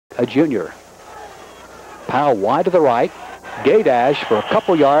a junior. Powell wide to the right. Gaydash for a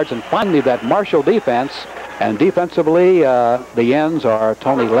couple yards, and finally that Marshall defense. And defensively, the ends are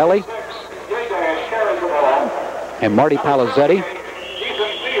Tony Lely and Marty Palazetti.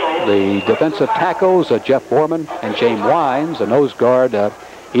 The defensive tackles, Jeff Borman and James Wines. The nose guard,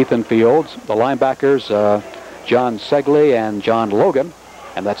 Ethan Fields. The linebackers, John Segley and John Logan.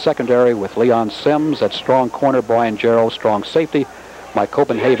 And that secondary with Leon Sims, that strong corner, Brian Gerald, strong safety. Mike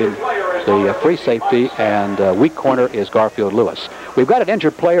Copenhagen, the free safety, and weak corner is Garfield Lewis. We've got an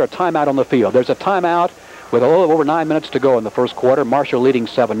injured player, a timeout on the field. There's a timeout with a little over 9 minutes to go in the first quarter. Marshall leading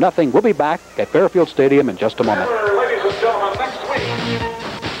 7-0. We'll be back at Fairfield Stadium in just a moment. Ladies and gentlemen, next week.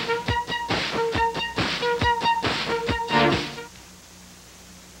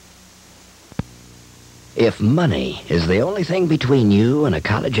 If money is the only thing between you and a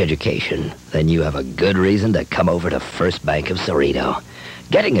college education, then you have a good reason to come over to First Bank of Cerrito.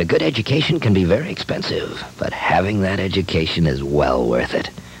 Getting a good education can be very expensive, but having that education is well worth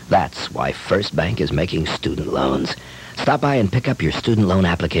it. That's why First Bank is making student loans. Stop by and pick up your student loan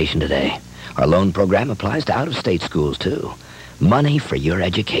application today. Our loan program applies to out-of-state schools, too. Money for your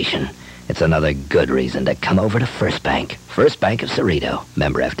education. It's another good reason to come over to First Bank. First Bank of Cerrito,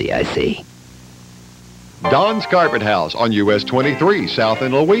 member FDIC. Don's Carpet House on US 23 South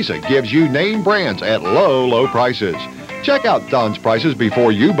in Louisa gives you name brands at low, low prices. Check out Don's prices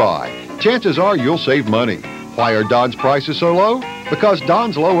before you buy. Chances are you'll save money. Why are Don's prices so low? Because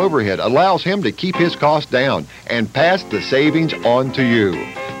Don's low overhead allows him to keep his costs down and pass the savings on to you.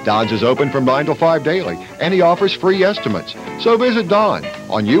 Don's is open from 9 till 5 daily, and he offers free estimates. So visit Don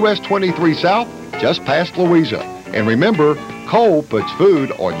on US 23 South, just past Louisa. And remember, coal puts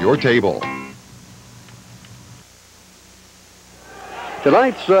food on your table.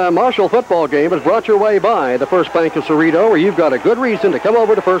 Tonight's Marshall football game is brought your way by the First Bank of Cerrito, where you've got a good reason to come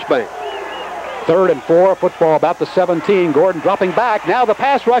over to First Bank. 3rd and 4, football about the 17. Gordon dropping back. Now the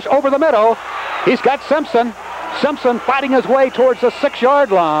pass rush over the middle. He's got Simpson. Simpson fighting his way towards the 6-yard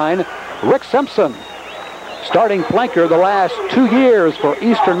line. Rick Simpson, starting flanker the last 2 years for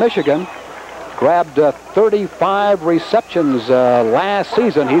Eastern Michigan. Grabbed 35 receptions last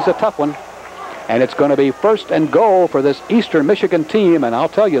season. He's a tough one. And it's going to be 1st and goal for this Eastern Michigan team, and I'll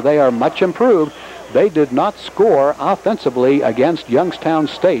tell you, they are much improved. They did not score offensively against Youngstown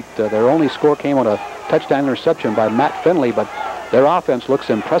State. Their only score came on a touchdown interception by Matt Finley, but their offense looks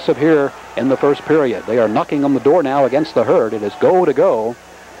impressive here in the first period. They are knocking on the door now against the herd. It is go to go.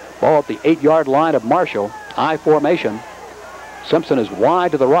 Ball at the 8-yard line of Marshall. I formation. Simpson is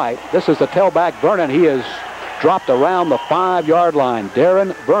wide to the right. This is the tailback, Vernon. He is dropped around the 5-yard line.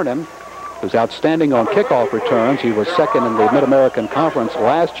 Darren Vernon, who's outstanding on kickoff returns. He was 2nd in the Mid-American Conference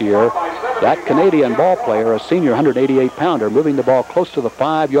last year. That Canadian ball player, a senior 188-pounder, moving the ball close to the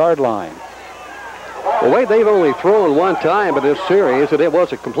 5-yard line. Well, Wade, they've only thrown one time in this series, and it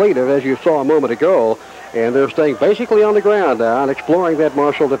wasn't completed, as you saw a moment ago. And they're staying basically on the ground now and exploring that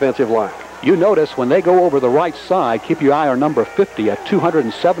Marshall defensive line. You notice when they go over the right side, keep your eye on number 50, a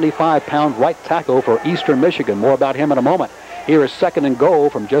 275-pound right tackle for Eastern Michigan. More about him in a moment. Here is 2nd and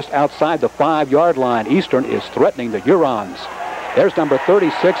goal from just outside the 5-yard line. Eastern is threatening the Hurons. There's number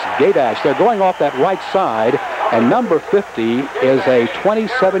 36, Gaydash. They're going off that right side, and number 50 is a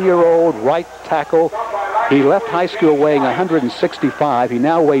 27-year-old right tackle. He left high school weighing 165. He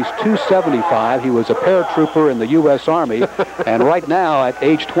now weighs 275. He was a paratrooper in the U.S. Army, and right now at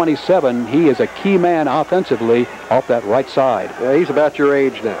age 27, he is a key man offensively off that right side. Yeah, he's about your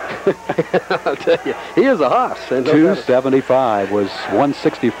age now. I'll tell you, he is a hoss. 275, was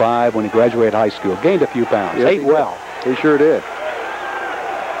 165 when he graduated high school. Gained a few pounds. Yes, Ate well. He sure did.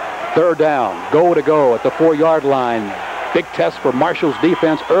 3rd down, go to go at the 4-yard line. Big test for Marshall's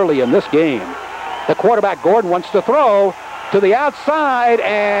defense early in this game. The quarterback, Gordon, wants to throw to the outside,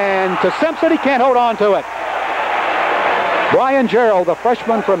 and to Simpson. He can't hold on to it. Brian Gerald, the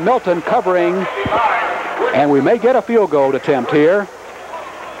freshman from Milton, covering, and we may get a field goal attempt here.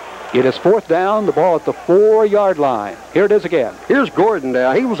 It is 4th down, the ball at the 4-yard line. Here it is again. Here's Gordon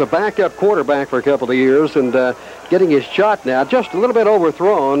now. He was a backup quarterback for a couple of years, and getting his shot now. Just a little bit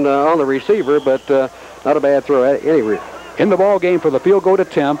overthrown on the receiver, but not a bad throw at any rate. In the ball game for the field goal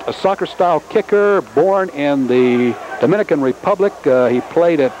attempt, a soccer-style kicker born in the Dominican Republic. He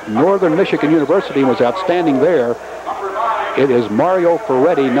played at Northern Michigan University and was outstanding there. It is Mario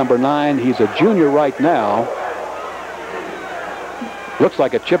Ferretti, number 9. He's a junior right now. Looks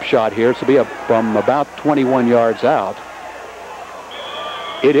like a chip shot here. It's to be from about 21 yards out.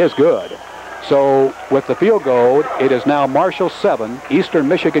 It is good. So with the field goal, it is now Marshall 7, Eastern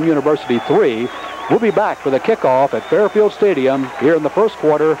Michigan University 3. We'll be back for the kickoff at Fairfield Stadium here in the first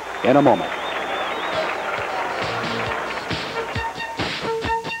quarter in a moment.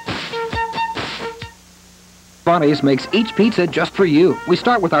 Giovanni's makes each pizza just for you. We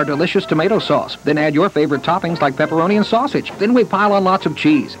start with our delicious tomato sauce, then add your favorite toppings like pepperoni and sausage. Then we pile on lots of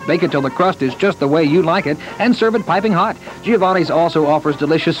cheese, bake it till the crust is just the way you like it, and serve it piping hot. Giovanni's also offers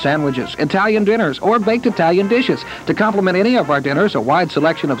delicious sandwiches, Italian dinners, or baked Italian dishes. To complement any of our dinners, a wide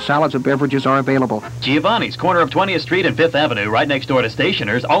selection of salads and beverages are available. Giovanni's, corner of 20th Street and 5th Avenue, right next door to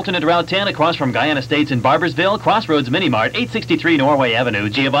Stationers, alternate Route 10 across from Guyana States in Barbersville, Crossroads Mini Mart, 863 Norway Avenue,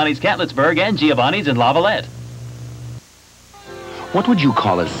 Giovanni's Catlettsburg, and Giovanni's in Lavalette. What would you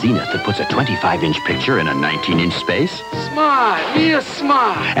call a Zenith that puts a 25-inch picture in a 19-inch space? Smart, real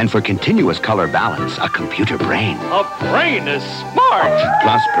smart. And for continuous color balance, a computer brain. A brain is smart.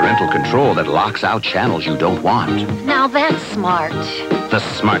 Plus parental control that locks out channels you don't want. Now that's smart. The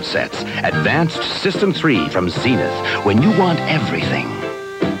Smart Sets, advanced System 3 from Zenith, when you want everything.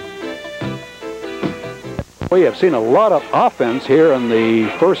 We have seen a lot of offense here in the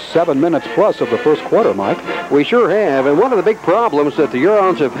first 7 minutes plus of the first quarter, Mike. We sure have, and one of the big problems that the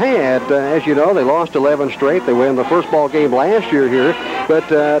Hurons have had, as you know, they lost 11 straight. They won the first ball game last year here, but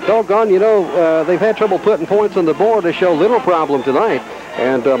doggone, you know, they've had trouble putting points on the board. They show little problem tonight,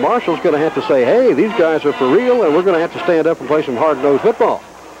 and Marshall's going to have to say, hey, these guys are for real, and we're going to have to stand up and play some hard-nosed football.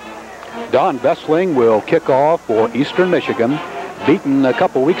 Don Vestling will kick off for Eastern Michigan, beaten a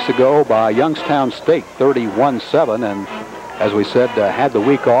couple weeks ago by Youngstown State, 31-7, and as we said, had the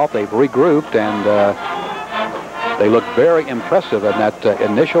week off. They've regrouped, and they looked very impressive in that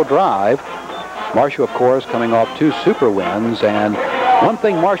initial drive. Marshall, of course, coming off 2 super wins, and one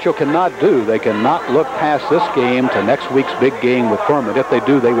thing Marshall cannot do, they cannot look past this game to next week's big game with Furman. If they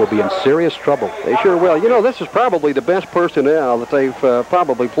do, they will be in serious trouble. They sure will. You know, this is probably the best personnel that they've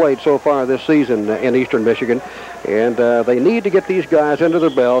probably played so far this season in Eastern Michigan, and they need to get these guys under their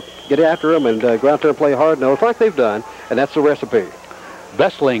belt, get after them, and go out there and play hard-nosed like they've done, and that's the recipe.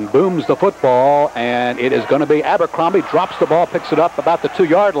 Vestling booms the football, and it is going to be Abercrombie, drops the ball, picks it up about the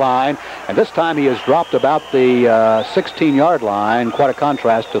 2-yard line, and this time he has dropped about the 16-yard line, quite a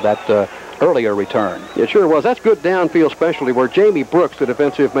contrast to that earlier return. It sure was. That's good downfield specialty where Jamie Brooks, the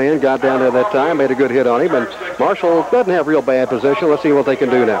defensive man, got down there that time, made a good hit on him, and Marshall doesn't have real bad position. Let's see what they can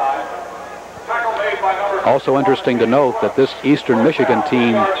do now. Also interesting to note that this Eastern Michigan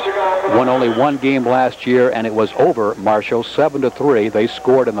team won only 1 game last year, and it was over Marshall 7-3. They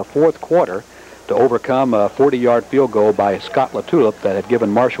scored in the fourth quarter to overcome a 40-yard field goal by Scott LaTulip that had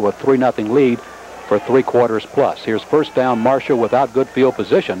given Marshall a 3-0 lead for 3 quarters plus. Here's first down, Marshall without good field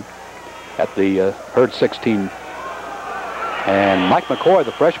position at the Herd 16. And Mike McCoy,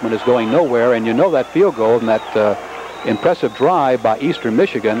 the freshman, is going nowhere, and you know that field goal and that impressive drive by Eastern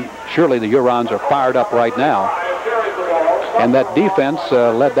Michigan. Surely the Hurons are fired up right now. And that defense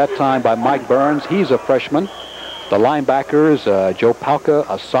led that time by Mike Burns. He's a freshman. The linebackers, Joe Palka,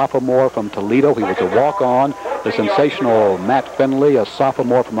 a sophomore from Toledo. He was a walk-on. The sensational Matt Finley, a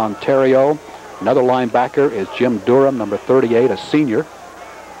sophomore from Ontario. Another linebacker is Jim Durham, number 38, a senior.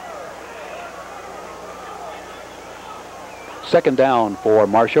 Second down for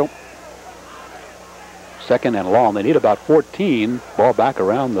Marshall. Second and long. They need about 14. Ball back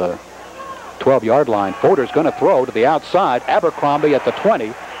around the 12-yard line. Fodor's going to throw to the outside. Abercrombie at the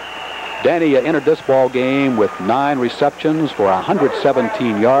 20. Danny entered this ball game with 9 receptions for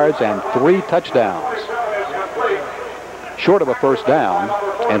 117 yards and 3 touchdowns. Short of a first down,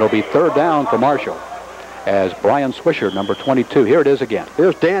 and it'll be third down for Marshall as Brian Swisher, number 22. Here it is again.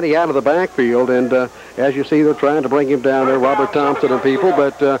 Here's Danny out of the backfield, and as you see, they're trying to bring him down there, Robert Thompson and people,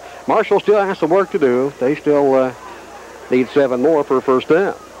 but Marshall still has some work to do. They still need 7 more for a first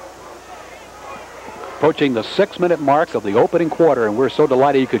down. Approaching the 6-minute mark of the opening quarter, and we're so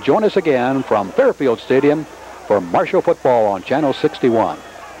delighted you could join us again from Fairfield Stadium for Marshall football on Channel 61.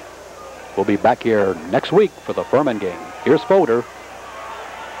 We'll be back here next week for the Furman game. Here's Fodor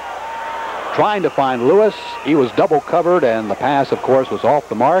trying to find Lewis. He was double covered, and the pass, of course, was off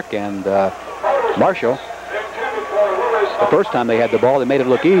the mark, and Marshall, the first time they had the ball, they made it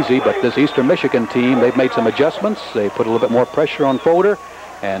look easy, but this Eastern Michigan team, they've made some adjustments. They put a little bit more pressure on Fodor,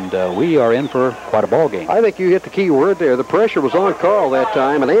 and we are in for quite a ball game. I think you hit the key word there. The pressure was on Carl that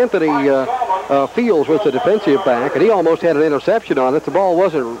time, and Anthony Fields was the defensive back, and he almost had an interception on it. The ball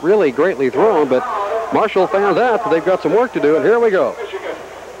wasn't really greatly thrown, but Marshall found out that they've got some work to do, and here we go.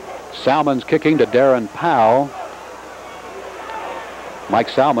 Salmons kicking to Darren Powell. Mike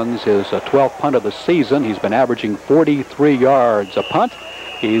Salmons, his 12th punt of the season. He's been averaging 43 yards a punt.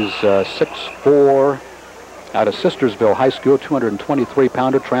 He's 6'4", out of Sistersville High School,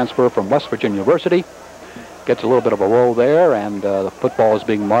 223-pounder transfer from West Virginia University. Gets a little bit of a roll there, and the football is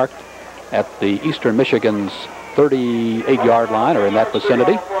being marked at the Eastern Michigan's 38-yard line, or in that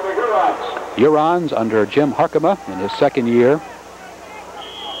vicinity. Hurons under Jim Harkema in his second year.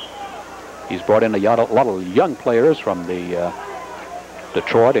 He's brought in a lot of young players from the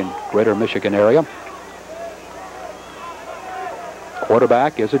Detroit and greater Michigan area.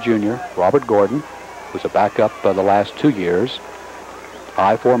 Quarterback is a junior, Robert Gordon, who's a backup the last 2 years.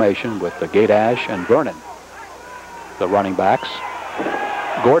 I formation with the Gaidash and Vernon, the running backs.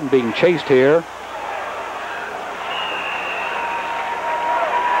 Gordon being chased here.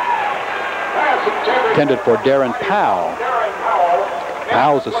 Intended for Darren Powell.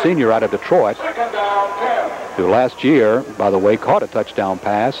 Powell's a senior out of Detroit, who last year, by the way, caught a touchdown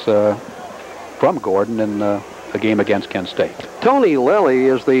pass from Gordon in a game against Kent State. Tony Lely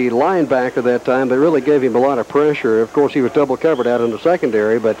is the linebacker that time. They really gave him a lot of pressure. Of course, he was double covered out in the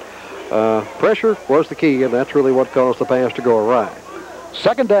secondary, but pressure was the key, and that's really what caused the pass to go awry.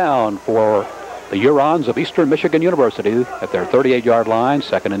 Second down for the Hurons of Eastern Michigan University at their 38-yard line,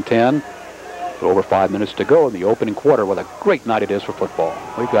 2nd and 10. Over 5 minutes to go in the opening quarter. What a great night it is for football.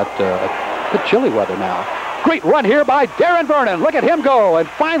 We've got the chilly weather now. Great run here by Darren Vernon. Look at him go. And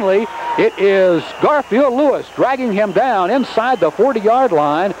finally, it is Garfield Lewis dragging him down inside the 40-yard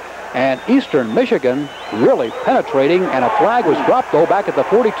line. And Eastern Michigan really penetrating, and a flag was dropped, though, back at the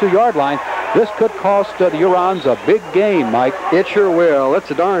 42-yard line. This could cost the Hurons a big game, Mike. It sure will. It's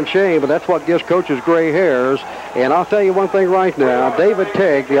a darn shame, but that's what gives coaches gray hairs. And I'll tell you one thing right now. David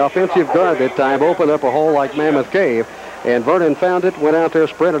Tegg, the offensive guard that time, opened up a hole like Mammoth Cave. And Vernon found it, went out there,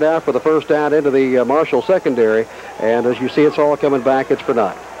 sprinted out for the first down into the Marshall secondary. And as you see, it's all coming back. It's for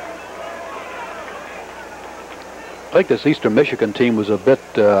naught. I think this Eastern Michigan team was a bit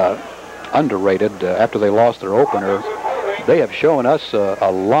underrated after they lost their opener. They have shown us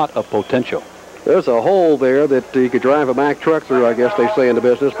a lot of potential. There's a hole there that you could drive a Mack truck through, I guess they say in the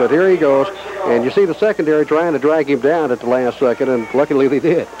business. But here he goes. And you see the secondary trying to drag him down at the last second, and luckily they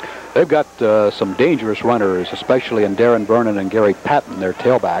did. They've got some dangerous runners, especially in Darren Vernon and Gary Patton, their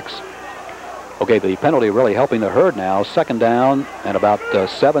tailbacks. Okay, the penalty really helping the Herd now. Second down and about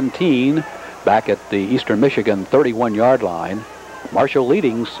 17 back at the Eastern Michigan 31-yard line. Marshall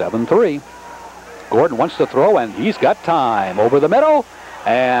leading 7-3. Gordon wants to throw, and he's got time. Over the middle,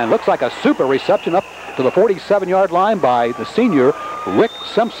 and looks like a super reception up to the 47-yard line by the senior, Rick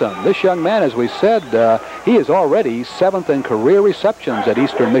Simpson. This young man, as we said, he is already 7th in career receptions at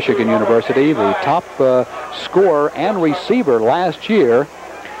Eastern Michigan University, the top scorer and receiver last year.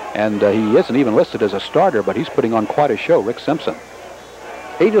 And he isn't even listed as a starter, but he's putting on quite a show, Rick Simpson.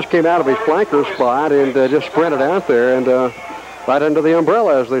 He just came out of his flanker spot and just sprinted out there and right under the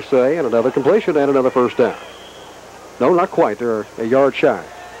umbrella, as they say, and another completion and another first down. No, not quite. They're a yard shy.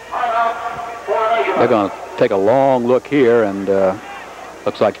 They're going to take a long look here, and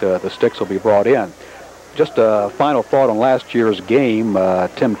looks like the sticks will be brought in. Just a final thought on last year's game.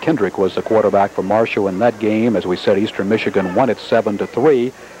 Tim Kendrick was the quarterback for Marshall in that game. As we said, Eastern Michigan won it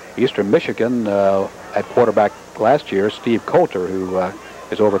 7-3. Eastern Michigan at quarterback last year, Steve Coulter, who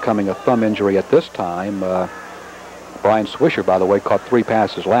is overcoming a thumb injury at this time. Brian Swisher, by the way, caught 3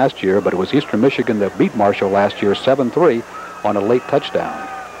 passes last year, but it was Eastern Michigan that beat Marshall last year 7-3 on a late touchdown.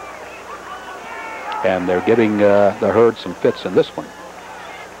 And they're giving the Herd some fits in this one.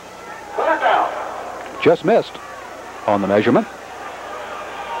 Just missed on the measurement.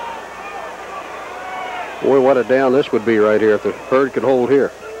 Boy, what a down this would be right here if the Herd could hold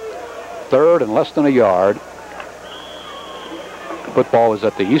here. 3rd and less than a yard. Football is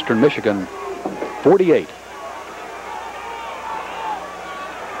at the Eastern Michigan 48.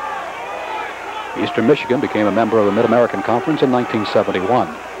 Eastern Michigan became a member of the Mid-American Conference in 1971.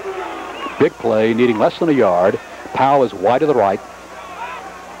 Big play, needing less than a yard. Powell is wide to the right.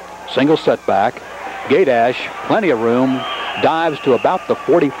 Single setback. Gaidash, plenty of room. Dives to about the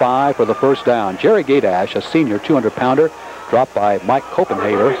 45 for the first down. Jerry Gaidash, a senior 200-pounder, dropped by Mike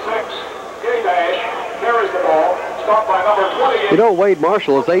Copenhaver. You know, Wade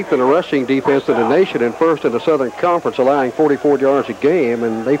Marshall is 8th in the rushing defense in the nation and 1st in the Southern Conference, allowing 44 yards a game,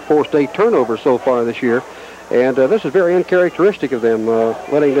 and they forced 8 turnovers so far this year. And this is very uncharacteristic of them,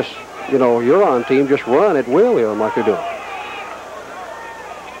 letting this, Huron team just run at will here like they're doing.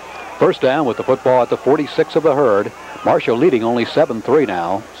 First down with the football at the 46 of the Herd. Marshall leading only 7-3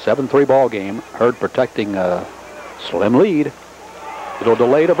 now. 7-3 ball game. Herd protecting a slim lead. Little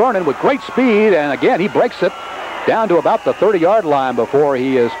delay to Vernon with great speed, and again he breaks it down to about the 30-yard line before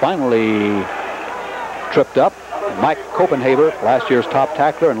he is finally tripped up. Mike Copenhaver, last year's top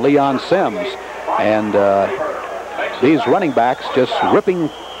tackler, and Leon Sims. And these running backs just ripping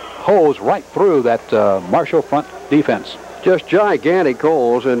holes right through that Marshall front defense. Just gigantic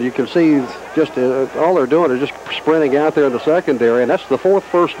holes, and you can see just all they're doing is just sprinting out there in the secondary, and that's the 4th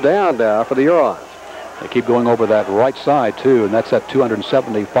first down now for the Hurons. They keep going over that right side, too, and that's that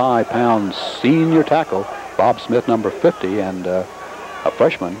 275-pound senior tackle, Bob Smith, number 50, and a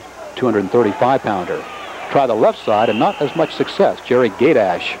freshman, 235-pounder. Try the left side, and not as much success. Jerry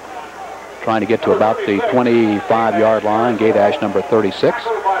Gadash trying to get to about the 25-yard line. Gadash, number 36.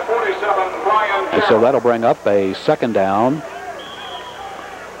 And so that'll bring up a 2nd down.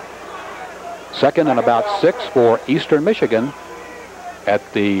 2nd and about 6 for Eastern Michigan at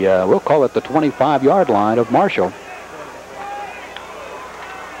the, we'll call it the 25-yard line of Marshall.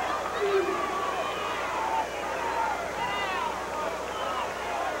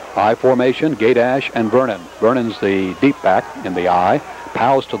 I formation, Gadash and Vernon. Vernon's the deep back in the I.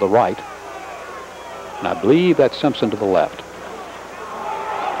 Powell's to the right. And I believe that's Simpson to the left.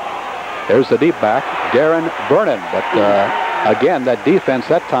 There's the deep back, Darren Vernon. But again, that defense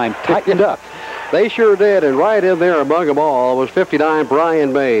that time tightened up. They sure did, and right in there among them all was 59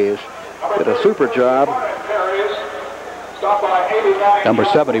 Brian Mays. Did a super job. Number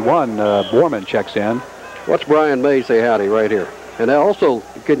 71, Borman checks in. What's Brian Mays say howdy right here? And also,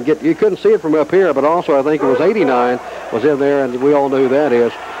 you couldn't see it from up here, but also I think it was 89 was in there, and we all know who that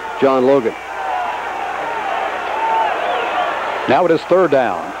is, John Logan. Now it is 3rd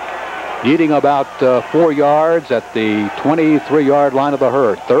down. Needing about 4 yards at the 23-yard line of the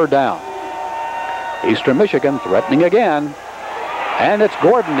herd. 3rd down. Eastern Michigan threatening again. And it's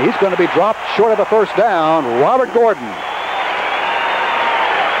Gordon. He's going to be dropped short of the 1st down. Robert Gordon.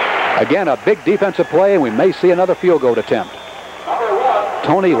 Again, a big defensive play, and we may see another field goal attempt.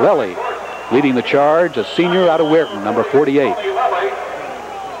 Tony Lely leading the charge, a senior out of Weirton, number 48.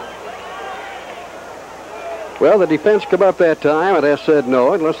 Well, the defense come up that time, and they said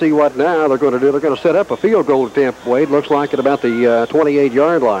no, and let's see what now they're going to do. They're going to set up a field goal attempt, Wade. Looks like at about the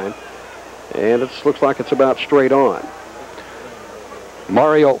 28-yard line, and it looks like it's about straight on.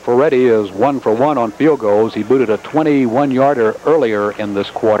 Mario Ferretti is 1 for 1 on field goals. He booted a 21-yarder earlier in this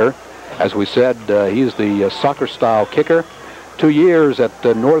quarter. As we said, he's the soccer-style kicker. 2 years at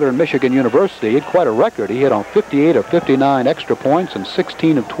Northern Michigan University. He had quite a record. He hit on 58 of 59 extra points and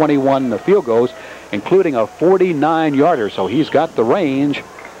 16 of 21 field goals, including a 49-yarder, so he's got the range.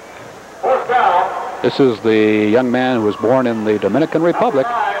 This is the young man who was born in the Dominican Republic,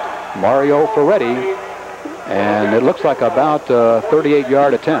 Mario Ferretti, and it looks like about a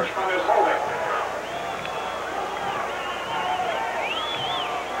 38-yard attempt.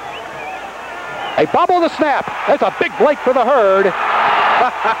 A bobble the snap. That's a big break for the herd.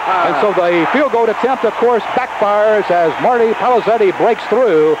 And so the field goal attempt, of course, backfires as Marty Palizzetti breaks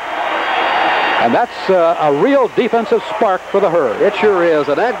through. And that's a real defensive spark for the herd. It sure is,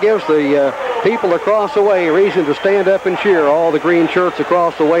 and that gives the people across the way reason to stand up and cheer, all the green shirts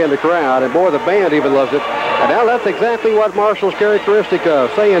across the way in the crowd. And boy, the band even loves it. And now that's exactly what Marshall's characteristic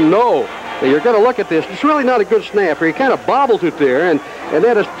of, saying no. You're going to look at this. It's really not a good snap here. He kind of bobbles it there, and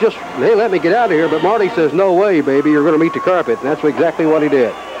then it's just, hey, let me get out of here. But Marty says, no way, baby. You're going to meet the carpet. And that's exactly what he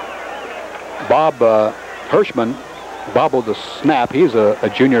did. Bob Hirschman bobbled the snap. He's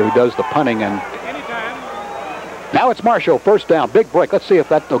a junior who does the punting. And now it's Marshall, 1st down. Big break. Let's see if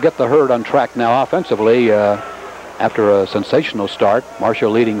that'll get the herd on track now offensively after a sensational start.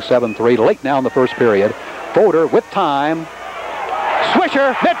 Marshall leading 7-3. Late now in the 1st period. Folder with time.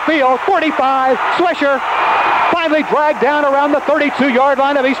 Swisher, midfield, 45. Swisher finally dragged down around the 32-yard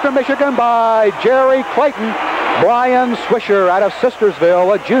line of Eastern Michigan by Jerry Clayton. Brian Swisher out of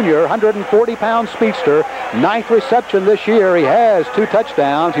Sistersville, a junior, 140-pound speedster. 9th reception this year. He has 2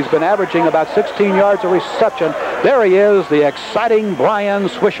 touchdowns. He's been averaging about 16 yards a reception. There he is, the exciting Brian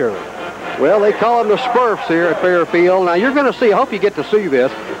Swisher. Well, they call him the Smurfs here at Fairfield. Now, you're going to see, I hope you get to see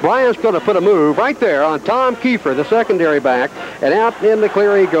this. Brian's going to put a move right there on Tom Kiefer, the secondary back, and out in the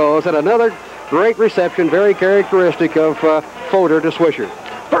clear he goes. And another great reception, very characteristic of Fodor to Swisher.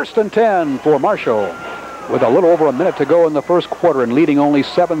 1st and 10 for Marshall with a little over a minute to go in the 1st quarter and leading only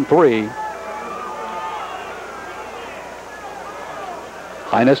 7-3.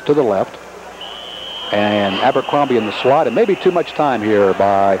 Highness to the left. And Abercrombie in the slot, and maybe too much time here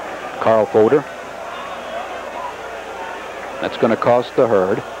by Carl Fodor. That's going to cost the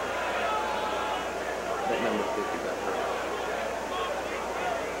herd.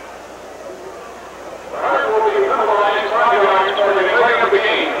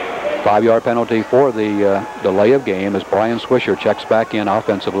 Five-yard penalty for the delay of game as Brian Swisher checks back in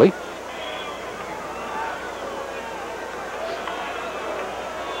offensively.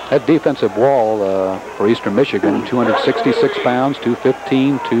 That defensive wall for Eastern Michigan, 266 pounds,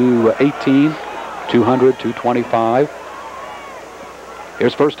 215, 218, 200, 225.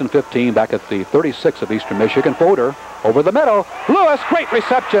 Here's 1st and 15 back at the 36 of Eastern Michigan. Fodor over the middle. Lewis, great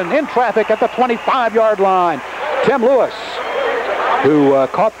reception in traffic at the 25-yard line. Tim Lewis, who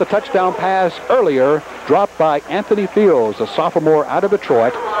caught the touchdown pass earlier, dropped by Anthony Fields, a sophomore out of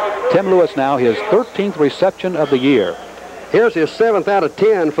Detroit. Tim Lewis now his 13th reception of the year. Here's his 7th out of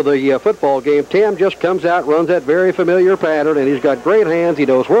 10 for the football game. Tim just comes out, runs that very familiar pattern, and he's got great hands. He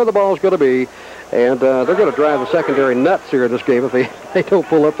knows where the ball's going to be, and they're going to drive the secondary nuts here in this game if they don't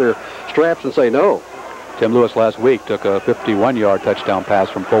pull up their straps and say no. Tim Lewis last week took a 51-yard touchdown pass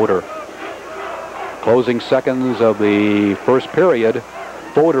from Fodor. Closing seconds of the first period.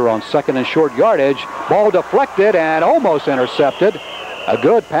 Fodor on 2nd and short yardage. Ball deflected and almost intercepted. A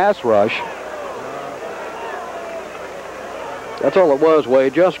good pass rush. That's all it was,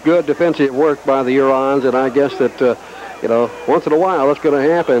 Wade. Just good defensive work by the Hurons, and I guess that, once in a while that's going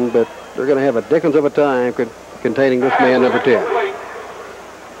to happen, but they're going to have a dickens of a time containing this man, number 10.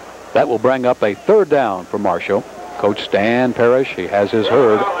 That will bring up a 3rd down for Marshall. Coach Stan Parrish, he has his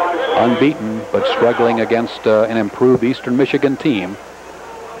herd unbeaten, but struggling against an improved Eastern Michigan team.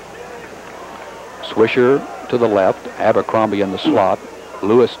 Swisher to the left, Abercrombie in the slot,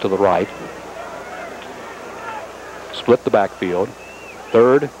 Lewis to the right. Split the backfield.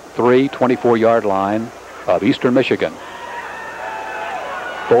 3rd, 24-yard line of Eastern Michigan.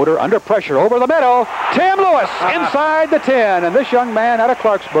 Fodor under pressure over the middle. Tim Lewis inside the 10, and this young man out of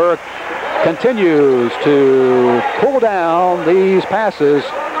Clarksburg continues to pull down these passes.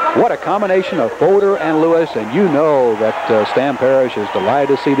 What a combination of Fodor and Lewis, and you know that Stan Parrish is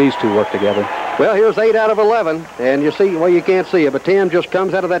delighted to see these two work together. Well, here's 8 out of 11, and you see, well, you can't see it, but Tim just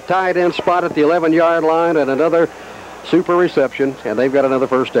comes out of that tight end spot at the 11-yard line, and another super reception, and they've got another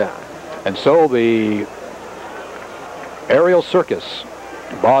 1st down. And so the aerial circus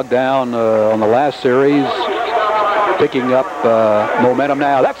bogged down on the last series, picking up momentum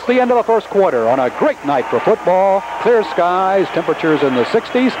now. That's the end of the first quarter on a great night for football. Clear skies, temperatures in the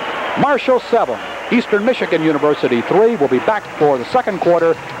 60s. Marshall 7, Eastern Michigan University 3. We'll be back for the second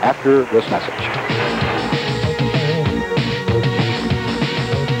quarter after this message.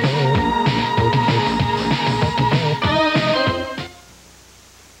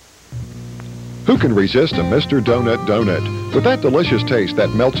 Who can resist a Mr. Donut donut? With that delicious taste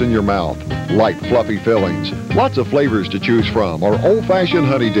that melts in your mouth, light, fluffy fillings, lots of flavors to choose from, or old-fashioned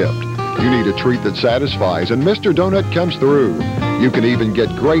honey-dipped. You need a treat that satisfies, and Mr. Donut comes through. You can even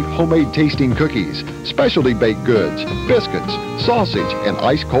get great homemade tasting cookies, specialty baked goods, biscuits, sausage, and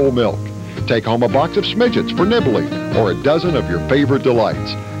ice-cold milk. Take home a box of Smidgets for nibbling, or a dozen of your favorite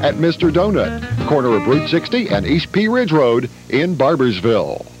delights at Mr. Donut, corner of Route 60 and East Pea Ridge Road in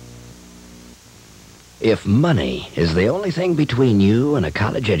Barbersville. If money is the only thing between you and a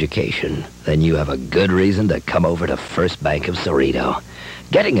college education, then you have a good reason to come over to First Bank of Cerrito.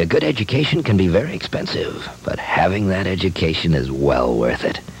 Getting a good education can be very expensive, but having that education is well worth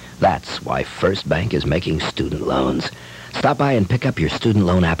it. That's why First Bank is making student loans. Stop by and pick up your student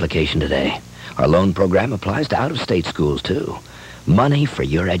loan application today. Our loan program applies to out-of-state schools, too. Money for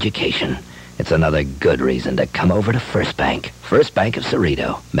your education. It's another good reason to come over to First Bank. First Bank of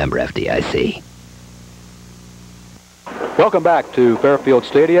Cerrito, member FDIC. Welcome back to Fairfield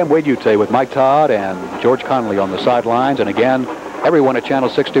Stadium. Wade Ute with Mike Todd and George Connolly on the sidelines. And again, everyone at Channel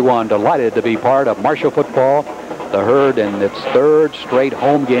 61 delighted to be part of Marshall football. The Herd in its 3rd straight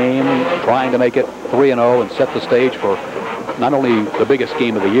home game, trying to make it 3-0 and set the stage for not only the biggest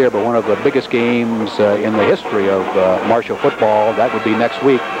game of the year, but one of the biggest games in the history of Marshall football. That would be next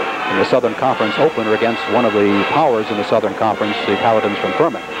week in the Southern Conference opener against one of the powers in the Southern Conference, the Paladins from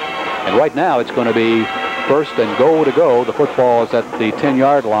Furman. And right now it's going to be 1st and goal to go. The football is at the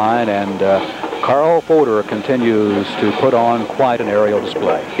 10-yard line, and Carl Fodor continues to put on quite an aerial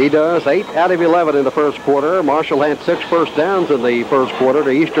display. He does. 8 out of 11 in the first quarter. Marshall had 6 first downs in the first quarter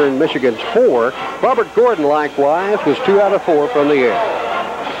to Eastern Michigan's 4. Robert Gordon, likewise, was 2 out of 4 from the air.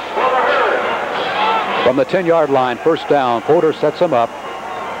 From the 10-yard line, 1st down, Fodor sets him up.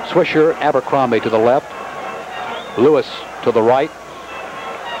 Swisher, Abercrombie to the left. Lewis to the right.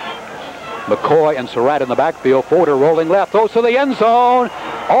 McCoy and Surratt in the backfield. Fodor rolling left, throws to the end zone.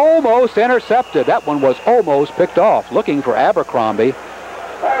 Almost intercepted. That one was almost picked off. Looking for Abercrombie.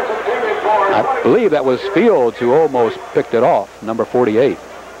 I believe that was Fields who almost picked it off, number 48.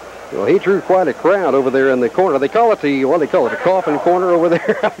 Well, he drew quite a crowd over there in the corner. They call it the coffin corner over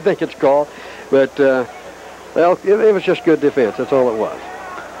there, I think it's called. But, well, it was just good defense. That's all it was.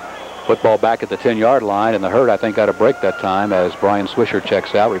 Football back at the 10-yard line, and the Herd, I think, got a break that time as Brian Swisher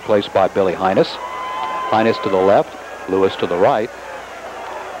checks out, replaced by Billy Hines. Hines to the left, Lewis to the right.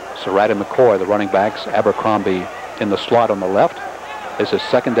 Surratt and McCoy, the running backs. Abercrombie in the slot on the left. This is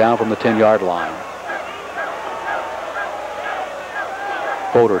second down from the 10-yard line.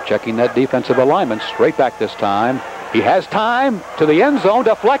 Fodor checking that defensive alignment. Straight back this time. He has time to the end zone,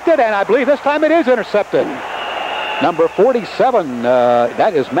 deflected, and I believe this time it is intercepted. Number 47,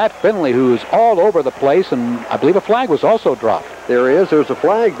 that is Matt Finley, who's all over the place, and I believe a flag was also dropped. There's a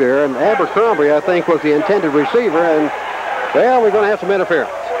flag there, and Abercrombie, I think, was the intended receiver, and, well, we're going to have some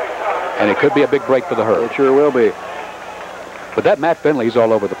interference. And it could be a big break for the Herd. It sure will be. But that Matt Finley's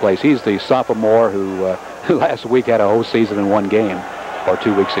all over the place. He's the sophomore who last week had a whole season in one game, or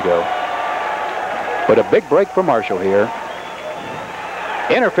 2 weeks ago. But a big break for Marshall here.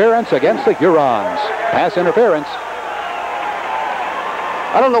 Interference against the Hurons. Pass interference.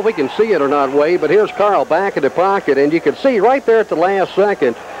 I don't know if we can see it or not, Wade, but here's Carl back in the pocket, and you can see right there at the last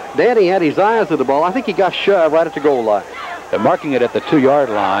second, Danny had his eyes on the ball. I think he got shoved right at the goal line. They're marking it at the 2-yard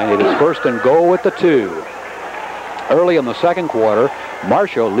line. It is first and goal at the 2. Early in the second quarter,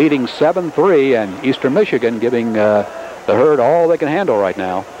 Marshall leading 7-3, and Eastern Michigan giving the Herd all they can handle right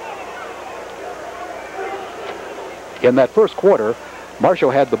now. In that first quarter,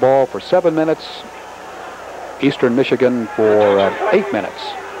 Marshall had the ball for 7 minutes. Eastern Michigan for 8 minutes.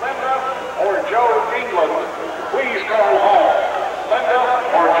 Linda or Joe England, please call home. Linda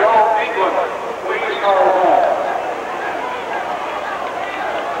or Joe England, please call home.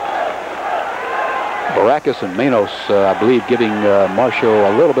 Barakis and Manos, I believe, giving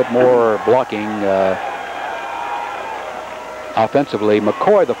Marshall a little bit more blocking offensively.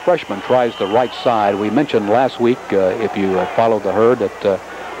 McCoy, the freshman, tries the right side. We mentioned last week, if you followed the Herd, that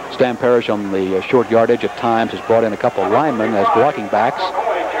Stan Parrish on the short yardage at times has brought in a couple of linemen as blocking backs.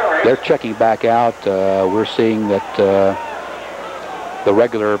 They're checking back out. We're seeing that the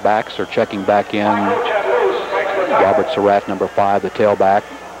regular backs are checking back in. Robert Surratt, number 5, the tailback.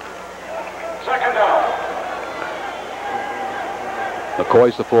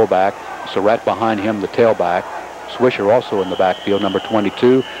 McCoy's the fullback. Surratt behind him, the tailback. Swisher also in the backfield, number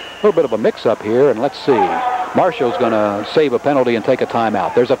 22. A little bit of a mix-up here, and let's see. Marshall's going to save a penalty and take a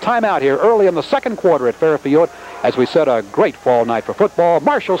timeout. There's a timeout here early in the second quarter at Fairfield. As we said, a great fall night for football.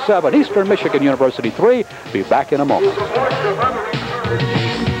 Marshall 7, Eastern Michigan University 3. Be back in a moment.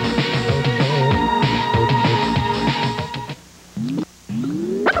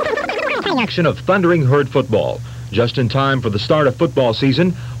 Action of thundering Herd football. Just in time for the start of football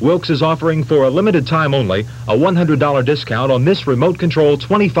season, Wilkes is offering for a limited time only a $100 discount on this remote-controlled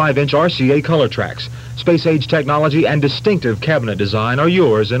 25-inch RCA color tracks. Space-age technology and distinctive cabinet design are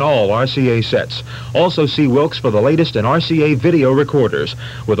yours in all RCA sets. Also see Wilkes for the latest in RCA video recorders.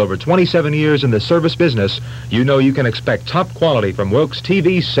 With over 27 years in the service business, you know you can expect top quality from Wilkes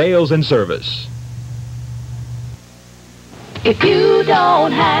TV sales and service. If you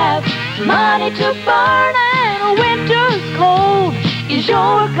don't have money to burn and winter's cold is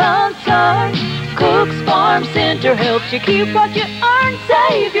your concern, Cook's Farm Center helps you keep what you earn.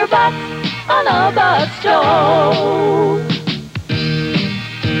 Save your bucks on a Buck stove.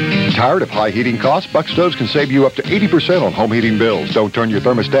 Tired of high heating costs? Buck Stoves can save you up to 80% on home heating bills. Don't turn your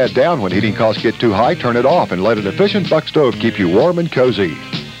thermostat down when heating costs get too high. Turn it off and let an efficient Buck Stove keep you warm and cozy.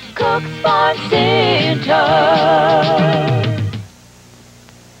 Cook's Farm Center.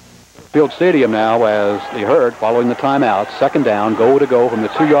 Field Stadium now as the Herd, following the timeout, second down, goal to go from the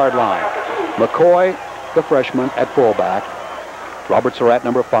 2-yard line. McCoy, the freshman, at fullback. Robert Surratt,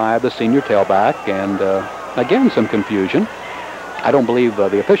 number 5, the senior tailback, and again some confusion. I don't believe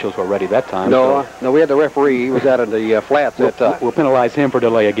the officials were ready that time. No, we had the referee. He was out of the flats that time. We'll penalize him for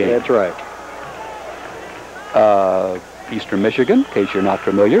delay a game. That's right. Eastern Michigan, in case you're not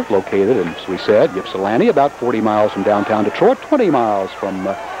familiar, located, as we said, Ypsilanti, about 40 miles from downtown Detroit, 20 miles from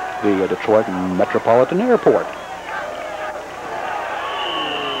the Detroit Metropolitan Airport.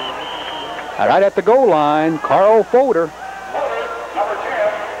 All right, at the goal line, Carl Fodor.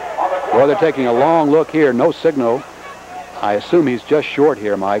 Well, they're taking a long look here, no signal. I assume he's just short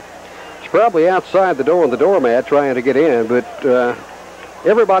here, Mike. He's probably outside the door on the doormat trying to get in, but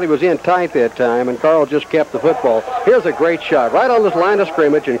everybody was in tight that time, and Carl just kept the football. Here's a great shot right on this line of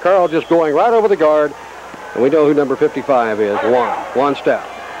scrimmage, and Carl just going right over the guard. And we know who number 55 is, Juan Stout.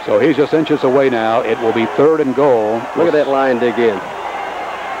 So he's just inches away now. It will be third and goal. Look at that line dig in.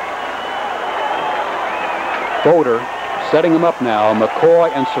 Fodor setting them up now. McCoy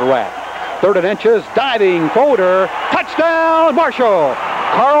and Surratt. Third and inches, diving, Fodor. Touchdown, Marshall.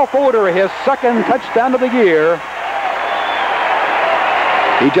 Carl Fodor, his second touchdown of the year.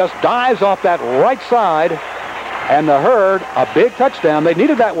 He just dives off that right side, and the Herd, a big touchdown. They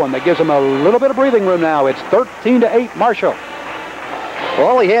needed that one. That gives them a little bit of breathing room now. It's 13-8 Marshall.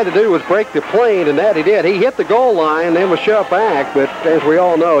 All he had to do was break the plane, and that he did. He hit the goal line, then was shoved back, but as we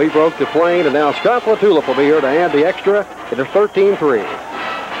all know, he broke the plane, and now Scott Latulip will be here to add the extra. It is 13-3.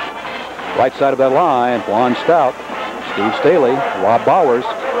 Right side of that line, Juan Stout, Steve Staley, Rob Bowers.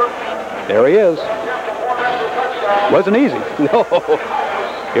 There he is. Wasn't easy. No.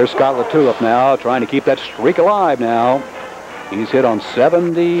 Here's Scott Latulip now, trying to keep that streak alive now. He's hit on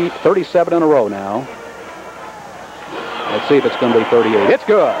 37 in a row now. Let's see if it's going to be 38. It's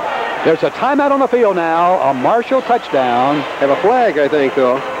good. There's a timeout on the field now. A Marshall touchdown. Have a flag, I think,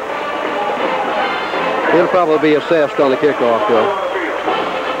 though. It'll probably be assessed on the kickoff, though.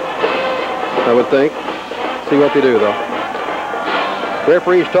 I would think. See what they do, though.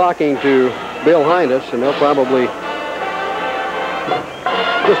 Referee's talking to Bill Hines, and they'll probably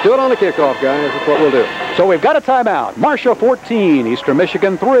just do it on the kickoff, guys. That's what we'll do. So we've got a timeout. Marshall 14, Eastern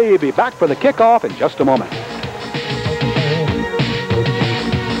Michigan 3. Be back for the kickoff in just a moment.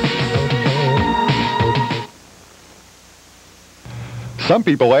 Some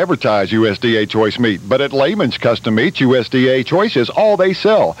people advertise USDA Choice meat, but at Lehman's Custom Meats, USDA Choice is all they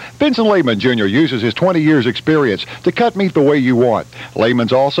sell. Vincent Lehman Jr. uses his 20 years experience to cut meat the way you want.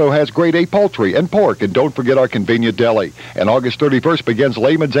 Lehman's also has grade A poultry and pork, and don't forget our convenient deli. And August 31st begins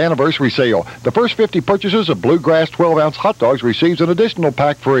Lehman's anniversary sale. The first 50 purchases of Bluegrass 12-ounce hot dogs receives an additional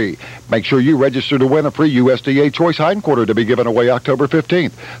pack free. Make sure you register to win a free USDA Choice hindquarter to be given away October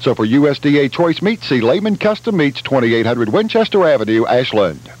 15th. So for USDA Choice meat, see Lehman Custom Meats, 2800 Winchester Avenue,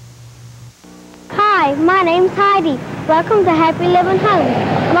 Ashland. Hi, my name's Heidi. Welcome to Happy Living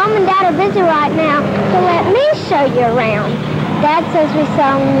Homes. Mom and Dad are busy right now, so let me show you around. Dad says we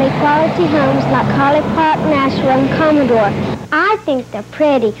sell only quality homes like College Park, Nashville, and Commodore. I think they're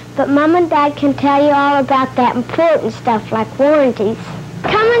pretty, but Mom and Dad can tell you all about that important stuff like warranties.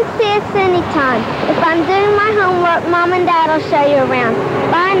 Come and see us anytime. If I'm doing my homework, Mom and Dad will show you around.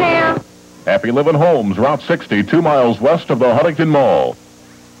 Bye now. Happy Living Homes, Route 60, 2 miles west of the Huntington Mall.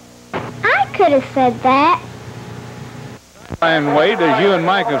 I could have said that. And Wade, as you and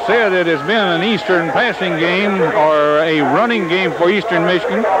Mike have said, it has been an Eastern passing game or a running game for Eastern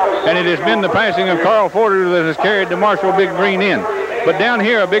Michigan, and it has been the passing of Carl Porter that has carried the Marshall Big Green in. But down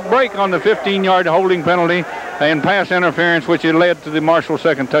here, a big break on the 15-yard holding penalty and pass interference, which had led to the Marshall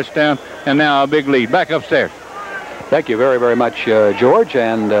second touchdown, and now a big lead. Back upstairs. Thank you very, very much, George.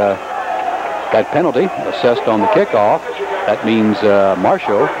 And that penalty assessed on the kickoff. That means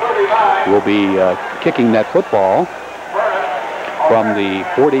Marshall will be kicking that football from the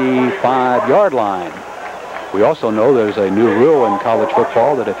 45-yard line. We also know there's a new rule in college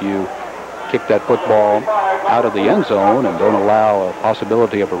football that if you kick that football out of the end zone and don't allow a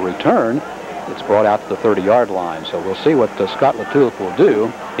possibility of a return, it's brought out to the 30-yard line. So we'll see what Scott Latulip will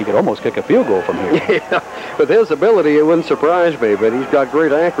do. He could almost kick a field goal from here. Yeah, with his ability, it wouldn't surprise me, but he's got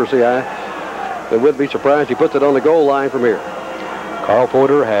great accuracy. I wouldn't be surprised he puts it on the goal line from here. Carl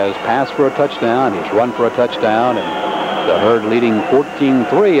Porter has passed for a touchdown. He's run for a touchdown, and the Herd leading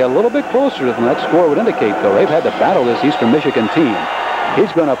 14-3, a little bit closer than that score would indicate, though. They've had to battle this Eastern Michigan team.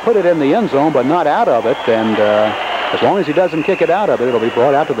 He's going to put it in the end zone, but not out of it, and as long as he doesn't kick it out of it, it'll be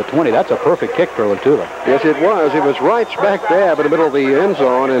brought out to the 20. That's a perfect kick for Latulip. Yes, it was. It was right smack dab in the middle of the end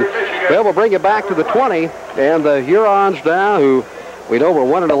zone, and they will bring it back to the 20, and the Hurons now, who we know were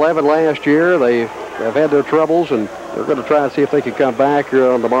 1-11 last year, they have had their troubles, and they're going to try and see if they can come back here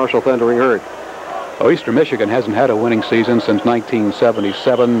on the Marshall Thundering Herd. Oh, Eastern Michigan hasn't had a winning season since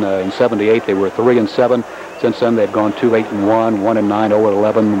 1977. In 78, they were 3-7. Since then, they've gone 2-8-1, 1-9,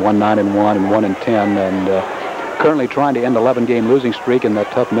 0-11, 1-9-1, and 1-10, and currently trying to end 11-game losing streak in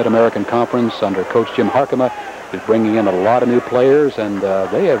that tough Mid-American Conference under Coach Jim Harkema, who's bringing in a lot of new players, and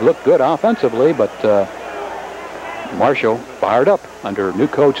they have looked good offensively, but Marshall fired up under new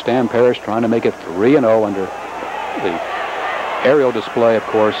coach Stan Parrish, trying to make it 3-0 under the aerial display, of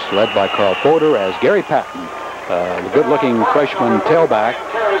course, led by Carl Porter, as Gary Patton, the good-looking freshman tailback,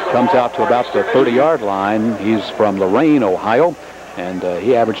 comes out to about the 30-yard line. He's from Lorain, Ohio, and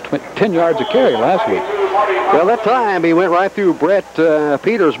he averaged 10 yards a carry last week. Well, that time he went right through Brett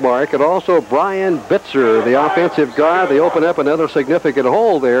Peters' mark, and also Brian Bitzer, the offensive guard. They open up another significant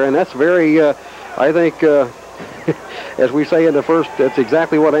hole there, and that's very, I think, as we say in the first, that's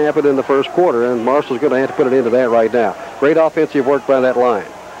exactly what happened in the first quarter, and Marshall's going to have to put it into that right now. Great offensive work by that line.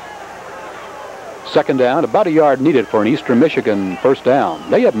 Second down, about a yard needed for an Eastern Michigan first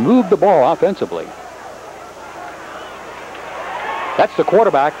down. They have moved the ball offensively. That's the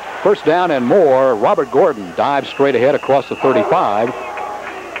quarterback. First down and more. Robert Gordon dives straight ahead across the 35.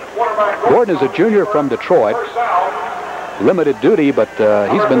 Gordon is a junior from Detroit. Limited duty, but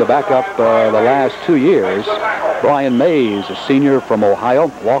he's been the backup the last 2 years. Brian Mays, a senior from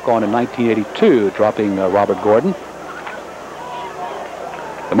Ohio, walk-on in 1982, dropping Robert Gordon.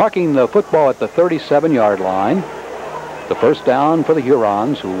 They're marking the football at the 37-yard line. The first down for the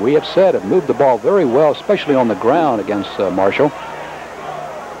Hurons, who we have said have moved the ball very well, especially on the ground against Marshall.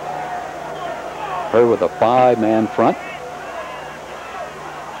 Her with a 5-man front.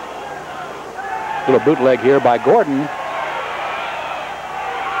 Little bootleg here by Gordon.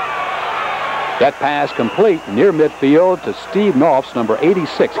 That pass complete near midfield to Steve Knopfs, number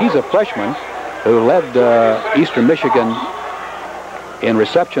 86. He's a freshman who led Eastern Michigan in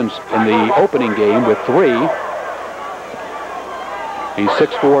receptions in the opening game with 3. He's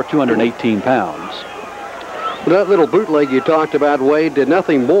 6'4", 218 pounds. That little bootleg you talked about, Wade, did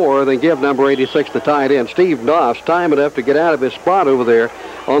nothing more than give number 86 the tight end, Steve Knopfs, time enough to get out of his spot over there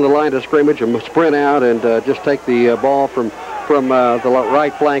on the line of scrimmage and sprint out and just take the ball from the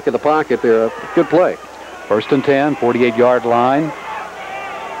right flank of the pocket there. Good play. First and 10, 48-yard line.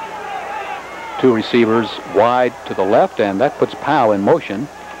 2 receivers wide to the left, and that puts Powell in motion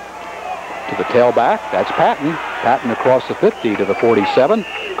to the tailback. That's Patton. Patton across the 50 to the 47.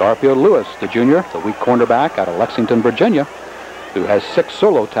 Garfield Lewis, the junior, the weak cornerback out of Lexington, Virginia, who has 6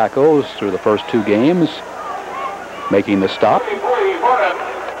 solo tackles through the first 2 games, making the stop.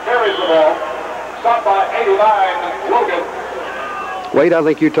 Carries the ball. Stopped by 89, Logan. Wade, I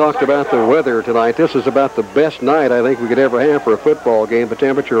think you talked about the weather tonight. This is about the best night I think we could ever have for a football game. The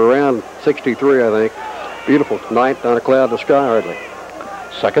temperature around 63, I think. Beautiful night, not a cloud in the sky hardly.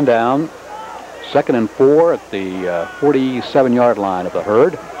 Second down. 2nd and 4 at the 47-yard line of the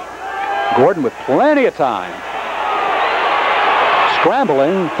Herd. Gordon with plenty of time.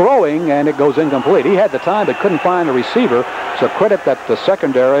 Scrambling, throwing, and it goes incomplete. He had the time but couldn't find a receiver. So credit that the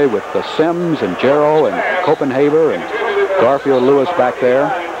secondary with the Sims and Jarrow and Copenhaver and Garfield Lewis back there.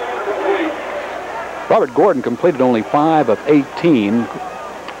 Robert Gordon completed only 5 of 18.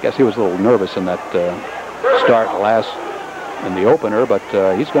 Guess he was a little nervous in that start in the opener, but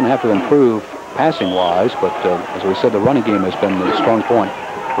he's going to have to improve passing-wise. But as we said, the running game has been the strong point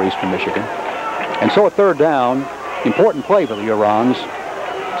for Eastern Michigan. And so a third down, important play for the Hurons.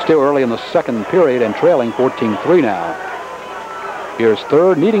 Still early in the second period and trailing 14-3 now. Here's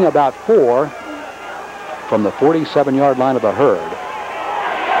third, needing about 4 from the 47-yard line of the Herd.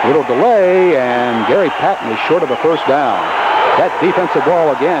 Little delay, and Gary Patton is short of a first down. That defensive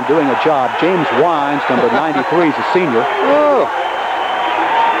ball again doing a job. James Wines, number 93, is a senior. Oh.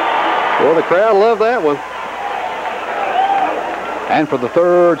 Well, the crowd loved that one. And for the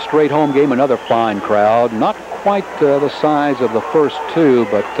third straight home game, another fine crowd. Not quite the size of the first 2,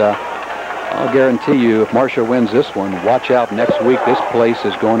 but I'll guarantee you, if Marshall wins this one, watch out next week. This place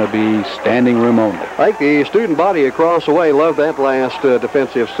is going to be standing room only. I think the student body across the way loved that last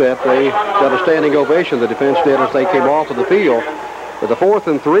defensive set. They got a standing ovation, the defense did, as they came off of the field. With the 4th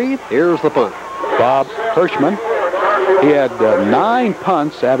and 3, here's the punt. Bob Hirschman. He had 9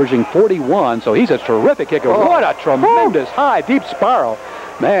 punts, averaging 41, so he's a terrific kicker. Oh. What a tremendous high, deep spiral.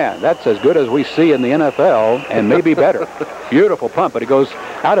 Man, that's as good as we see in the NFL, and maybe better. Beautiful punt, but it goes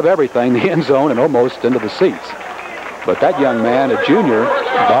out of everything, the end zone, and almost into the seats. But that young man, a junior,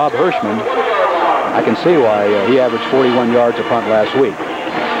 Bob Hirschman, I can see why he averaged 41 yards a punt last week.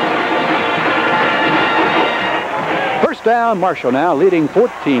 First down, Marshall now leading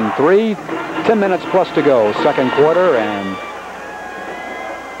 14-3. 10 minutes plus to go, second quarter, and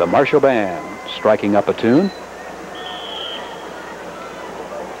the Marshall Band striking up a tune.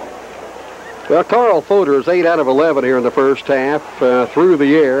 Well, Carl Fodor is 8 out of 11 here in the first half through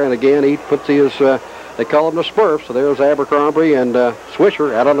the air, and again he puts his, they call him the Smurfs, so there's Abercrombie and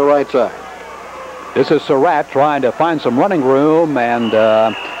Swisher out on the right side. This is Surratt trying to find some running room, and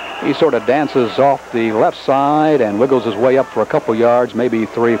he sort of dances off the left side and wiggles his way up for a couple yards, maybe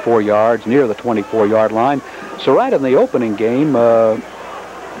 3 or 4 yards, near the 24-yard line. Surratt in the opening game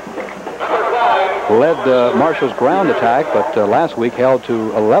led Marshall's ground attack, but last week held to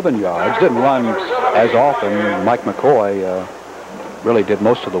 11 yards. Didn't run as often. Mike McCoy really did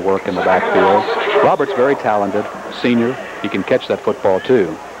most of the work in the backfield. Robert's very talented, senior. He can catch that football,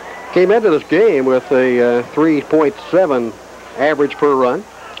 too. Came into this game with a 3.7 average per run.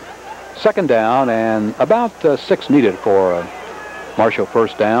 Second down, and about 6 needed for Marshall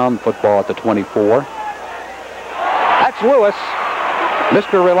first down. Football at the 24. That's Lewis.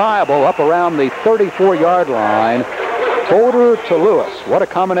 Mr. Reliable up around the 34-yard line. Fodor to Lewis. What a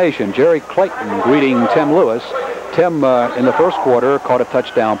combination. Jerry Clayton greeting Tim Lewis. Tim, in the first quarter, caught a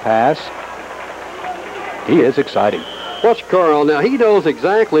touchdown pass. He is exciting. What's Carl? Now, he knows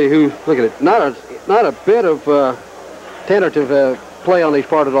exactly who, look at it, not a bit of tentative play on his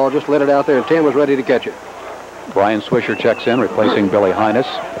part at all, just let it out there, and Tim was ready to catch it. Brian Swisher checks in, replacing Billy Hines.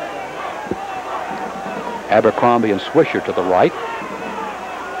 Abercrombie and Swisher to the right.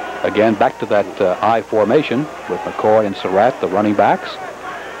 Again, back to that I formation with McCoy and Surratt, the running backs.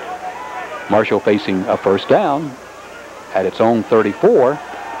 Marshall facing a first down at its own 34.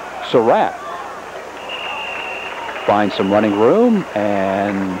 Surratt finds some running room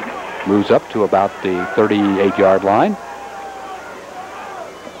and moves up to about the 38-yard line.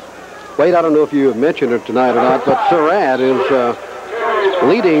 Wade, I don't know if you have mentioned it tonight or not, but Surratt is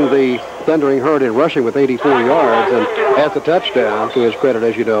leading the Thundering Herd in rushing with 84 yards and has the touchdown to his credit,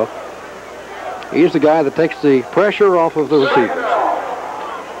 as you know. He's the guy that takes the pressure off of the receivers.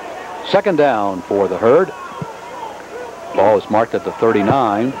 Second down for the Herd. Ball is marked at the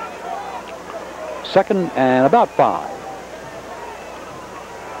 39. Second and about 5.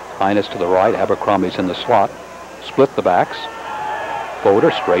 Hines to the right. Abercrombie's in the slot. Split the backs.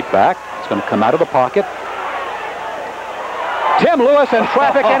 Fodor straight back. It's going to come out of the pocket. Tim Lewis in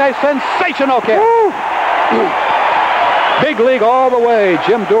traffic and a sensational kick. Big league all the way.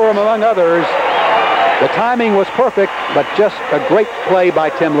 Jim Durham among others. The timing was perfect, but just a great play by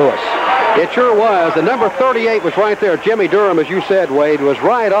Tim Lewis. It sure was. The number 38 was right there. Jimmy Durham, as you said, Wade, was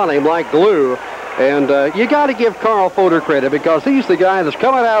right on him like glue. And you got to give Carl Fodor credit because he's the guy that's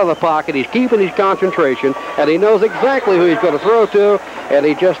coming out of the pocket. He's keeping his concentration, and he knows exactly who he's going to throw to. And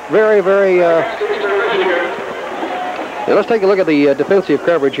he just very, very... Now let's take a look at the defensive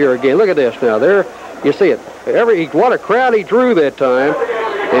coverage here again. Look at this now. There, you see it. What a crowd he drew that time.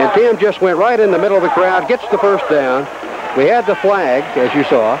 And Tim just went right in the middle of the crowd, gets the first down. We had the flag, as you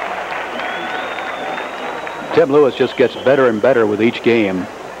saw. Tim Lewis just gets better and better with each game.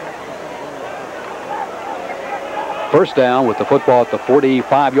 First down with the football at the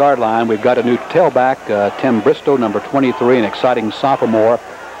 45-yard line. We've got a new tailback, Tim Bristow, number 23, an exciting sophomore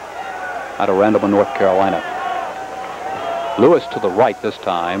out of Randleman, North Carolina. Lewis to the right this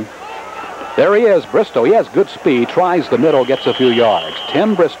time. There he is, Bristow. He has good speed, tries the middle, gets a few yards.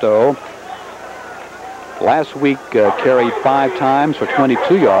 Tim Bristow last week carried 5 times for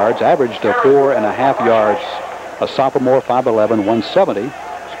 22 yards, averaged 4.5 yards. A sophomore, 5'11", 170.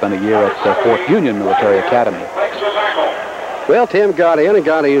 Spent a year at Fort Union Military Academy. Well, Tim got in and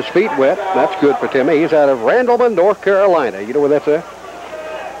got his feet wet. That's good for Timmy. He's out of Randleman, North Carolina. You know where that's at?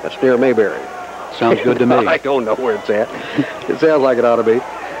 That's near Mayberry. Sounds good to me. I don't know where it's at. It sounds like it ought to be.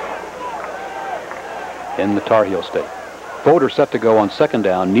 In the Tar Heel State. Fodor set to go on second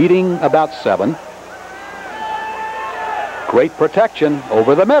down, needing about 7. Great protection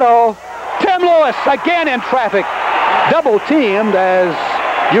over the middle. Tim Lewis again in traffic. Double teamed as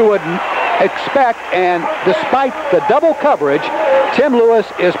you would expect, and despite the double coverage, Tim Lewis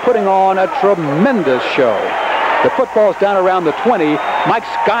is putting on a tremendous show. The football's down around the 20. Mike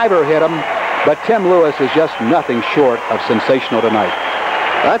Skyver hit him, but Tim Lewis is just nothing short of sensational tonight.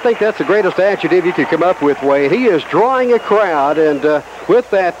 I think that's the greatest adjective you could come up with, Wade. He is drawing a crowd, and with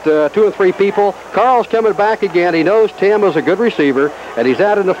that 2 or 3 people, Carl's coming back again. He knows Tim is a good receiver, and he's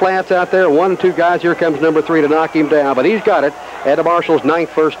out in the flats out there. 1 and 2 guys. Here comes number 3 to knock him down, but he's got it at Marshall's 9th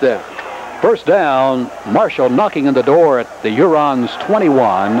first down. First down, Marshall knocking on the door at the Hurons'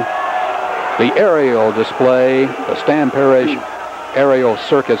 21. The aerial display, the Stan Parrish aerial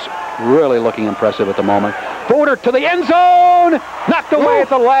circus, really looking impressive at the moment. Fodor to the end zone, knocked away at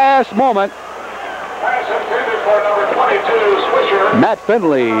the last moment. Matt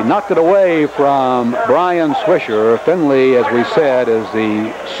Finley knocked it away from Brian Swisher. Finley, as we said, is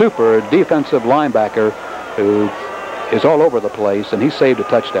the super defensive linebacker who is all over the place, and he saved a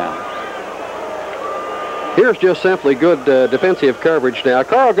touchdown. Here's just simply good defensive coverage now.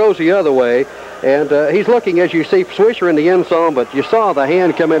 Carl goes the other way, and he's looking, as you see, Swisher in the end zone, but you saw the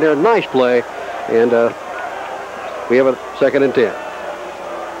hand come in there. Nice play, and we have a 2nd and 10.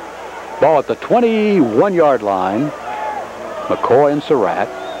 Ball at the 21-yard line. McCoy and Surratt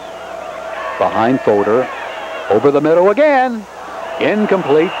behind Fodor. Over the middle again.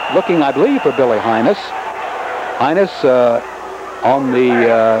 Incomplete. Looking, I believe, for Billy Hines. Hines on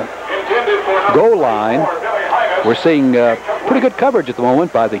the goal line. We're seeing pretty good coverage at the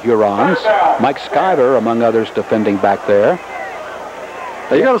moment by the Hurons. Mike Skyver, among others, defending back there.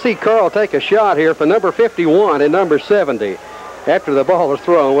 Now you're going to see Carl take a shot here for number 51 and number 70. After the ball was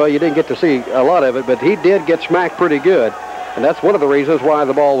thrown, well, you didn't get to see a lot of it, but he did get smacked pretty good. And that's one of the reasons why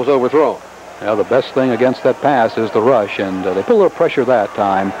the ball was overthrown. Now, the best thing against that pass is the rush, and they put a little pressure that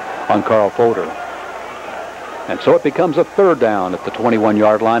time on Carl Fodor. And so it becomes a 3rd down at the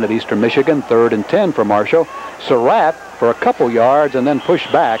 21-yard line at Eastern Michigan, 3rd and 10 for Marshall. Surratt for a couple yards and then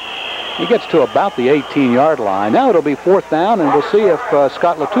pushed back. He gets to about the 18-yard line. Now it'll be 4th down, and we'll see if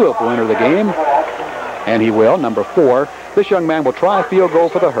Scott Latulippe will enter the game. And he will, number 4. This young man will try a field goal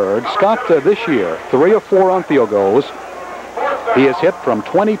for the Herd. Scott, this year, 3 of 4 on field goals. He has hit from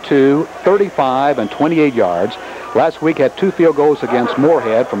 22, 35, and 28 yards. Last week had 2 field goals against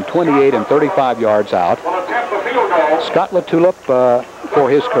Moorhead from 28 and 35 yards out. Scott Latulippe, for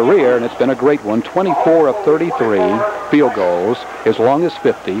his career, and it's been a great one, 24 of 33 field goals, his longest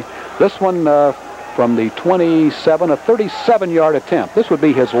 50. This one from the 27, a 37-yard attempt. This would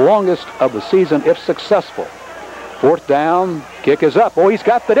be his longest of the season if successful. 4th down, kick is up. Oh, he's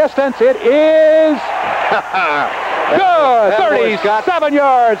got the distance. It is good. 37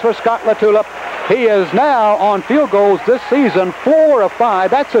 yards for Scott Latulippe. He is now on field goals this season, 4 of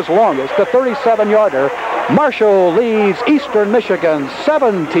 5. That's his longest, the 37-yarder. Marshall leads Eastern Michigan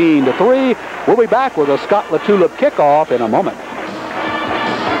 17-3. We'll be back with a Scott Latulippe kickoff in a moment.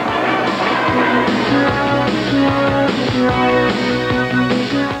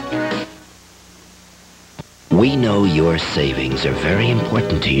 We know your savings are very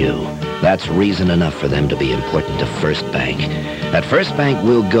important to you. That's reason enough for them to be important to First Bank. At First Bank,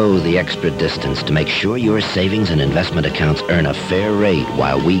 we'll go the extra distance to make sure your savings and investment accounts earn a fair rate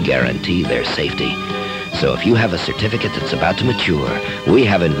while we guarantee their safety. So if you have a certificate that's about to mature, we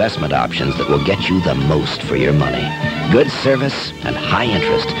have investment options that will get you the most for your money. Good service and high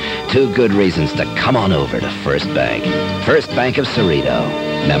interest. 2 good reasons to come on over to First Bank. First Bank of Cerrito.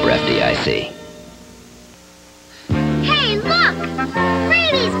 Member FDIC. Hey, look!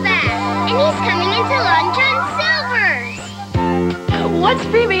 Freebie's back! And he's coming into Long John Silver's! What's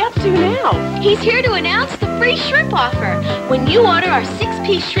Freebie up to now? He's here to announce the free shrimp offer. When you order our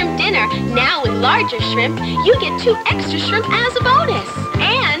 6-piece shrimp dinner, now with larger shrimp, you get 2 extra shrimp as a bonus.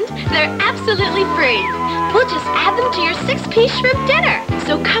 And they're absolutely free. We'll just add them to your 6-piece shrimp dinner.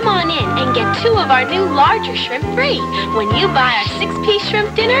 So come on in and get 2 of our new larger shrimp free when you buy our 6-piece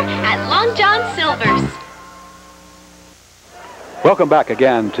shrimp dinner at Long John Silver's. Welcome back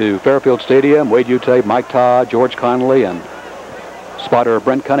again to Fairfield Stadium. Wade Utte, Mike Todd, George Connolly, and spotter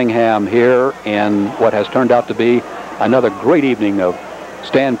Brent Cunningham here in what has turned out to be another great evening of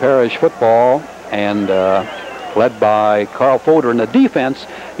Stan Parish football, and led by Carl Folder. And the defense,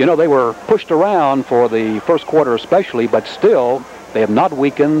 you know, they were pushed around for the first quarter especially, but still they have not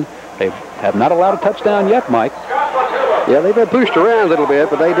weakened. They have not allowed a touchdown yet, Mike. Yeah, they've been pushed around a little bit,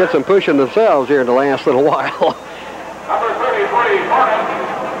 but they did some pushing themselves here in the last little while.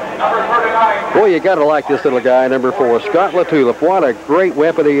 Boy, you got to like this little guy, number 4, Scott Latulippe. What a great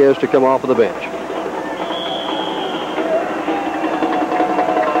weapon he is to come off of the bench.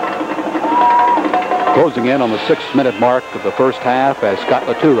 Closing in on the 6-minute mark of the first half as Scott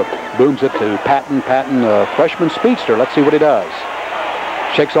Latulippe booms it to Patton. Patton, a freshman speedster. Let's see what he does.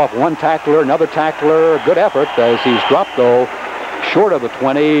 Shakes off one tackler, another tackler. Good effort as he's dropped, though, short of the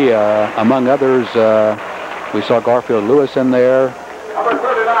 20. Among others, we saw Garfield Lewis in there. Number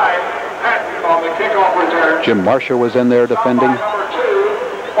 39, Patton on the kickoff return. Jim Marshall was in there defending. Number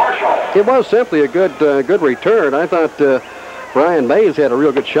 2, Marshall. It was simply a good return. I thought Brian Mays had a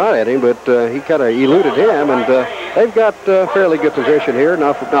real good shot at him, but he kind of eluded him, and they've got fairly good position here,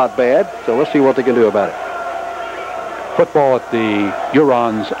 not bad. So let's see what they can do about it. Football at the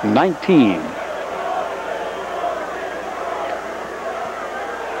Hurons 19.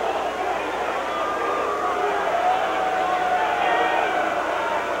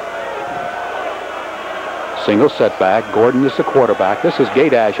 Single setback. Gordon is the quarterback. This is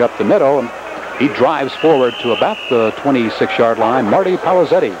Gaydash up the middle, and he drives forward to about the 26-yard line. Marty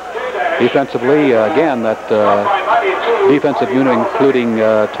Palazetti. Defensively, again, that defensive unit including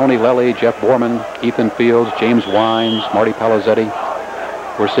Tony Lelly, Jeff Borman, Ethan Fields, James Wines, Marty Palazetti.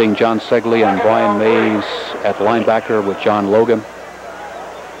 We're seeing John Segley and Brian Mays at linebacker with John Logan.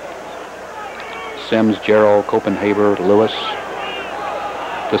 Sims, Gerald, Copenhaver, Lewis,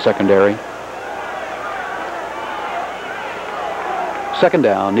 the secondary. Second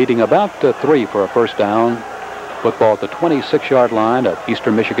down, needing about 3 for a first down. Football at the 26-yard line of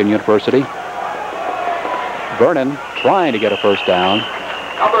Eastern Michigan University. Vernon trying to get a first down.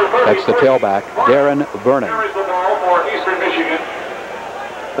 That's the tailback, Darren Vernon.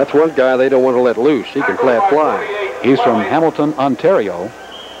 That's one guy they don't want to let loose. He can fly. He's from Hamilton, Ontario.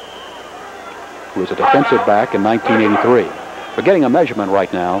 Who was a defensive back in 1983. We're getting a measurement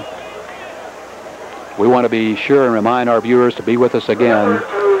right now. We want to be sure and remind our viewers to be with us again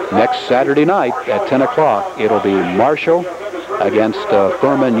next Saturday night at 10 o'clock. It'll be Marshall against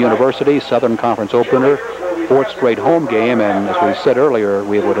Furman University, Southern Conference opener. fourth straight home game, and as we said earlier,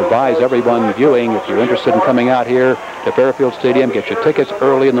 we would advise everyone viewing, if you're interested in coming out here to Fairfield Stadium, get your tickets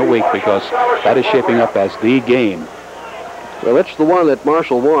early in the week because that is shaping up as the game. Well, it's the one that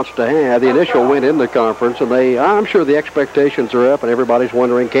Marshall wants to have, the initial win in the conference, and I'm sure the expectations are up, and everybody's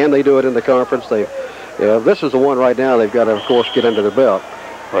wondering, can they do it in the conference? This is the one right now they've got to, of course, get under their belt.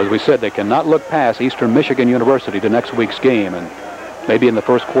 Well, as we said, they cannot look past Eastern Michigan University to next week's game, and maybe in the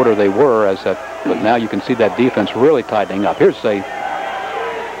first quarter they were, but now you can see that defense really tightening up. Here's a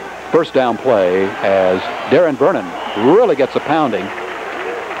first down play as Darren Vernon really gets a pounding,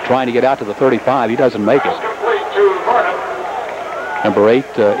 trying to get out to the 35. He doesn't make it. Number 8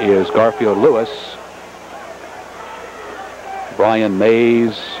 is Garfield Lewis. Brian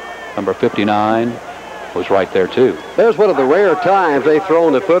Mays, number 59, was right there too. There's one of the rare times they've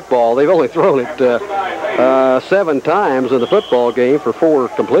thrown the football. They've only thrown it 7 times in the football game for 4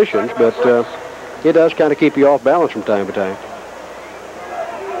 completions, but it does kind of keep you off balance from time to time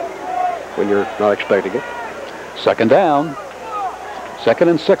when you're not expecting it. Second down. 2nd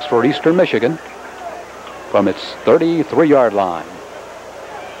and 6 for Eastern Michigan from its 33-yard line.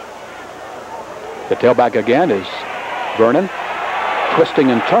 The tailback again is Vernon,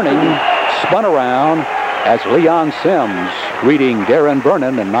 twisting and turning, spun around as Leon Sims greeting Darren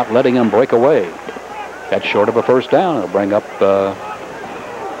Vernon and not letting him break away. That's short of a first down. It'll bring up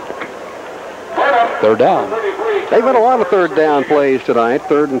third down. They've had a lot of third down plays tonight.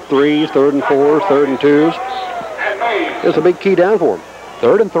 3rd and 3s, 3rd and 4s, 3rd and 2s. It's a big key down for them.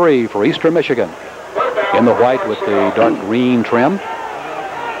 3rd and 3 for Eastern Michigan. In the white with the dark green trim.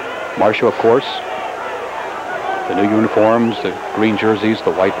 Marshall, of course. The new uniforms, the green jerseys,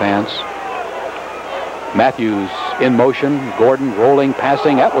 the white pants. Matthews in motion. Gordon rolling,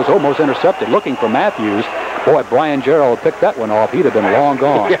 passing. That was almost intercepted. Looking for Matthews. Boy, Brian Gerald picked that one off. He'd have been long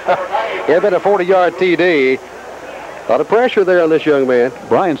gone. Yeah, it had been a 40-yard TD. A lot of pressure there on this young man.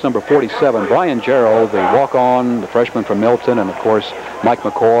 Brian's number 47. Brian Gerald, the walk-on, the freshman from Milton, and, of course, Mike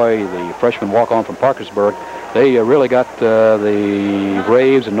McCoy, the freshman walk-on from Parkersburg. They really got the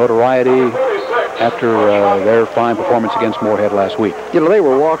Braves and notoriety after their fine performance against Moorhead last week. You know, they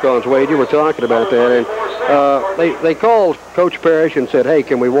were walk-ons, Wade. You were talking about that. And they called Coach Parrish and said, hey,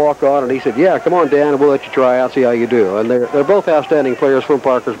 can we walk on? And he said, yeah, come on down, and we'll let you try out, see how you do. And they're both outstanding players from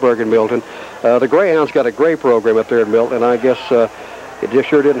Parkersburg and Milton. The Greyhounds got a great program up there in Milton, and I guess it just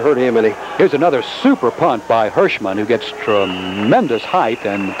sure didn't hurt him any. Here's another super punt by Hirschman, who gets tremendous height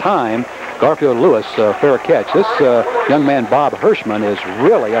and time. Garfield Lewis, fair catch. This young man, Bob Hirschman, is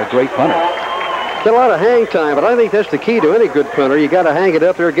really a great punter. Got a lot of hang time, but I think that's the key to any good punter. You got to hang it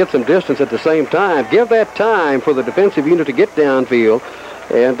up there, get some distance at the same time. Give that time for the defensive unit to get downfield,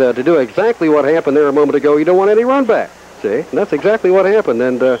 and to do exactly what happened there a moment ago. You don't want any run back. See, and that's exactly what happened.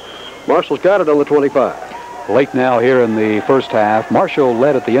 And Marshall's got it on the 25. Late now here in the first half. Marshall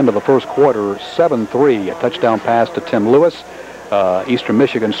led at the end of the first quarter 7-3. A touchdown pass to Tim Lewis. Eastern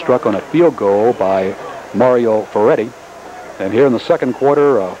Michigan struck on a field goal by Mario Ferretti. And here in the second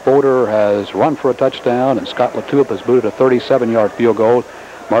quarter, Fodor has run for a touchdown, and Scott Latup has booted a 37-yard field goal.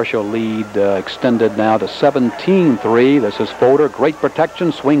 Marshall lead extended now to 17-3. This is Fodor. Great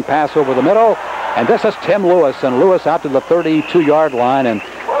protection. Swing pass over the middle. And this is Tim Lewis. And Lewis out to the 32-yard line. And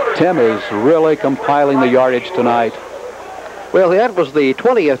Tim is really compiling the yardage tonight. Well, that was the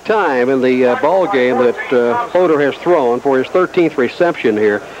 20th time in the ball game that Fodor has thrown for his 13th reception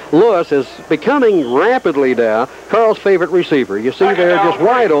here. Lewis is becoming rapidly now Carl's favorite receiver. You see there, just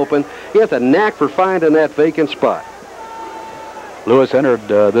wide open. He has a knack for finding that vacant spot. Lewis entered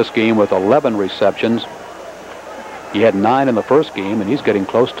this game with 11 receptions. He had 9 in the first game, and he's getting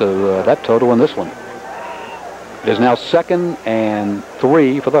close to that total in this one. It is now 2nd and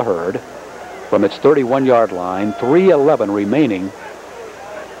 3 for the Herd from its 31-yard line, 3:11 remaining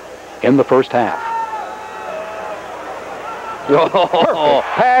in the first half. Perfect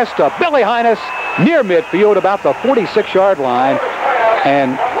pass to Billy Hines near midfield, about the 46-yard line,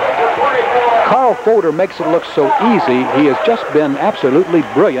 and Carl Fodor makes it look so easy. He has just been absolutely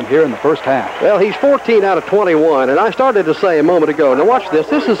brilliant here in the first half. Well, he's 14 out of 21, and I started to say a moment ago, now watch this.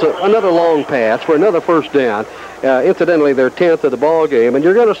 This is another long pass for another first down. Incidentally, their 10th of the ball game, and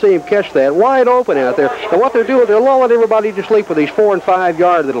you're going to see him catch that wide open out there. And what they're doing, they're lulling everybody to sleep with these 4- and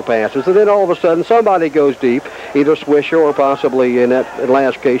 5-yard little passes, and then all of a sudden somebody goes deep, either Swisher or possibly in that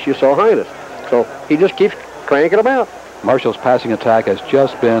last case you saw Hines. So he just keeps cranking them out. Marshall's passing attack has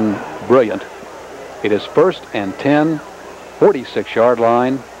just been brilliant. It is 1st and 10, 46-yard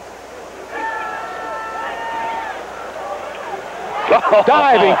line.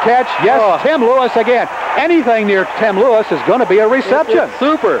 Diving catch, yes, Tim Lewis again. Anything near Tim Lewis is going to be a reception. It's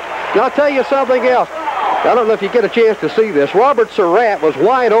super. Now, I'll tell you something else. I don't know if you get a chance to see this. Robert Surratt was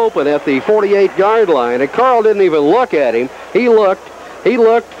wide open at the 48-yard line, and Carl didn't even look at him. He looked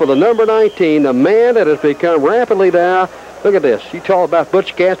for the number 19, the man that has become rapidly now. Look at this. You talk about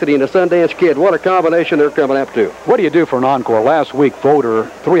Butch Cassidy and the Sundance Kid. What a combination they're coming up to. What do you do for an encore? Last week, Voter,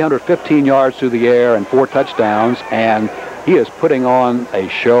 315 yards through the air and 4 touchdowns, and he is putting on a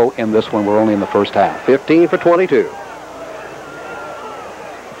show in this one. We're only in the first half. 15 for 22.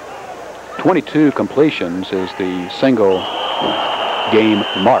 22 completions is the single game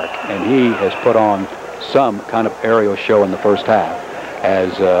mark, and he has put on some kind of aerial show in the first half.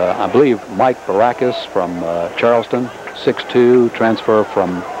 As I believe Mike Baracus from Charleston, 6'2", transfer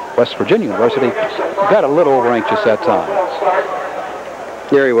from West Virginia University, got a little over anxious that time.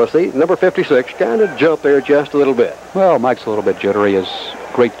 There he was, see, number 56, kind of jumped there just a little bit. Well, Mike's a little bit jittery. His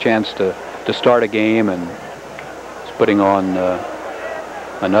great chance to start a game, and he's putting on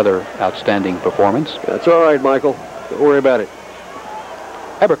another outstanding performance. That's all right, Michael. Don't worry about it.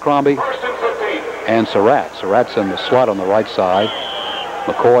 Abercrombie and Surratt. Surratt's in the slot on the right side.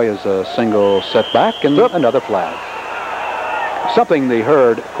 McCoy is a single setback and another flag. Something the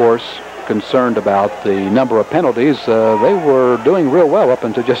Herd, of course, concerned about the number of penalties. They were doing real well up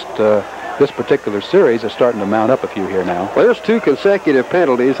until just this particular series. They're starting to mount up a few here now. Well, there's 2 consecutive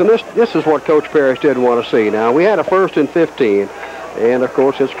penalties, and this is what Coach Parrish didn't want to see. Now, we had a 1st and 15. And, of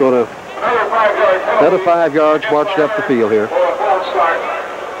course, it's going to... Another 5 yards marched up the field here.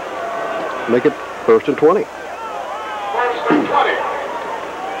 Make it 1st and 20.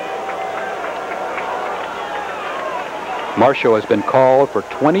 Marshall has been called for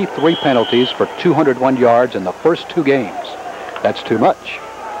 23 penalties for 201 yards in the first 2 games. That's too much.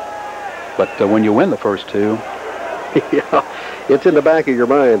 But when you win the first 2... Yeah, it's in the back of your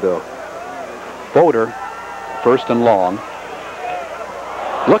mind, though. Voter, 1st and long.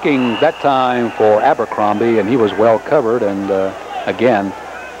 Looking that time for Abercrombie, and he was well covered, and again,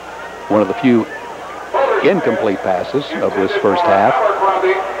 one of the few incomplete passes of this first half.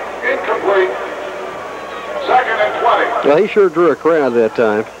 Incomplete. 2nd and 20. Well, he sure drew a crowd that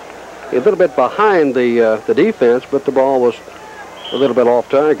time. A little bit behind the defense, but the ball was a little bit off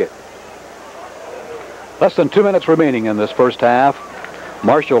target. Less than 2 minutes remaining in this first half.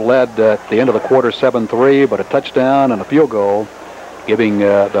 Marshall led at the end of the quarter 7-3, but a touchdown and a field goal, giving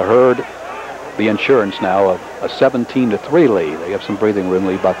the Herd the insurance now of a 17-3 lead. They have some breathing room,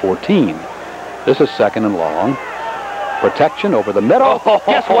 lead by 14. This is 2nd and long. Protection over the middle.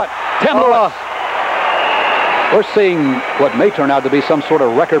 Guess what? Tim Lewis. We're seeing what may turn out to be some sort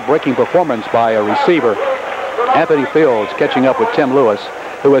of record-breaking performance by a receiver. Anthony Fields catching up with Tim Lewis,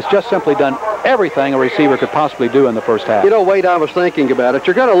 who has just simply done everything a receiver could possibly do in the first half. You know, Wade, I was thinking about it.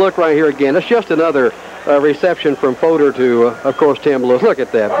 You're going to look right here again. It's just another reception from Fodor to, of course, Tim Lewis. Look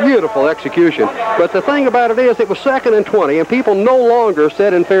at that. Beautiful execution. But the thing about it is it was 2nd and 20, and people no longer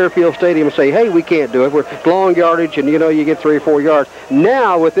sit in Fairfield Stadium and say, hey, we can't do it. We're long yardage, and, you know, you get 3 or 4 yards.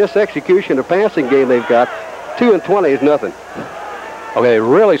 Now, with this execution of passing game they've got, 2 and 20 is nothing. Okay, they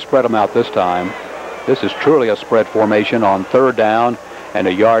really spread them out this time. This is truly a spread formation on 3rd down, and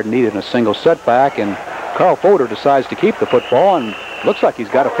a yard needed in a single setback, and Carl Fodor decides to keep the football, and looks like he's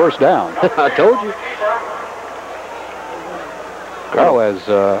got a 1st down. I told you. Carl has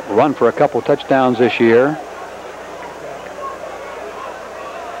run for a couple touchdowns this year.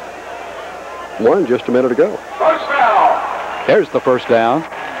 One just a minute ago. There's the 1st down.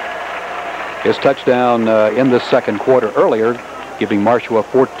 His touchdown in the 2nd quarter earlier, giving Marshall a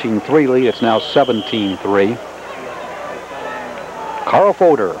 14-3 lead. It's now 17-3. Carl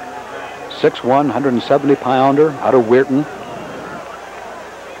Fodor, 6'1", 170-pounder out of Weirton.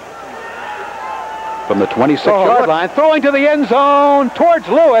 From the 26-yard line, throwing to the end zone towards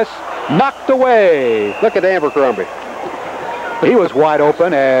Lewis, knocked away. Look at Abercrombie. He was wide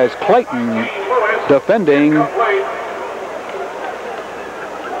open as Clayton defending.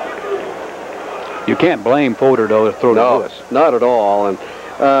 You can't blame Fodor, though, to throw to Lewis. Not at all. And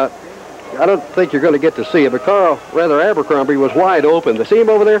I don't think you're going to get to see it, but Abercrombie was wide open. To see him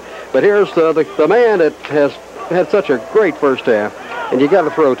over there, but here's the man that has had such a great first half, and you got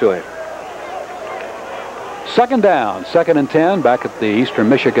to throw to him. 2nd down, 2nd and 10, back at the Eastern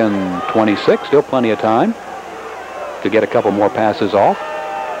Michigan 26. Still plenty of time to get a couple more passes off.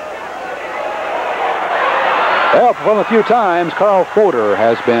 Well, from a few times, Carl Fodor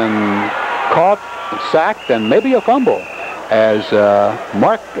has been caught, sacked, and maybe a fumble, as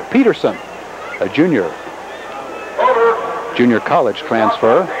Mark Peterson, a junior college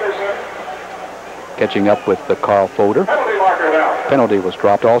transfer, catching up with the Carl Fodor. Penalty was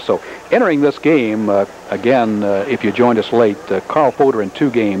dropped also. Entering this game, again, if you joined us late, Carl Fodor in 2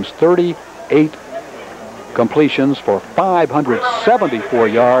 games, 38 completions for 574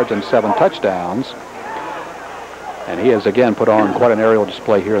 yards and 7 touchdowns. And he has again put on quite an aerial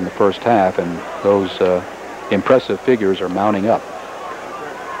display here in the first half, and those impressive figures are mounting up.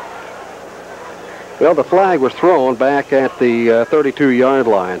 Well, the flag was thrown back at the 32-yard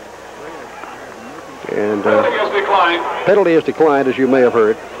line. And penalty is declined, as you may have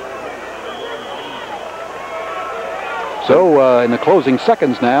heard. So in the closing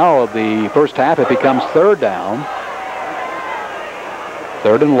seconds now of the first half, it becomes 3rd down.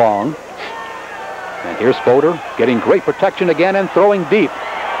 3rd and long. And here's Fodor getting great protection again and throwing deep.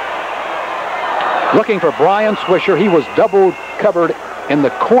 Looking for Brian Swisher. He was double covered in the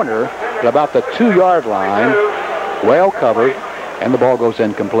corner at about the 2-yard line. Well covered, and the ball goes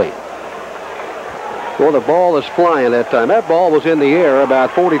incomplete. Well, the ball is flying that time. That ball was in the air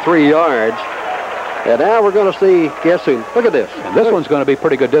about 43 yards. And now we're going to see, guess who? Look at this. And this one's going to be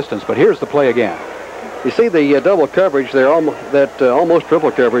pretty good distance, but here's the play again. You see the double coverage there, almost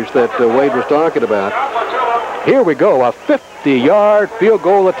triple coverage that Wade was talking about. Here we go, a 50-yard field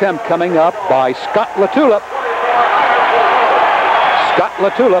goal attempt coming up by Scott LaTulip. Scott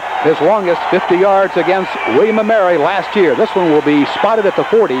LaTulip, his longest 50 yards against William & Mary last year. This one will be spotted at the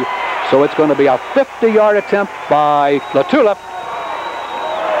 40, so it's going to be a 50-yard attempt by LaTulip.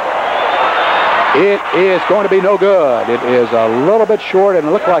 It is going to be no good. It is a little bit short, and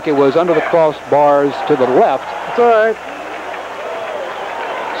it looked like it was under the crossbars to the left. It's all right.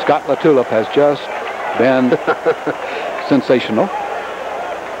 Scott LaTulip has just been sensational.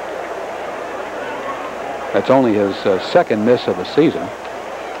 That's only his second miss of the season.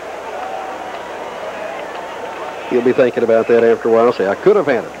 He'll be thinking about that after a while. Say, I could have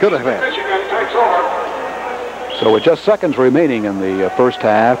had it. Could have had it. So with just seconds remaining in the first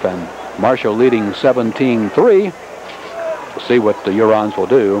half, and Marshall leading 17-3. We'll see what the Hurons will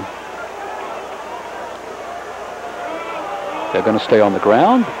do. They're going to stay on the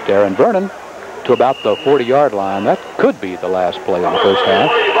ground. Darren Vernon to about the 40-yard line. That could be the last play of the first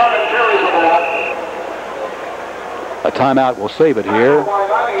half. A timeout will save it here.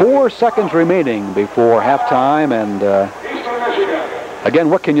 4 seconds remaining before halftime, and again,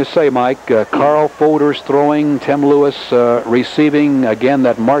 what can you say, Mike? Carl Fodor's throwing, Tim Lewis receiving. Again,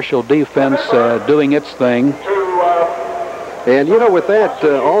 that Marshall defense doing its thing. And, you know, with that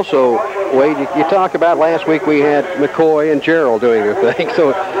also, Wade, you talk about last week we had McCoy and Gerald doing their thing. So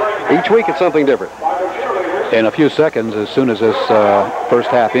each week it's something different. In a few seconds, as soon as this first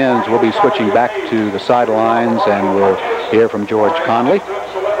half ends, we'll be switching back to the sidelines, and we'll hear from George Conley.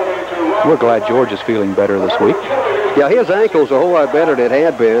 We're glad George is feeling better this week. Yeah, his ankle's a whole lot better than it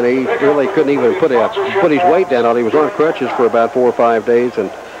had been. He really couldn't even put his weight down on it. He was on crutches for about 4 or 5 days,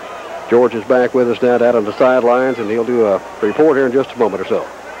 and George is back with us now down on the sidelines, and he'll do a report here in just a moment or so.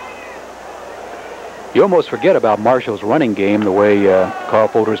 You almost forget about Marshall's running game, the way Carl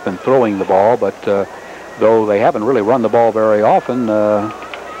Fodor's been throwing the ball, but though they haven't really run the ball very often,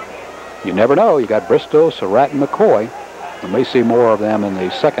 you never know. You got Bristow, Surratt, and McCoy. We may see more of them in the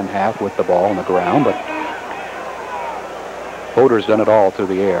second half with the ball on the ground, but Fodor's done it all through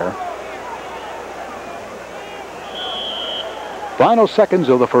the air. Final seconds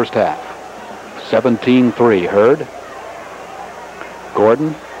of the first half. 17-3, Hurd.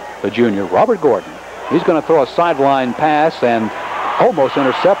 Gordon, the junior, Robert Gordon. He's going to throw a sideline pass and almost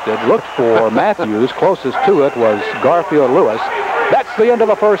intercepted. Looked for Matthews. Closest to it was Garfield Lewis. That's the end of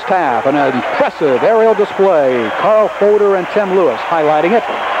the first half. An impressive aerial display. Carl Fodor and Tim Lewis highlighting it.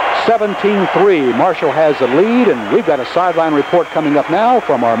 17-3. Marshall has the lead, and we've got a sideline report coming up now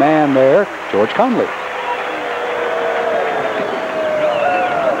from our man there, George Conley.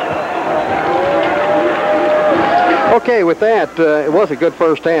 Okay, with that, it was a good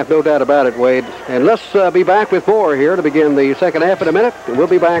first half, no doubt about it, Wade. And let's be back with more here to begin the second half in a minute. We'll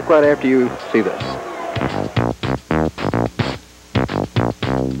be back right after you see this.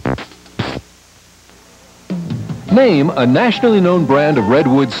 Name a nationally known brand of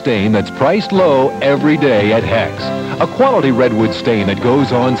redwood stain that's priced low every day at Hex. A quality redwood stain that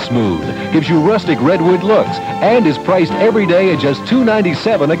goes on smooth, gives you rustic redwood looks, and is priced every day at just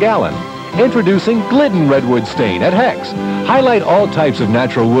 $2.97 a gallon. Introducing Glidden Redwood Stain at Hex. Highlight all types of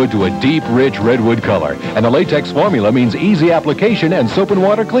natural wood to a deep, rich redwood color, and the latex formula means easy application and soap and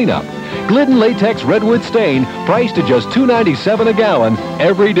water cleanup. Glidden Latex Redwood Stain, priced at just $2.97 a gallon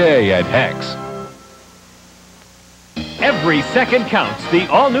every day at Hex. Every second counts. The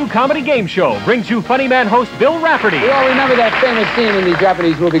all-new comedy game show brings you Funny Man host Bill Rafferty. We all remember that famous scene in the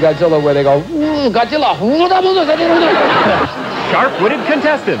Japanese movie Godzilla where they go, Godzilla. Sharp-witted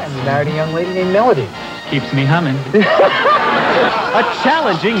contestants. I married a young lady named Melody. Keeps me humming. A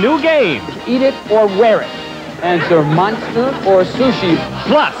challenging new game. Eat it or wear it. Answer monster or sushi.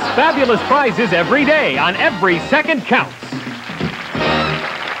 Plus, fabulous prizes every day on Every Second Counts.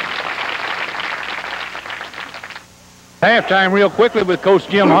 Halftime real quickly with Coach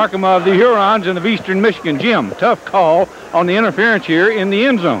Jim Harkema of the Hurons and of Eastern Michigan. Jim, tough call on the interference here in the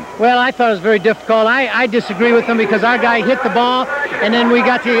end zone. Well, I thought it was very difficult. I disagree with him because our guy hit the ball, and then we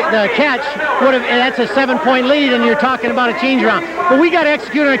got the catch. That's a 7-point lead, and you're talking about a change around. But we got to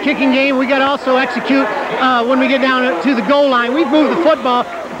execute on a kicking game. We got to also execute when we get down to the goal line. We've moved the football.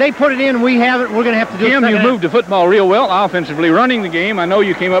 They put it in, we have it. We're going to have to do it. Jim, you moved the football real well, offensively running the game. I know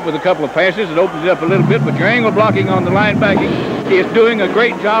you came up with a couple of passes that opened it up a little bit, but your angle blocking on the linebacking is doing a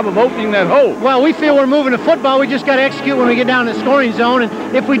great job of opening that hole. Well, we feel we're moving the football. We just got to execute when we get down to the scoring zone,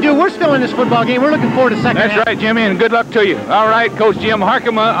 and if we do, we're still in this football game. We're looking forward to second half. That's right, Jimmy, and good luck to you. All right, Coach Jim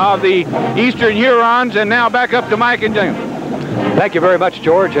Harkema of the Eastern Hurons, and now back up to Mike and Jim. Thank you very much,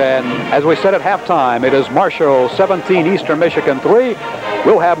 George. And as we said at halftime, it is Marshall 17, Eastern Michigan 3.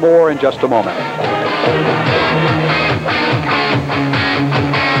 We'll have more in just a moment.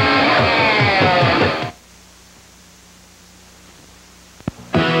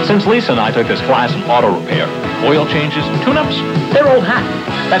 Since Lisa and I took this class in auto repair, oil changes, tune-ups, they're old hat.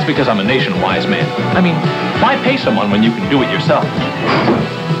 That's because I'm a nation-wise man. I mean, why pay someone when you can do it yourself?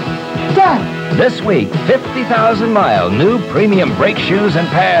 Done. This week, 50,000-mile new premium brake shoes and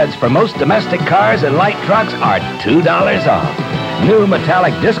pads for most domestic cars and light trucks are $2 off. New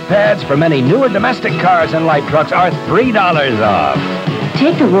metallic disc pads for many newer domestic cars and light trucks are $3 off.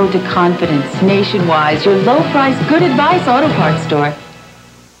 Take the road to confidence. Nationwide, your low-price, good advice auto parts store.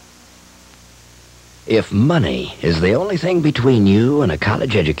 If money is the only thing between you and a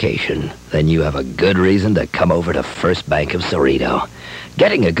college education, then you have a good reason to come over to First Bank of Cerrito.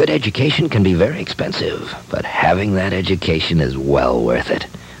 Getting a good education can be very expensive, but having that education is well worth it.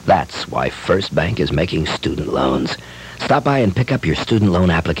 That's why First Bank is making student loans. Stop by and pick up your student loan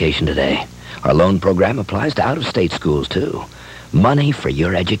application today. Our loan program applies to out-of-state schools, too. Money for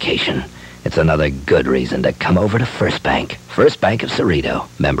your education. It's another good reason to come over to First Bank. First Bank of Cerrito,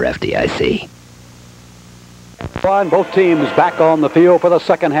 member FDIC. Fun. Both teams back on the field for the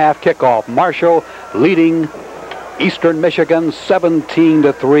second half kickoff. Marshall leading Eastern Michigan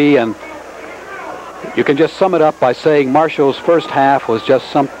 17-3, and you can just sum it up by saying Marshall's first half was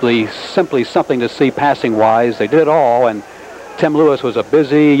just simply something to see passing wise. They did it all, and Tim Lewis was a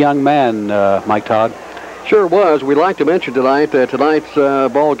busy young man, Mike Todd. Sure was. We'd like to mention tonight tonight's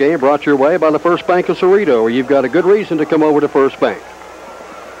ball game brought your way by the First Bank of Cerrito, where you've got a good reason to come over to First Bank.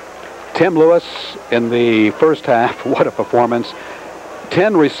 Tim Lewis in the first half, what a performance.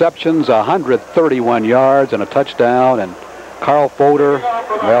 10 receptions, 131 yards, and a touchdown. And Carl Foder,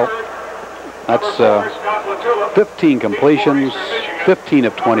 well, that's 15 completions, 15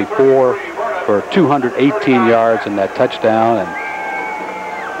 of 24 for 218 yards and that touchdown. And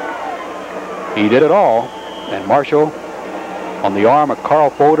he did it all. And Marshall on the arm of Carl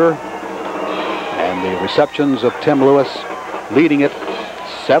Foder and the receptions of Tim Lewis leading it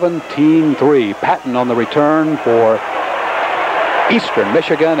 17-3. Patton on the return for Eastern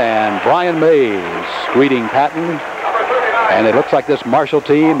Michigan, and Brian Mays greeting Patton. And it looks like this Marshall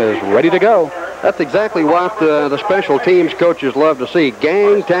team is ready to go. That's exactly what the special teams coaches love to see,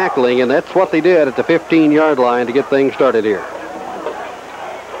 gang tackling, and that's what they did at the 15-yard line to get things started here.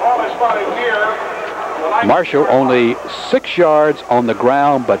 Marshall only 6 yards on the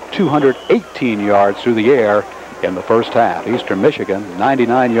ground, but 218 yards through the air in the first half. Eastern Michigan,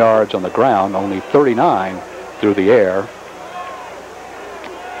 99 yards on the ground, only 39 through the air.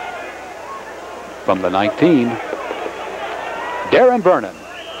 From the 19, Darren Vernon.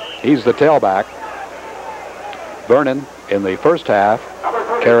 He's the tailback. Vernon in the first half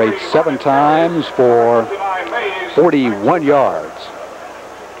carried 7 times for 41 yards.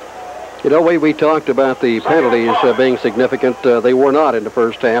 You know, we talked about the penalties being significant. They were not in the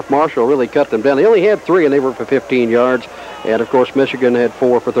first half. Marshall really cut them down. They only had 3, and they were for 15 yards. And, of course, Michigan had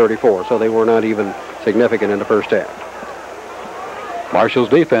 4 for 34, so they were not even significant in the first half. Marshall's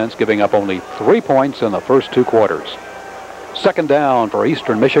defense giving up only 3 points in the first 2 quarters. Second down for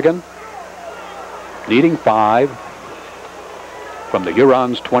Eastern Michigan, needing 5 from the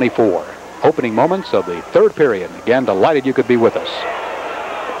Hurons' 24. Opening moments of the third period. Again, delighted you could be with us.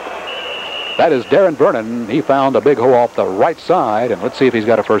 That is Darren Vernon. He found a big hole off the right side, and let's see if he's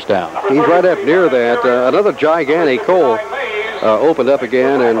got a first down. He's right up near that. Another gigantic hole opened up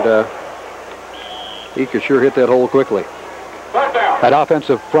again, and he could sure hit that hole quickly. That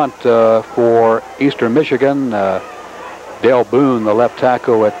offensive front for Eastern Michigan, Dale Boone, the left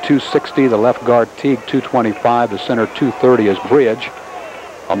tackle at 260, the left guard Teague 225, the center 230 is Bridge.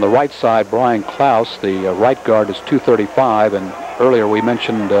 On the right side, Brian Klaus, the right guard, is 235, and earlier we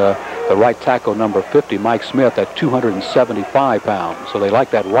mentioned the right tackle, number 50, Mike Smith, at 275 pounds. So they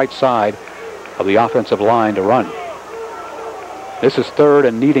like that right side of the offensive line to run. This is third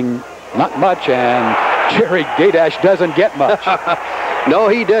and needing not much, and Jerry Gadash doesn't get much. No,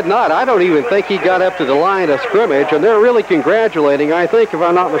 he did not. I don't even think he got up to the line of scrimmage, and they're really congratulating, I think, if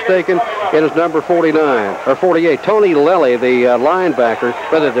I'm not mistaken, it is number 49, or 48, Tony Lilly, the linebacker,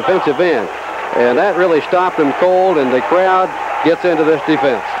 for the defensive end. And that really stopped him cold, and the crowd gets into this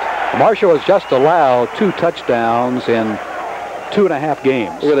defense. Marshall has just allowed 2 touchdowns in 2.5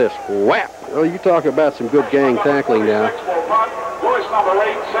 games. Look at this. Whap! Oh, you talk about some good gang tackling now.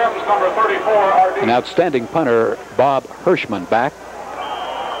 An outstanding punter, Bob Hirschman, back.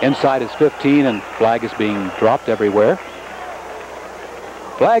 Inside is 15, and flag is being dropped everywhere.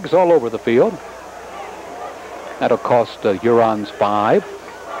 Flags all over the field. That'll cost Hurons 5.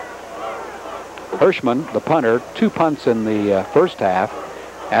 Hirschman, the punter, 2 punts in the first half,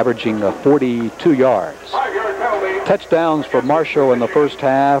 averaging 42 yards. Touchdowns for Marshall in the first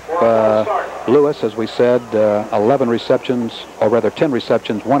half. Lewis, as we said, 11 receptions, or rather 10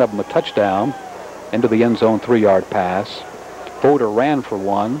 receptions, one of them a touchdown, into the end zone 3-yard pass. Fodor ran for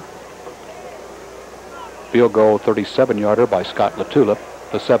 1. Field goal 37-yarder by Scott Latulip,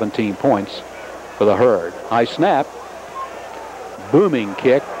 the 17 points for the Herd. High snap, booming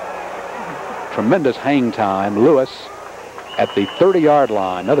kick, tremendous hang time. Lewis at the 30-yard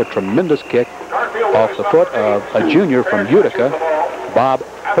line. Another tremendous kick off the foot of a junior from Utica, Bob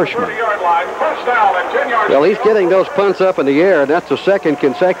Hirschman. Well, he's getting those punts up in the air, and that's the second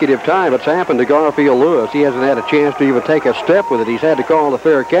consecutive time it's happened to Garfield Lewis. He hasn't had a chance to even take a step with it. He's had to call the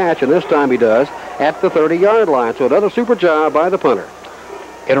fair catch, and this time he does at the 30-yard line. So another super job by the punter.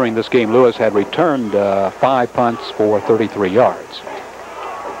 Entering this game, Lewis had returned 5 punts for 33 yards.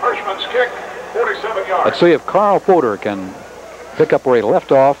 Hirschman's kick, 47 yards. Let's see if Carl Fodor can pick up where he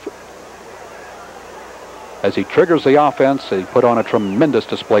left off. As he triggers the offense, he put on a tremendous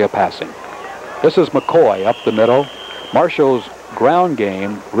display of passing. This is McCoy up the middle. Marshall's ground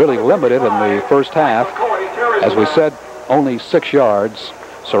game really limited in the first half. As we said, only 6 yards.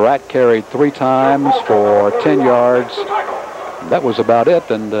 Surratt carried 3 times for 10 yards. That was about it.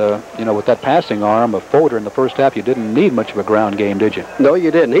 And, you know, with that passing arm of Fodor in the first half, you didn't need much of a ground game, did you? No, you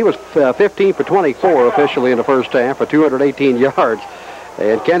didn't. He was 15 for 24 officially in the first half for 218 yards.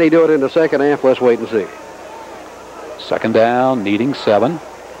 And can he do it in the second half? Let's wait and see. Second down, needing 7.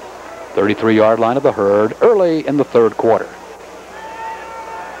 33-yard line of the Herd early in the third quarter.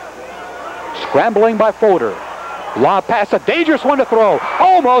 Scrambling by Fodor. Lob pass, a dangerous one to throw.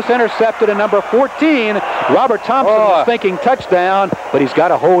 Almost intercepted in number 14. Robert Thompson was thinking touchdown, but he's got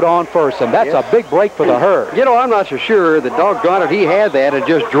to hold on first, and that's a big break for the Herd. You know, I'm not so sure that doggone it, he had that and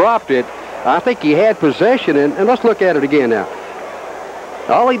just dropped it. I think he had possession, and let's look at it again now.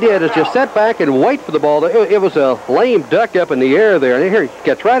 All he did is just sit back and wait for the ball. It was a lame duck up in the air there, and here he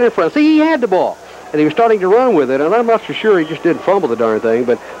gets right in front. See, he had the ball, and he was starting to run with it, and I'm not so sure he just didn't fumble the darn thing,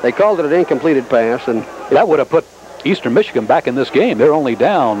 but they called it an incompleted pass, and that would have put Eastern Michigan back in this game. They're only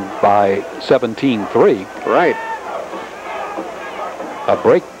down by 17-3. Right. A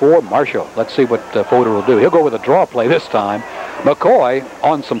break for Marshall. Let's see what Fodor will do. He'll go with a draw play this time. McCoy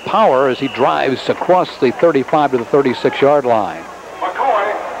on some power as he drives across the 35 to the 36-yard line.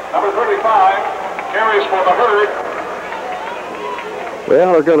 McCoy, number 35, carries for the Herd.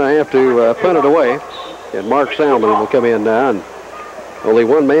 Well, they're going to have to punt it away, and Mark Salmon will come in now, and only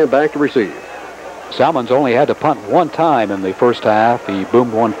one man back to receive. Salmon's only had to punt 1 time in the first half. He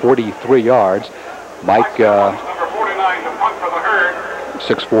boomed 143 yards. Mike, number 49 to punt for the Herd.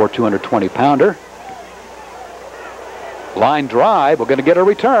 6'4", 220-pounder. Line drive. We're going to get a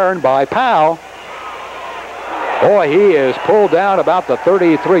return by Powell. Boy, he is pulled down about the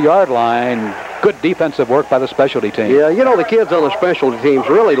 33-yard line. Good defensive work by the specialty team. Yeah, you know, the kids on the specialty teams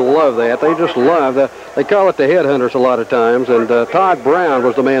really love that. They just love that. They call it the headhunters a lot of times, and Todd Brown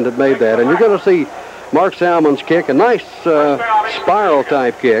was the man that made that. And you're going to see Mark Salmon's kick, a nice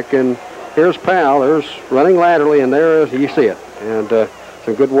spiral-type kick. And here's Powell. There's running laterally, and there you see it. And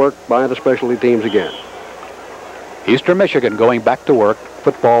some good work by the specialty teams again. Eastern Michigan going back to work.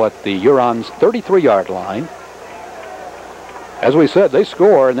 Football at the Hurons' 33-yard line. As we said, they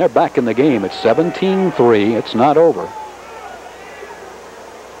score, and they're back in the game. It's 17-3. It's not over.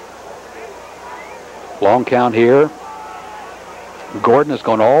 Long count here. Gordon has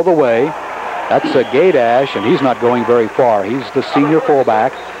gone all the way. That's a Gadash, and he's not going very far. He's the senior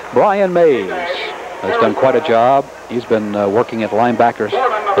fullback. Brian Mays has done quite a job. He's been working at linebackers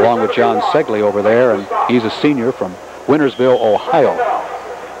along with John Segley over there, and he's a senior from Wintersville, Ohio.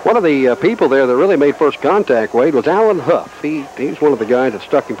 One of the people there that really made first contact, Wade, was Alan Huff. He's one of the guys that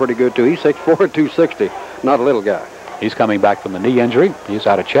stuck him pretty good, too. He's 6'4", 260. Not a little guy. He's coming back from the knee injury. He's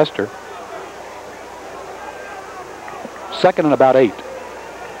out of Chester. Second and about 8.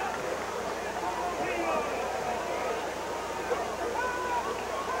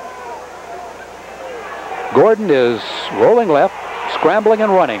 Gordon is rolling left, scrambling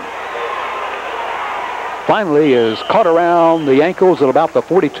and running. Finally is caught around the ankles at about the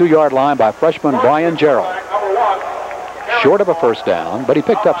 42-yard line by freshman Brian Gerald. Short of a first down, but he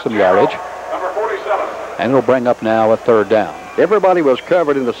picked up some yardage. And it'll bring up now a third down. Everybody was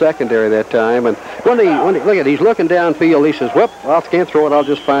covered in the secondary that time, and when he look at, he's looking downfield. He says, "Whoop! I can't throw it. I'll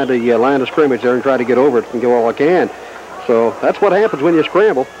just find a line of scrimmage there and try to get over it and go all I can." So that's what happens when you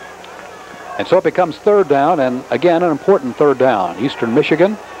scramble. And so it becomes third down, and again an important third down. Eastern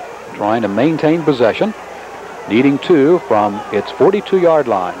Michigan trying to maintain possession, needing 2 from its 42-yard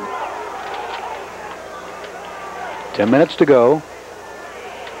line. 10 minutes to go.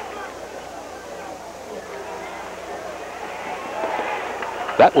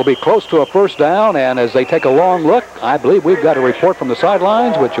 That will be close to a first down, and as they take a long look, I believe we've got a report from the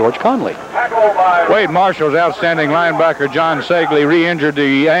sidelines with George Conley. Wade Marshall's outstanding linebacker, John Segley, re-injured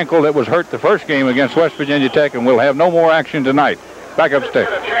the ankle that was hurt the first game against West Virginia Tech and will have no more action tonight. Back upstairs.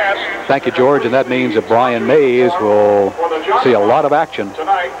 Thank you, George, and that means that Brian Mays will see a lot of action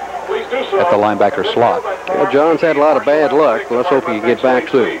at the linebacker slot. Well, John's had a lot of bad luck. Let's hope he can get back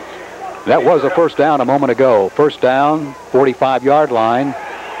soon. That was a first down a moment ago. First down, 45-yard line.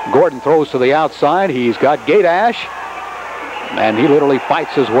 Gordon throws to the outside. He's got Gaidash, and he literally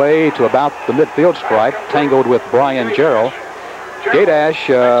fights his way to about the midfield stripe, tangled with Brian Gerald. Gaidash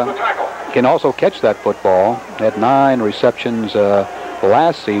can also catch that football. Had 9 receptions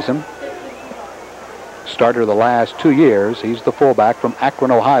last season. Starter the last 2 years. He's the fullback from Akron,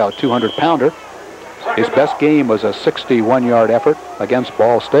 Ohio, 200-pounder. His best game was a 61-yard effort against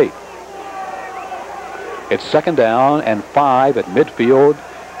Ball State. It's second down and 5 at midfield.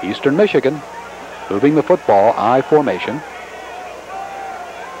 Eastern Michigan moving the football, I formation.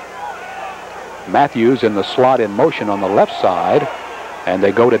 Matthews in the slot in motion on the left side, and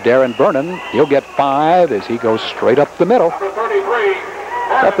they go to Darren Vernon. He'll get 5 as he goes straight up the middle.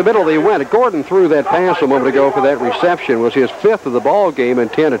 Up the middle they went. Gordon threw that pass a moment ago for that reception. It was his 5th of the ball game in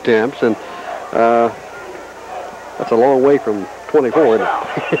 10 attempts, and that's a long way from 24, isn't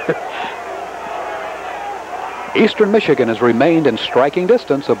it? Eastern Michigan has remained in striking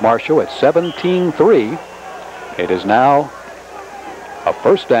distance of Marshall at 17-3. It is now a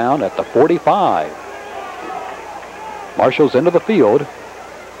first down at the 45. Marshall's into the field.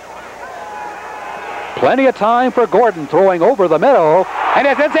 Plenty of time for Gordon throwing over the middle, and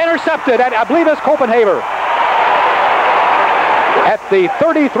it's intercepted. I believe it's Copenhaver. At the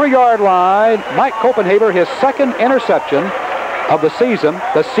 33-yard line, Mike Copenhaver, his second interception of the season.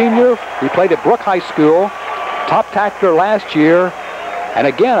 The senior, he played at Brook High School. Top tackler last year, and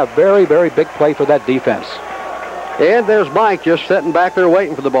again a very, very big play for that defense. And there's Mike just sitting back there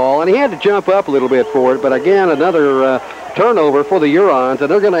waiting for the ball, and he had to jump up a little bit for it, but again another turnover for the Hurons, and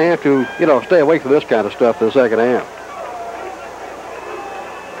they're going to have to, stay away from this kind of stuff in the second half.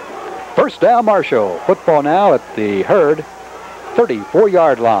 First down, Marshall. Football now at the Herd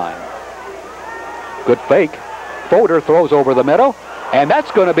 34-yard line. Good fake. Fodor throws over the middle, and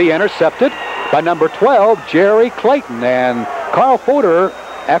that's going to be intercepted by number 12, Jerry Clayton. And Carl Fodor,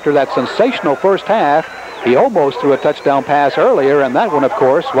 after that sensational first half, he almost threw a touchdown pass earlier, and that one, of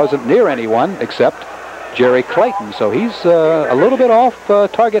course, wasn't near anyone except Jerry Clayton. So he's a little bit off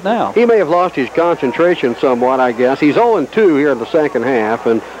target now. He may have lost his concentration somewhat, I guess. He's 0-2 here in the second half,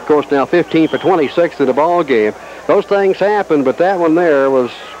 and, of course, now 15 for 26 in the ball game. Those things happen, but that one there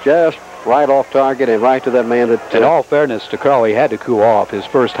was just right off target and right to that man that... In all fairness to Carl, he had to cool off. His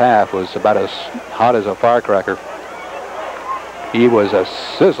first half was about as hot as a firecracker. He was a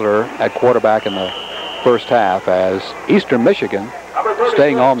sizzler at quarterback in the first half as Eastern Michigan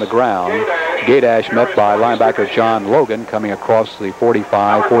staying on the ground. Gaidash met by linebacker John Logan coming across the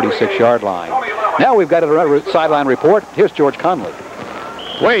 45, 46-yard line. Now we've got a sideline report. Here's George Conley.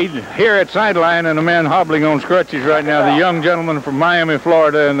 Wade, here at sideline, and a man hobbling on crutches right now, the young gentleman from Miami,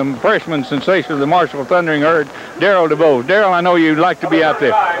 Florida, and the freshman sensation of the Marshall Thundering Herd, Darrell DeVoe. Darrell, I know you'd like to be out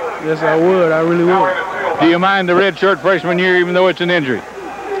there. Yes, I would. I really would. Do you mind the red shirt freshman year, even though it's an injury?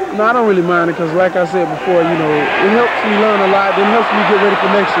 No, I don't really mind it because, like I said before, it helps me learn a lot. It helps me get ready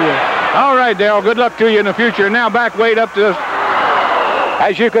for next year. All right, Darrell, good luck to you in the future. Now back, Wade, up to us.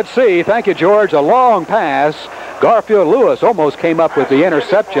 As you could see, thank you, George, a long pass. Garfield Lewis almost came up with the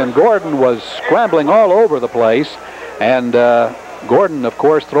interception. Gordon was scrambling all over the place, and Gordon, of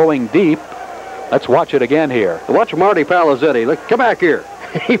course, throwing deep. Let's watch it again here. Watch Marty Palazetti. Look, come back here.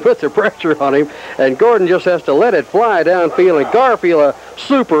 He puts the pressure on him, and Gordon just has to let it fly downfield. And Garfield, a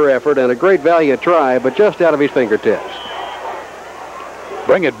super effort and a great valiant try, but just out of his fingertips.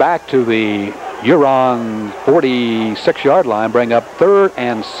 Bring it back to the Huron 46-yard line. Bring up 3rd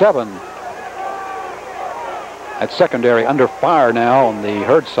and 7. At secondary under fire now on the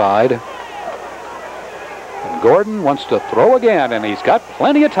Herd side. And Gordon wants to throw again, and he's got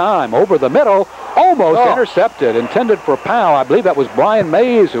plenty of time over the middle. Almost intercepted, intended for Powell. I believe that was Brian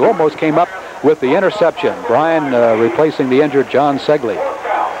Mays who almost came up with the interception. Brian replacing the injured John Segley.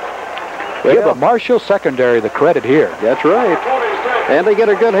 Give the Marshall secondary the credit here. That's right. And they get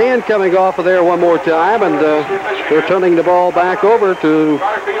a good hand coming off of there one more time, and they're turning the ball back over to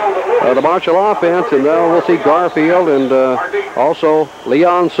the Marshall offense, and now we'll see Garfield and also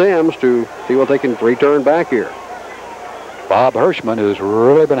Leon Sims to see what they can return back here. Bob Hirschman, who's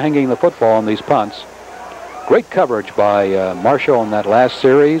really been hanging the football on these punts. Great coverage by Marshall in that last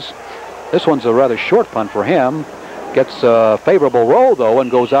series. This one's a rather short punt for him. Gets a favorable roll, though,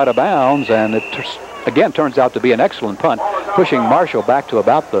 and goes out of bounds, and it again turns out to be an excellent punt, pushing Marshall back to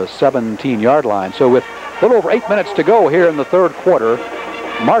about the 17-yard line. So with a little over 8 minutes to go here in the third quarter,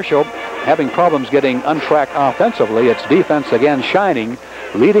 Marshall having problems getting untracked offensively. Its defense again shining,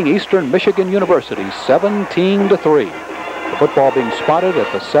 leading Eastern Michigan University 17-3. The football being spotted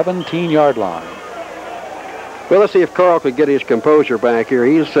at the 17-yard line. Well, let's see if Carl could get his composure back here.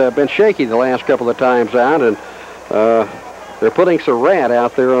 He's been shaky the last couple of times out, and they're putting Surratt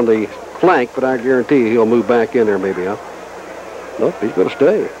out there on the flank, but I guarantee he'll move back in there maybe, huh? Nope, he's going to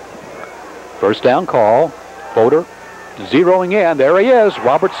stay. First down call. Fodor zeroing in. There he is,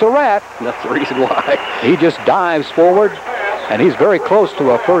 Robert Surratt. That's the reason why. He just dives forward, and he's very close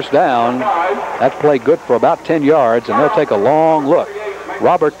to a first down. That play good for about 10 yards, and they'll take a long look.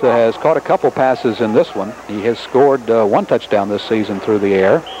 Robert has caught a couple passes in this one. He has scored 1 touchdown this season through the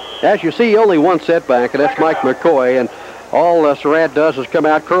air. As you see, only one setback, and that's Mike McCoy, and all Surratt does is come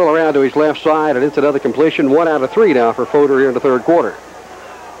out, curl around to his left side, and it's another completion. 1 out of 3 now for Fodor here in the third quarter.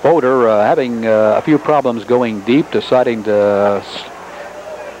 Fodor having a few problems going deep, deciding to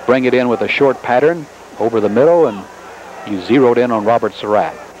bring it in with a short pattern over the middle, and he zeroed in on Robert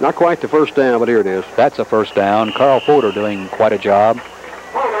Surratt. Not quite the first down, but here it is. That's a first down. Carl Fodor doing quite a job.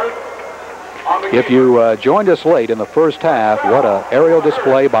 If you joined us late in the first half, what an aerial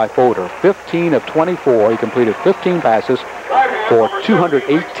display by Fodor. 15 of 24. He completed 15 passes for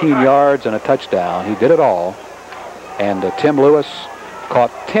 218 yards and a touchdown. He did it all. And Tim Lewis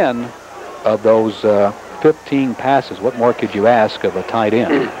caught 10 of those 15 passes. What more could you ask of a tight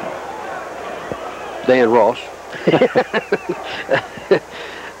end? Dan Ross.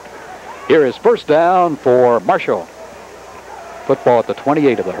 Here is first down for Marshall. Football at the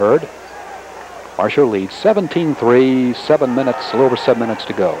 28 of the Herd. Marshall leads 17-3, 7 minutes, a little over 7 minutes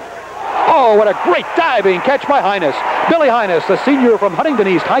to go. Oh, what a great diving catch by Highness. Billy Highness, the senior from Huntington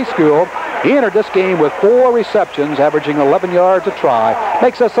East High School. He entered this game with 4 receptions, averaging 11 yards a try.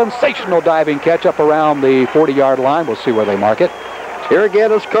 Makes a sensational diving catch up around the 40-yard line. We'll see where they mark it. Here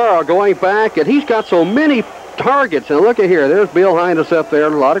again is Carl going back, and he's got so many targets. And look at here, there's Bill Highness up there, a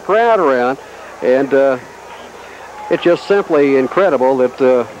lot of crowd around. And it's just simply incredible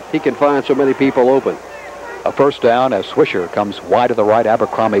that he can find so many people open. A first down as Swisher comes wide to the right.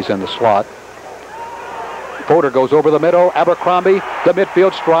 Abercrombie's in the slot. Fodor goes over the middle. Abercrombie, the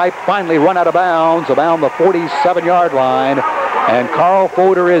midfield stripe, finally run out of bounds around the 47-yard line. And Carl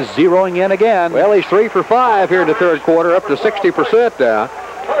Fodor is zeroing in again. Well, he's 3 for 5 here in the third quarter, up to 60% now.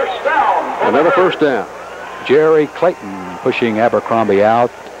 First down. Another first down. Jerry Clayton pushing Abercrombie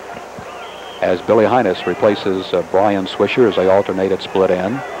out as Billy Highness replaces Brian Swisher as they alternate at split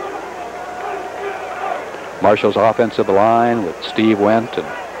end. Marshall's offensive line with Steve Wendt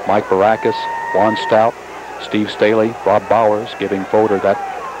and Mike Baracus, Juan Stout, Steve Staley, Rob Bowers giving Fodor that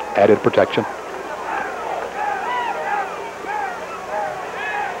added protection.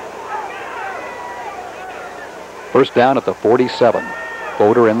 First down at the 47.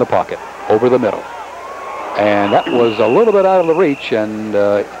 Fodor in the pocket, over the middle. And that was a little bit out of the reach, and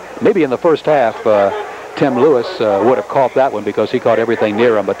maybe in the first half, Tim Lewis would have caught that one because he caught everything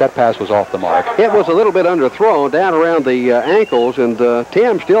near him, but that pass was off the mark. It was a little bit underthrown down around the ankles, and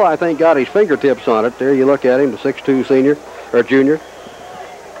Tim still, I think, got his fingertips on it. There you look at him, the 6'2 senior, or junior.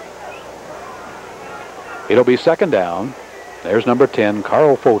 It'll be second down. There's number 10,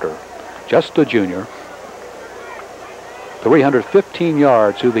 Carl Fodor, just a junior. 315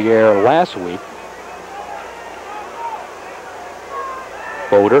 yards through the air last week.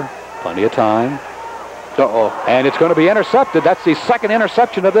 Fodor, plenty of time. And it's going to be intercepted. That's the second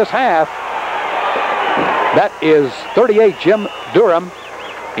interception of this half. That is 38, Jim Durham.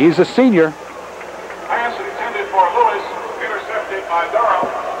 He's a senior. Pass intended for Lewis, intercepted by Durham.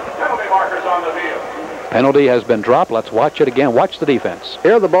 Penalty markers on the field. Penalty has been dropped. Let's watch it again. Watch the defense.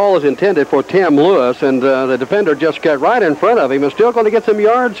 Here the ball is intended for Tim Lewis, and the defender just got right in front of him and still going to get some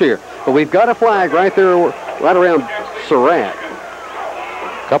yards here. But we've got a flag right there, right around Surratt.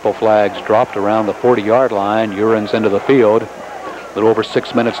 Couple flags dropped around the 40-yard line. Urans into the field. A little over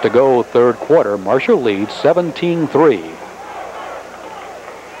 6 minutes to go, third quarter. Marshall leads 17-3.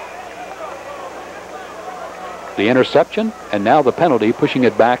 The interception, and now the penalty, pushing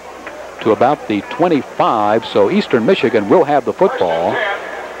it back to about the 25. So Eastern Michigan will have the football,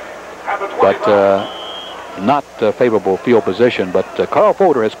 but not favorable field position. But Carl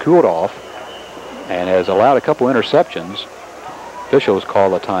Folder has cooled off and has allowed a couple interceptions. Officials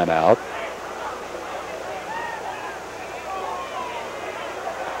call a timeout.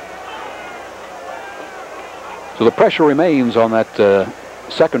 So the pressure remains on that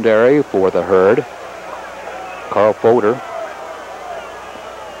secondary for the Herd. Carl Folder,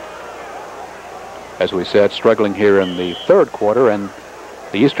 as we said, struggling here in the third quarter, and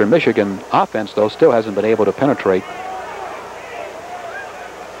the Eastern Michigan offense, though, still hasn't been able to penetrate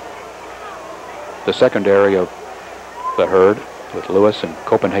the secondary of the Herd, with Lewis and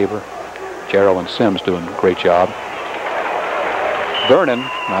Copenhaver. Jarrell and Sims doing a great job. Vernon,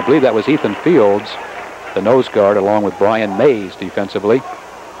 and I believe that was Ethan Fields, the nose guard, along with Brian Mays defensively.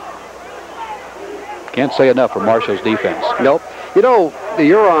 Can't say enough for Marshall's defense. Nope. You know, the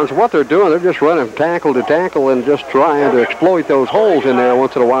Hurons, what they're doing, they're just running tackle to tackle and just trying to exploit those holes in there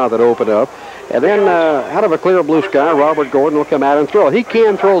once in a while that open up. And then out of a clear blue sky, Robert Gordon will come out and throw. He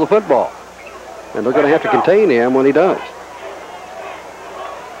can throw the football, and they're going to have to contain him when he does.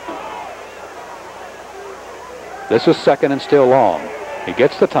 This is second and still long. He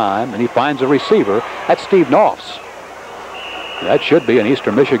gets the time, and he finds a receiver. That's Steve Knopfs. That should be an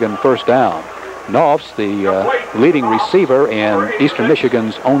Eastern Michigan first down. Knopfs, the leading receiver in Eastern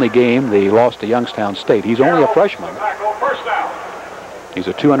Michigan's only game, they lost to Youngstown State. He's only a freshman. He's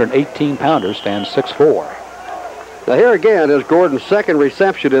a 218-pounder, stands 6'4". Now here again is Gordon's second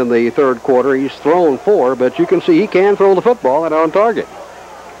reception in the third quarter. He's thrown 4, but you can see he can throw the football and on target.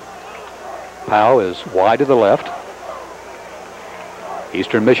 Powell is wide to the left.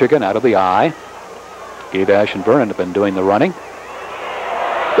 Eastern Michigan out of the eye. Gaidash and Vernon have been doing the running.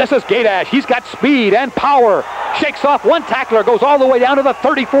 This is Gaidash. He's got speed and power. Shakes off one tackler, goes all the way down to the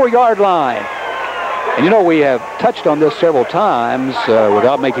 34-yard line. And you know, we have touched on this several times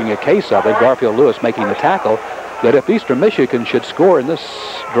without making a case of it, Garfield Lewis making the tackle, that if Eastern Michigan should score in this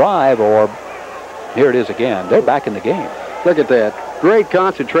drive, or here it is again, they're back in the game. Look at that. Great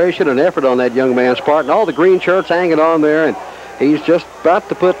concentration and effort on that young man's part, and all the green shirts hanging on there, and he's just about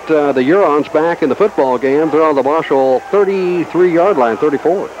to put the Hurons back in the football game. They're on the Marshall 33-yard line,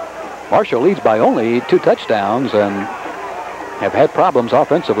 34. Marshall leads by only 2 touchdowns and have had problems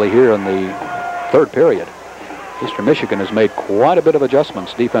offensively here in the third period. Eastern Michigan has made quite a bit of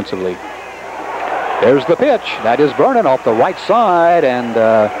adjustments defensively. There's the pitch. That is Vernon off the right side,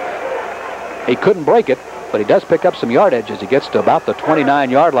 and he couldn't break it, but he does pick up some yardage as he gets to about the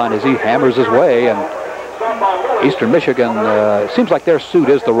 29-yard line as he hammers his way. And Eastern Michigan, seems like their suit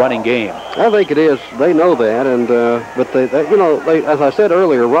is the running game. I think it is. They know that, and but they, as I said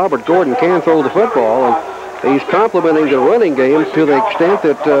earlier, Robert Gordon can throw the football, and he's complementing the running game to the extent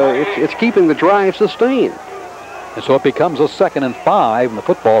that it's keeping the drive sustained. And so it becomes a 2nd and 5, and the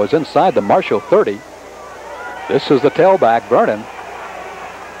football is inside the Marshall 30. This is the tailback, Vernon.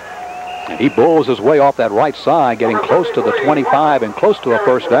 And he bulls his way off that right side, getting close to the 25 and close to a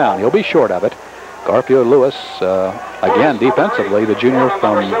first down. He'll be short of it. Garfield Lewis, again, defensively, the junior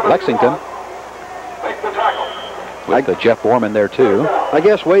from Lexington. Like the Jeff Borman there, too. I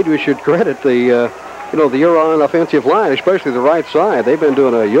guess, Wade, we should credit the, the Huron offensive line, especially the right side. They've been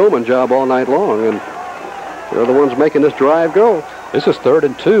doing a yeoman job all night long, and they're the ones making this drive go. This is 3rd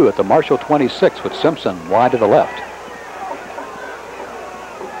and 2 at the Marshall 26 with Simpson wide to the left.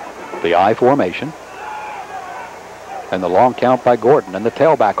 The I formation. And the long count by Gordon, and the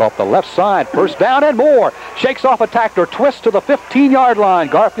tailback off the left side. First down and more. Shakes off a tackler, twists to the 15-yard line.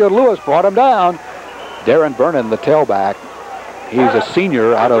 Garfield Lewis brought him down. Darren Vernon, the tailback. He's a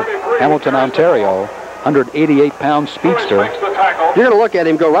senior out of Hamilton, Ontario. 188-pound speedster. You're going to look at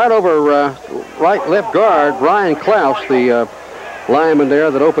him go right over left guard, Ryan Klaus, the lineman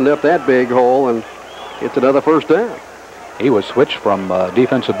there that opened up that big hole, and it's another first down. He was switched from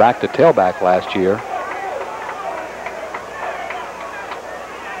defensive back to tailback last year.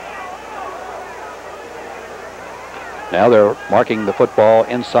 Now they're marking the football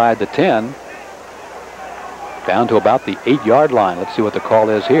inside the 10, down to about the 8-yard line. Let's see what the call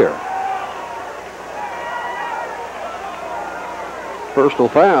is here. Personal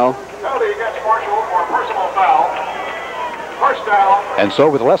foul. Penalty against Marshall for personal foul. First down. And so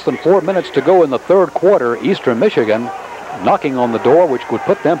with less than 4 minutes to go in the third quarter, Eastern Michigan knocking on the door, which would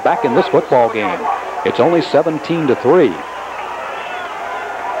put them back in this football game. It's only 17-3.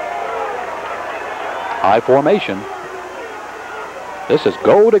 High formation. This is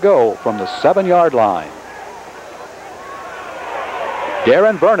go to go from the 7-yard line.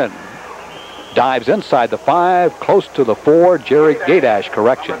 Darren Vernon dives inside the 5, close to the 4. Jerry Gaidash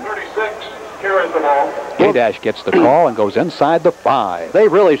correction. 36 carries the ball. Gaidash gets the call and goes inside the 5. They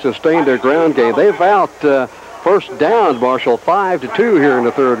really sustained their ground game. They've out first down Marshall 5-2 here in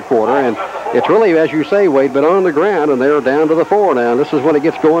the third quarter, and it's really, as you say, Wade, been on the ground, and they're down to the 4 now. This is when it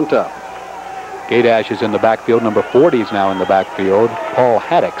gets going tough. Gaidash is in the backfield. Number 40 is now in the backfield. Paul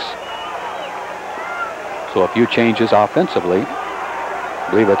Haddix. So a few changes offensively. I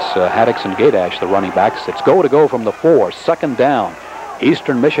believe it's Haddix and Gaidash, the running backs. It's go to go from the 4. Second down,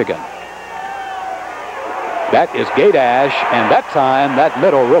 Eastern Michigan. That is Gaidash, and that time that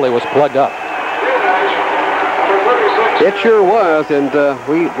middle really was plugged up. It sure was, and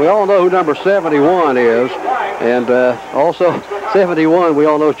we all know who number 71 is. And also 71, we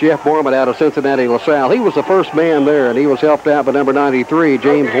all know Jeff Borman out of Cincinnati LaSalle. He was the first man there, and he was helped out by number 93,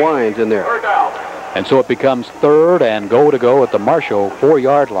 James Wines, in there. And so it becomes third and go to go at the Marshall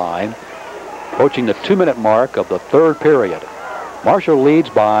 4-yard line, approaching the 2-minute mark of the third period. Marshall leads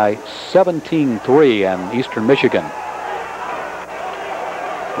by 17-3, and Eastern Michigan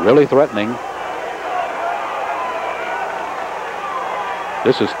really threatening.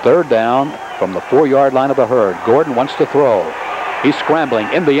 This is third down from the 4-yard line of the herd. Gordon wants to throw. He's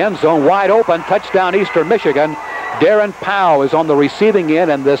scrambling in the end zone, wide open, touchdown Eastern Michigan. Darren Powell is on the receiving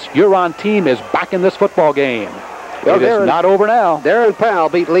end, and this Huron team is back in this football game. Well, it is not over now. Darren Powell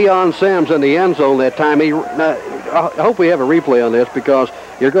beat Leon Sims in the end zone that time. I hope we have a replay on this, because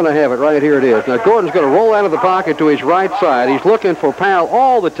you're going to have it right here. It is. Now, Gordon's going to roll out of the pocket to his right side. He's looking for Powell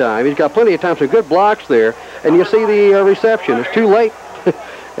all the time. He's got plenty of time, some good blocks there. And you see the reception. It's too late,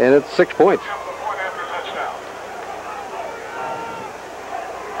 and it's 6 points.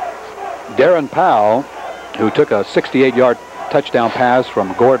 Darren Powell, who took a 68-yard touchdown pass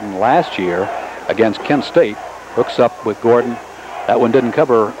from Gordon last year against Kent State, hooks up with Gordon. That one didn't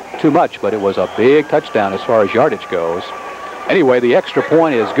cover too much, but it was a big touchdown as far as yardage goes. Anyway, the extra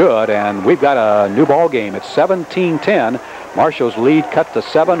point is good, and we've got a new ball game. It's 17-10. Marshall's lead cut to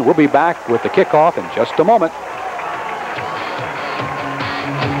 7. We'll be back with the kickoff in just a moment.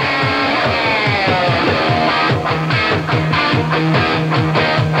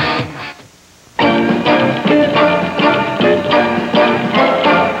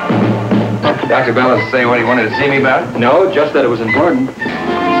 Dr. Bellis say what he wanted to see me about? No, just that it was important.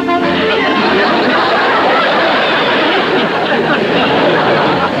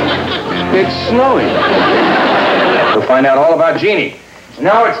 It's snowing. We'll find out all about Jeannie.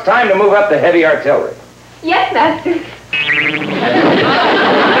 Now it's time to move up the heavy artillery. Yes, Master.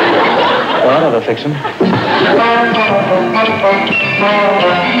 Well, that'll fix him.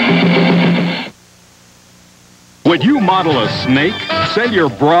 Would you model a snake, sell your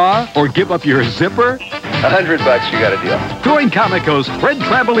bra, or give up your zipper? $100 you got a deal. Join Comico's Fred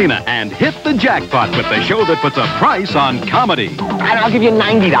Travelina and hit the jackpot with the show that puts a price on comedy. And I'll give you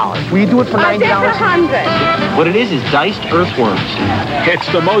 $90. Will you do it for $90? $100. What it is diced earthworms. It's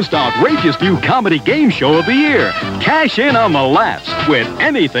the most outrageous new comedy game show of the year. Cash in on the laughs with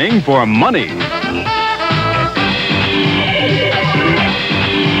anything for money.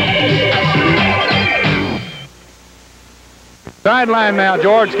 Sideline now,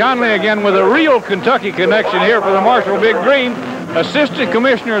 George Conley again with a real Kentucky connection here for the Marshall Big Green. Assistant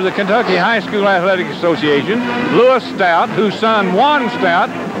Commissioner of the Kentucky High School Athletic Association, Lewis Stout, whose son Juan Stout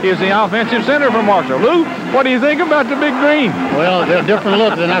is the offensive center for Marshall. Lou, what do you think about the Big Green? Well, they're a different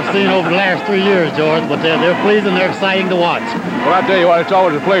look than I've seen over the last 3 years, George, but they're pleasing, they're exciting to watch. Well, I tell you what, it's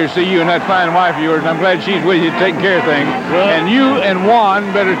always a pleasure to see you and that fine wife of yours, and I'm glad she's with you taking care of things. Well, and you and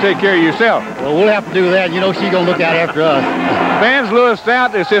Juan better take care of yourself. Well, we'll have to do that. You know she's going to look out after us. Fans, Lewis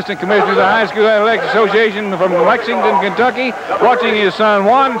Stout, the Assistant Commissioner of the High School Athletic Association from Lexington, Kentucky, watching his son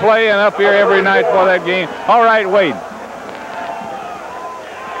Juan play and up here every night for that game. All right, Wade.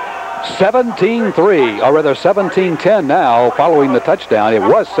 17-3, or rather 17-10 now following the touchdown. It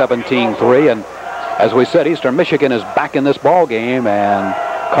was 17-3, and as we said, Eastern Michigan is back in this ball game, and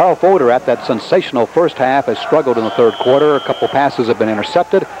Carl Foder at that sensational first half has struggled in the third quarter. A couple passes have been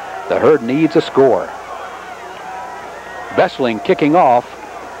intercepted. The herd needs a score. Bessling kicking off.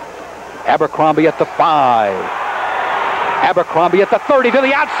 Abercrombie at the 5. Abercrombie at the 30 to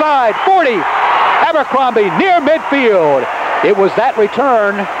the outside. 40. Abercrombie near midfield. It was that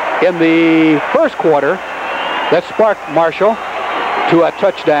return in the first quarter that sparked Marshall to a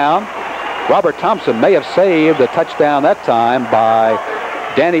touchdown. Robert Thompson may have saved the touchdown that time by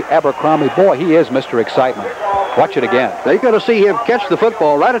Danny Abercrombie. Boy, he is Mr. Excitement. Watch it again. Now you're going to see him catch the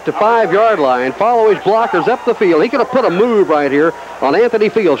football right at the 5-yard line, follow his blockers up the field. He could have put a move right here on Anthony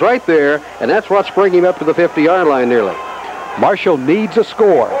Fields right there, and that's what's bringing him up to the 50-yard line nearly. Marshall needs a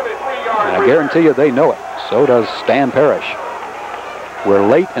score, and I guarantee you they know it. So does Stan Parrish. We're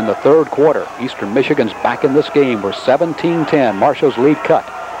late in the third quarter. Eastern Michigan's back in this game. We're 17-10. Marshall's lead cut.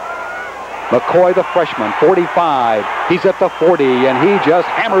 McCoy, the freshman, 45. He's at the 40, and he just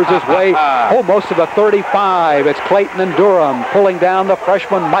hammers his way almost to the 35. It's Clayton and Durham pulling down the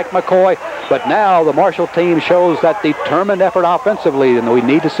freshman, Mike McCoy. But now the Marshall team shows that determined effort offensively, and we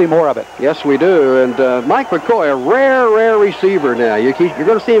need to see more of it. Yes, we do. And Mike McCoy, a rare receiver now. You're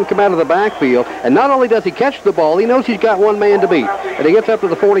going to see him come out of the backfield, and not only does he catch the ball, he knows he's got one man to beat. And he gets up to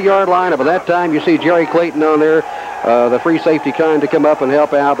the 40-yard line, and by that time you see Jerry Clayton on there, the free safety trying to come up and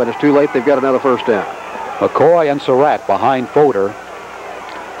help out, but it's too late. They've got another first down. McCoy and Surratt behind Fodor.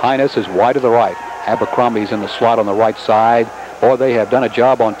 Hines is wide to the right. Abercrombie's in the slot on the right side. Boy, they have done a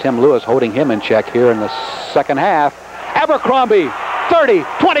job on Tim Lewis holding him in check here in the second half. Abercrombie, 30,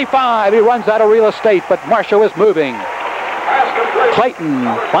 25. He runs out of real estate, but Marshall is moving. Clayton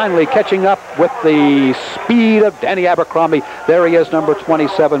finally catching up with the speed of Danny Abercrombie. There he is, number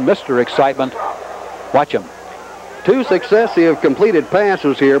 27, Mr. Excitement. Watch him. 2 successive completed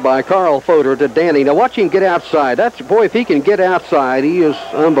passes here by Carl Fodor to Danny. Now watch him get outside. Boy, if he can get outside, he is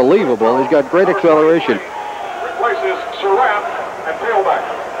unbelievable. He's got great acceleration. Replaces Surratt at tailback.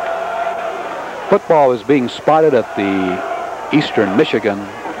 Football is being spotted at the Eastern Michigan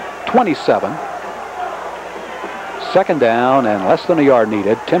 27. Second down and less than a yard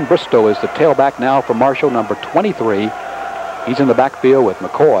needed. Tim Bristow is the tailback now for Marshall, number 23. He's in the backfield with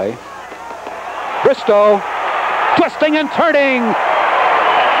McCoy. Bristow twisting and turning.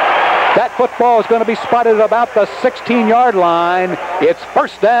 That football is going to be spotted at about the 16-yard line. It's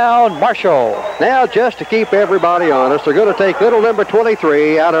first down, Marshall. Now, just to keep everybody honest, they're going to take little number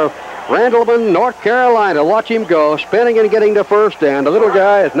 23 out of Randleman, North Carolina. Watch him go, spinning and getting the first down. The little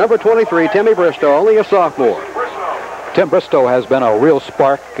guy is number 23, Timmy Bristow, only a sophomore. Tim Bristow has been a real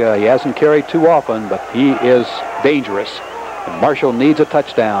spark. He hasn't carried too often, but he is dangerous. And Marshall needs a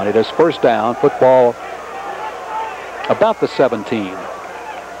touchdown. It is first down, football about the 17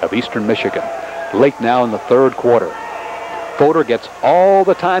 of Eastern Michigan. Late now in the third quarter. Fodor gets all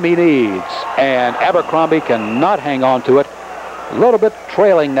the time he needs, and Abercrombie cannot hang on to it. A little bit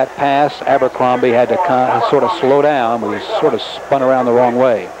trailing that pass. Abercrombie had to sort of slow down. He was sort of spun around the wrong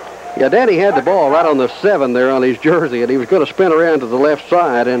way. Yeah, Danny had the ball right on the 7 there on his jersey, and he was going to spin around to the left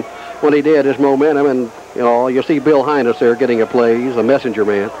side, and when he did, his momentum, and you'll see Bill Hines there getting a play. He's a messenger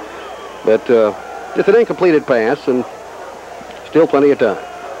man. But it's an incompleted pass, and still plenty of time.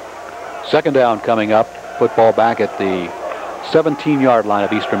 Second down coming up. Football back at the 17-yard line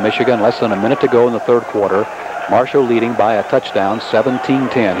of Eastern Michigan. Less than a minute to go in the third quarter. Marshall leading by a touchdown,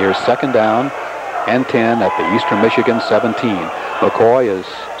 17-10. Here's second down and 10 at the Eastern Michigan 17. McCoy is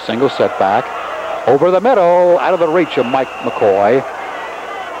single setback. Over the middle, out of the reach of Mike McCoy.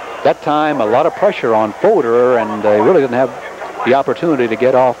 That time, a lot of pressure on Fodor, and they really didn't have the opportunity to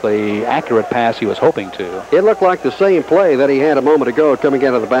get off the accurate pass he was hoping to. It looked like the same play that he had a moment ago, coming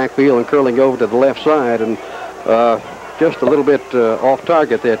out of the backfield and curling over to the left side, and just a little bit off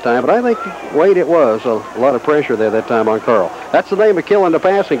target that time. But I think, Wade, it was a lot of pressure there that time on Carl. That's the name of killing the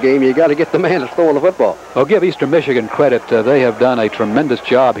passing game. You got to get the man that's throwing the football. Well, give Eastern Michigan credit. They have done a tremendous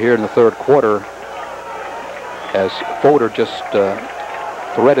job here in the third quarter as Fodor just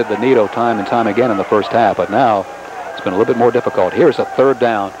threaded the needle time and time again in the first half, but now it's been a little bit more difficult. Here's a third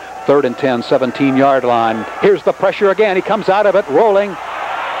down, 3rd and 10, 17-yard line. Here's the pressure again. He comes out of it, rolling.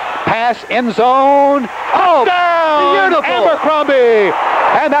 Pass, end zone. Oh, down! Beautiful! Abercrombie!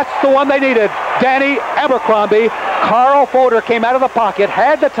 And that's the one they needed. Danny Abercrombie. Carl Fodor came out of the pocket,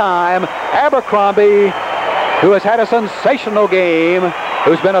 had the time. Abercrombie, who has had a sensational game,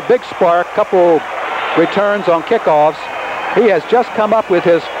 who's been a big spark, couple returns on kickoffs. He has just come up with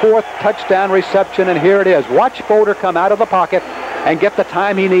his 4th touchdown reception, and here it is. Watch Fodor come out of the pocket and get the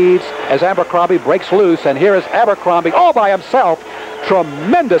time he needs as Abercrombie breaks loose, and here is Abercrombie all by himself.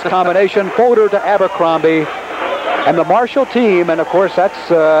 Tremendous combination, Fodor to Abercrombie. And the Marshall team, and of course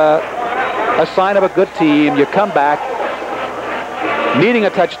that's a sign of a good team. You come back needing a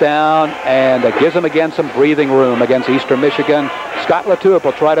touchdown, and it gives them again some breathing room against Eastern Michigan. Scott Latulippe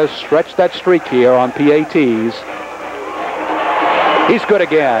will try to stretch that streak here on PATs. He's good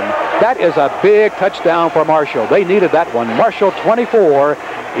again. That is a big touchdown for Marshall. They needed that one. Marshall 24,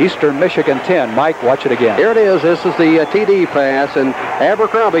 Eastern Michigan 10. Mike, watch it again. Here it is. This is the TD pass, and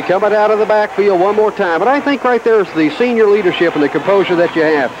Abercrombie coming out of the backfield one more time. But I think right there is the senior leadership and the composure that you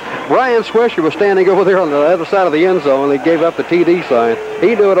have. Brian Swisher was standing over there on the other side of the end zone. They gave up the TD sign.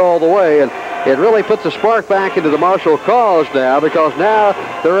 He knew it all the way, and it really puts a spark back into the Marshall cause now, because now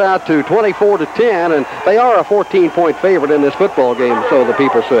they're out to 24-10, and they are a 14-point favorite in this football game, so the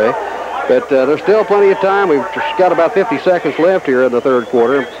people say. But there's still plenty of time. We've just got about 50 seconds left here in the third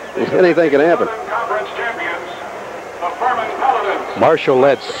quarter. Anything can happen. Marshall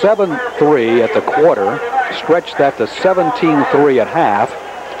led 7-3 at the quarter, stretched that to 17-3 at half,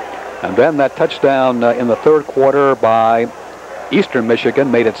 and then that touchdown in the third quarter by Eastern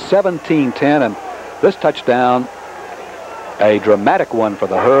Michigan made it 17-10, and this touchdown, a dramatic one for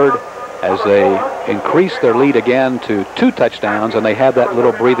the Herd, as they increase their lead again to 2 touchdowns, and they have that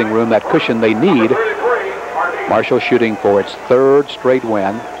little breathing room, that cushion they need. Marshall shooting for its 3rd straight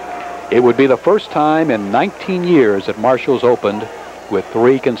win. It would be the first time in 19 years that Marshall's opened with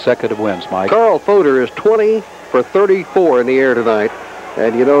 3 consecutive wins, Mike. Carl Foder is 20 for 34 in the air tonight,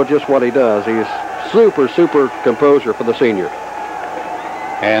 and you know just what he does. He's super composure for the senior.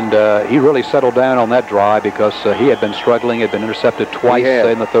 And he really settled down on that drive, because he had been struggling, had been intercepted twice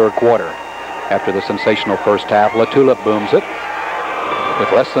in the third quarter after the sensational first half. Latulippe booms it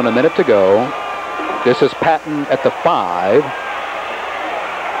with less than a minute to go. This is Patton at the 5.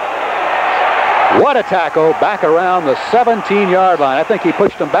 What a tackle back around the 17-yard line. I think he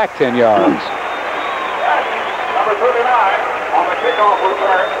pushed him back 10 yards. Number 39 on the kickoff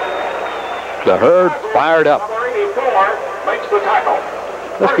return. The Herd fired up. Number 84 makes the tackle.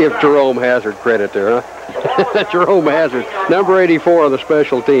 Let's give Jerome Hazard credit there, huh? Jerome Hazard, number 84 on the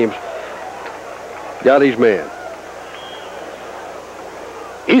special teams. Got his man.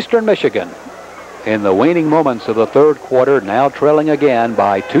 Eastern Michigan, in the waning moments of the third quarter, now trailing again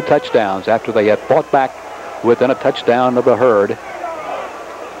by 2 touchdowns after they had fought back within a touchdown of the Herd.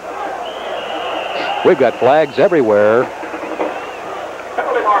 We've got flags everywhere.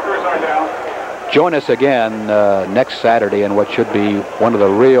 Penalty markers are down. Join us again next Saturday in what should be one of the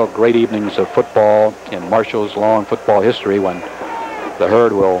real great evenings of football in Marshall's long football history, when the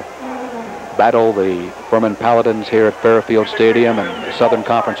Herd will battle the Furman Paladins here at Fairfield Stadium in the Southern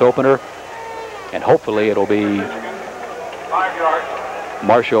Conference opener. And hopefully it'll be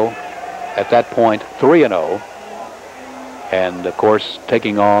Marshall at that point 3-0. And of course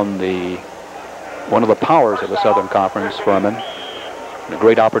taking on one of the powers of the Southern Conference, Furman. A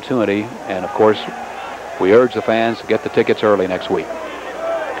great opportunity, and of course we urge the fans to get the tickets early next week.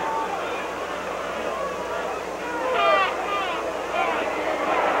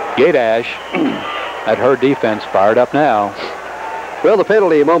 Gaidash, that Herd defense fired up now. Well, the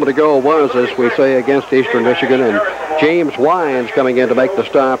penalty a moment ago was, as we say, against Eastern Michigan, and James Wines coming in to make the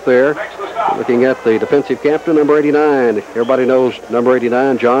stop there. Looking at the defensive captain, number 89. Everybody knows number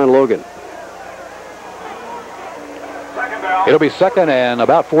 89, John Logan. It'll be 2nd and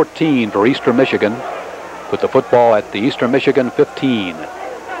about 14 for Eastern Michigan, with the football at the Eastern Michigan 15.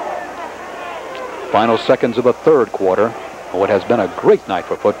 Final seconds of the third quarter. What has been a great night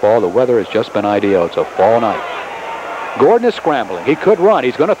for football. The weather has just been ideal. It's a fall night. Gordon is scrambling. He could run.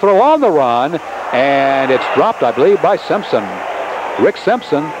 He's going to throw on the run, and it's dropped, I believe, by Simpson. Rick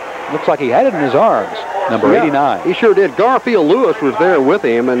Simpson looks like he had it in his arms. Number 89. He sure did. Garfield Lewis was there with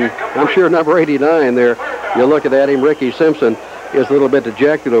him, and I'm sure number 89 there. You're looking at him. Ricky Simpson is a little bit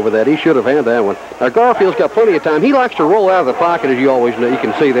dejected over that. He should have had that one. Now, Garfield's got plenty of time. He likes to roll out of the pocket, as you always know. You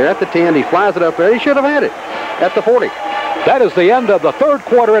can see there at the 10. He flies it up there. He should have had it at the 40. That is the end of the third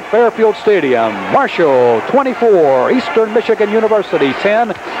quarter at Fairfield Stadium. Marshall 24, Eastern Michigan University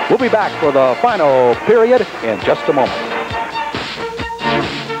 10. We'll be back for the final period in just a moment.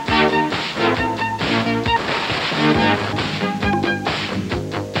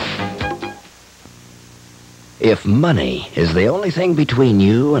 If money is the only thing between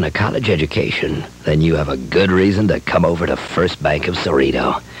you and a college education, then you have a good reason to come over to First Bank of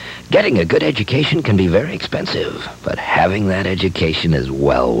Cerrito. Getting a good education can be very expensive, but having that education is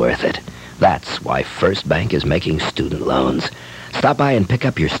well worth it. That's why First Bank is making student loans. Stop by and pick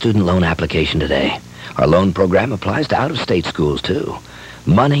up your student loan application today. Our loan program applies to out-of-state schools, too.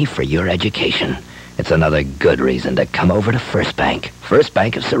 Money for your education. It's another good reason to come over to First Bank. First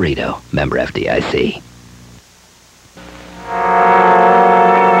Bank of Cerrito, member FDIC.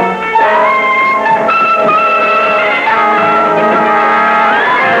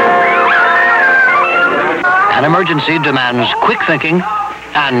 An emergency demands quick thinking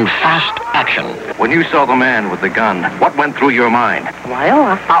and fast action. When you saw the man with the gun, what went through your mind? Well,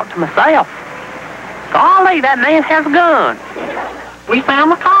 I thought to myself, golly, that man has a gun. We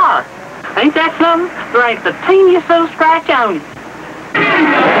found the car. Ain't that something? There ain't the teeniest little scratch on it.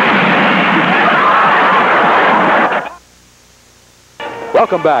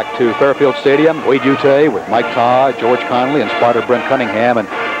 Welcome back to Fairfield Stadium. Wade Utte with Mike Todd, George Connolly, and spotter Brent Cunningham. And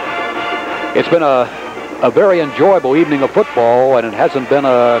it's been a very enjoyable evening of football, and it hasn't been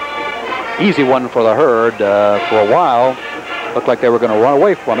a easy one for the Herd for a while. Looked like they were going to run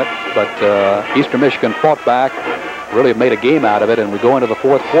away from it, but Eastern Michigan fought back, really made a game out of it, and we go into the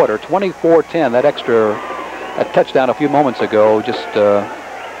fourth quarter. 24-10, that touchdown a few moments ago just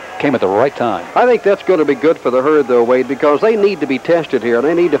came at the right time. I think that's going to be good for the Herd, though, Wade, because they need to be tested here.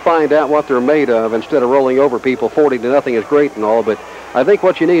 They need to find out what they're made of instead of rolling over people. 40-0 is great and all, but I think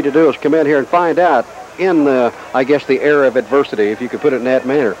what you need to do is come in here and find out in, I guess, the era of adversity, if you could put it in that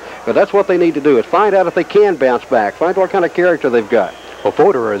manner. But that's what they need to do, is find out if they can bounce back, find what kind of character they've got. Well,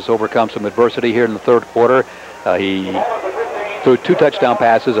 Fodor has overcome some adversity here in the third quarter. He threw 2 touchdown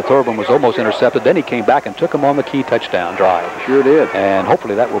passes. The third one was almost intercepted. Then he came back and took him on the key touchdown drive. Sure did. And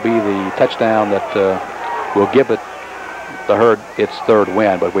hopefully that will be the touchdown that will give the Herd its third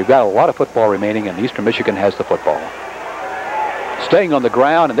win. But we've got a lot of football remaining, and Eastern Michigan has the football. Staying on the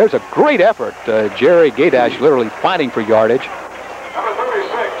ground, and there's a great effort. Jerry Gaydash literally fighting for yardage. Number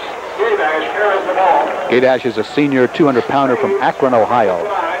 36, Gaydash carries the ball. Gaydash is a senior 200-pounder from Akron, Ohio.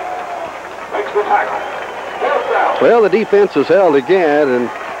 Makes the tackle. Well, the defense is held again, and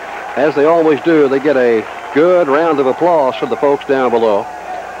as they always do, they get a good round of applause from the folks down below.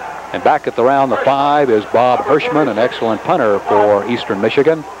 And back at the round, the 5 is Bob Hirschman, an excellent punter for Eastern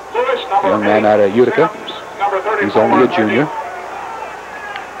Michigan. Young man out of Utica. He's only a junior.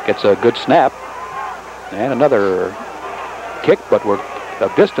 Gets a good snap. And another kick, but we're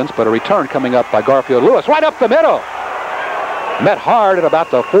of distance, but a return coming up by Garfield Lewis. Right up the middle. Met hard at about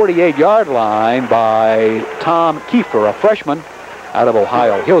the 48-yard line by Tom Kiefer, a freshman out of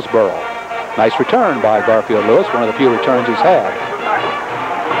Ohio, Hillsboro. Nice return by Garfield Lewis, one of the few returns he's had.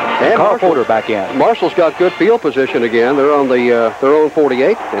 And Carl Fodor back in. Marshall's got good field position again. They're on the their own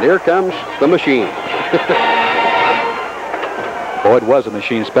 48, and here comes the machine. Boy, it was a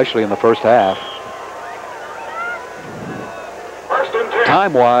machine, especially in the first half.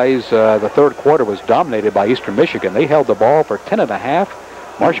 Time-wise, the third quarter was dominated by Eastern Michigan. They held the ball for 10.5.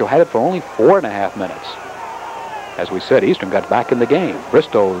 Marshall had it for only 4.5 minutes. As we said, Eastern got back in the game.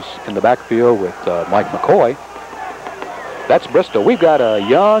 Bristow's in the backfield with Mike McCoy. That's Bristow. We've got a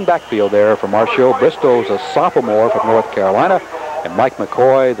young backfield there for Marshall. Bristow's a sophomore from North Carolina. And Mike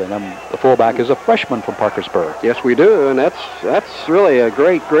McCoy, the fullback, is a freshman from Parkersburg. Yes, we do, and that's really a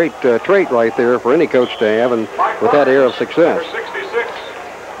great trait right there for any coach to have, and with that air of success.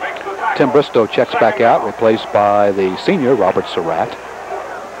 Tim Bristow checks back out, replaced by the senior, Robert Surratt.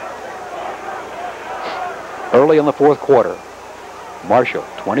 Early in the fourth quarter, Marshall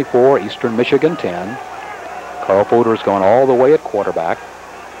 24, Eastern Michigan 10. Carl Fodor has gone all the way at quarterback.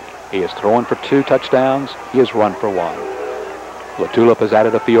 He has thrown for 2 touchdowns. He has run for 1. LaTulip has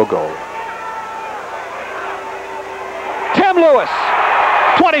added a field goal. Tim Lewis,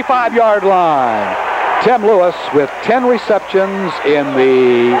 25-yard line. Tim Lewis with 10 receptions in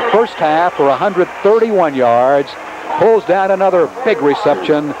the first half for 131 yards. Pulls down another big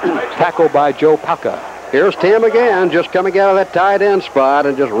reception, tackled by Joe Palka. Here's Tim again, just coming out of that tight end spot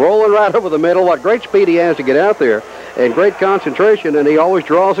and just rolling right over the middle. What great speed he has to get out there, and great concentration, and he always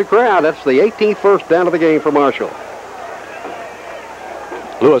draws a crowd. That's the 18th first down of the game for Marshall.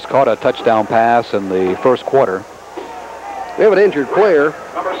 Lewis caught a touchdown pass in the first quarter. We have an injured player.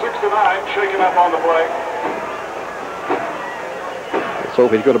 Number 69 shaking up on the play. Let's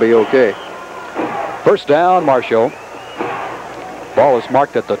hope he's going to be okay. First down, Marshall. Ball is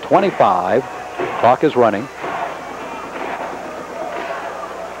marked at the 25. Clock is running.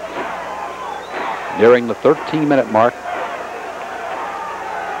 Nearing the 13-minute mark.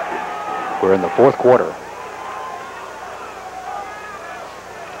 We're in the fourth quarter.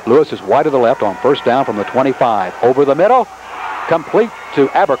 Lewis is wide to the left on first down from the 25. Over the middle, complete to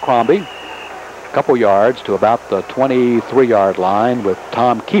Abercrombie. A couple yards to about the 23-yard line with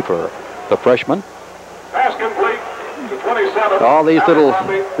Tom Kiefer, the freshman. Pass complete to 27. All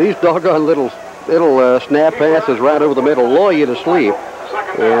these doggone little snap passes right over the middle lull you to sleep.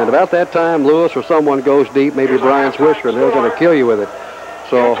 And about that time, Lewis or someone goes deep, maybe Brian Swisher, and they're going to kill you with it.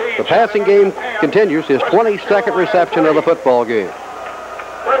 So the passing game continues, his 22nd reception of the football game.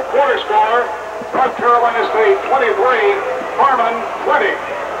 Third quarter score, North Carolina State 23, Harmon 20.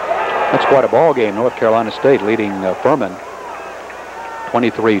 That's quite a ball game. North Carolina State leading Furman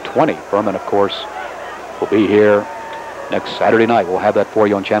 23-20. Furman, of course, will be here next Saturday night. We'll have that for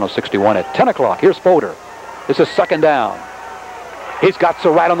you on Channel 61 at 10 o'clock. Here's Fodor. This is second down. He's got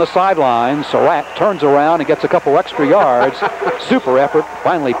Surratt on the sideline. Surratt turns around and gets a couple extra yards. Super effort.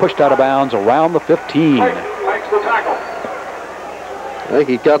 Finally pushed out of bounds around the 15. Makes the tackle. I think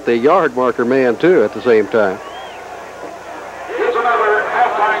he got the yard marker man, too, at the same time. Here's another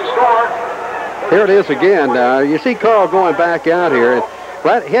halftime score. Here it is again. You see Carl going back out here.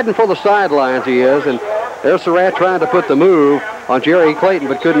 Right, heading for the sidelines he is. And there's Surratt trying to put the move on Jerry Clayton,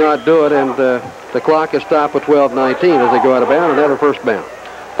 but could not do it. And the clock is stopped with 12:19 as they go out of bounds. Another first down.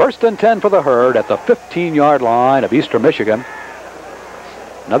 First and 10 for the Herd at the 15-yard line of Eastern Michigan.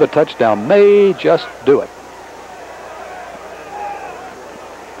 Another touchdown may just do it.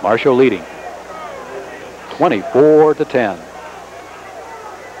 Marshall leading 24-10.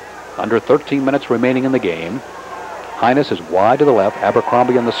 Under 13 minutes remaining in the game. Hines is wide to the left.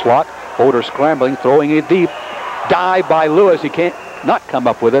 Abercrombie in the slot. Fodor scrambling, throwing it deep. Dive by Lewis. He can't not come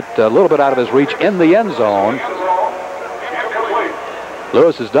up with it. A little bit out of his reach in the end zone.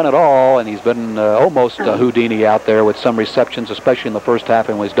 Lewis has done it all, and he's been almost Houdini out there with some receptions, especially in the first half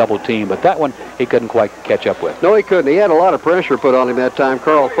and was double teamed. But that one, he couldn't quite catch up with. No, he couldn't. He had a lot of pressure put on him that time,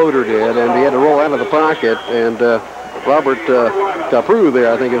 Carl Fodor did, and he had to roll out of the pocket. And Robert Caprou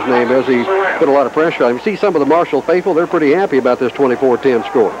there, I think his name is, he put a lot of pressure on him. You see some of the Marshall faithful, they're pretty happy about this 24-10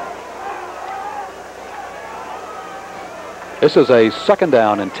 score. This is a second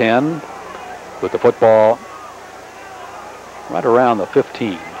down and 10 with the football right around the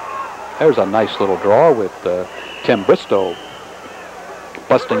 15. There's a nice little draw with Tim Bristow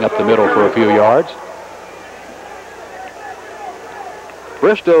busting up the middle for a few yards.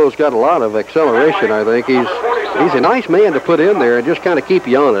 Bristow's got a lot of acceleration, I think. He's a nice man to put in there and just kind of keep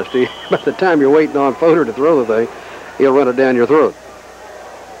you honest. By the time you're waiting on Fodor to throw the thing, he'll run it down your throat.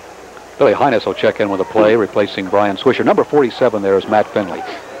 Billy Hines will check in with a play, replacing Brian Swisher. Number 47 there is Matt Finley.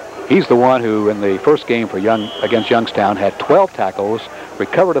 He's the one who, in the first game for against Youngstown, had 12 tackles,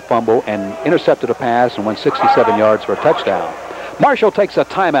 recovered a fumble, and intercepted a pass and went 67 yards for a touchdown. Marshall takes a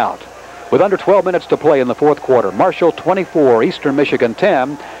timeout with under 12 minutes to play in the fourth quarter. Marshall 24, Eastern Michigan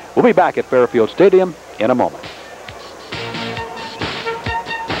 10. We'll be back at Fairfield Stadium in a moment.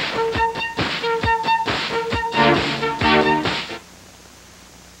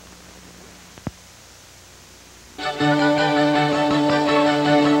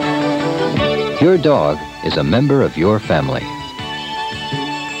 Your dog is a member of your family.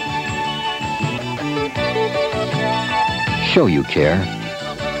 Show you care.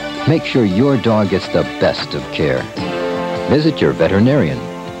 Make sure your dog gets the best of care. Visit your veterinarian.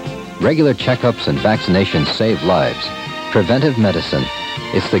 Regular checkups and vaccinations save lives. Preventive medicine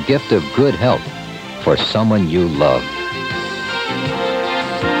is the gift of good health for someone you love.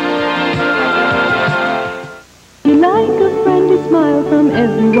 You like a friendly smile from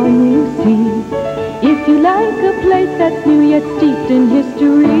everyone you see. If you like a place that's new yet steeped in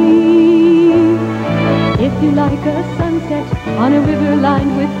history. If you like a sunset on a river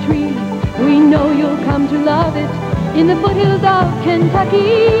lined with trees, we know you'll come to love it in the foothills of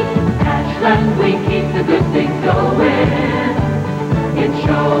Kentucky. Ashland, we keep the good things going. It's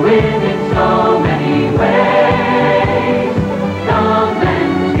showing in so many ways. Come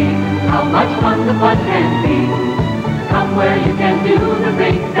and see how much fun the fun can be. Come where you can do the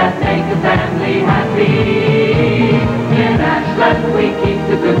things that make a family happy. In Ashland, we keep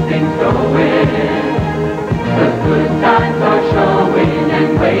the good things going. The good times are showing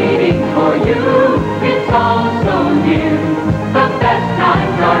and waiting for you. It's all so near. The best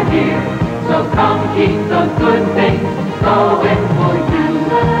times are here. So come keep the good things going for you.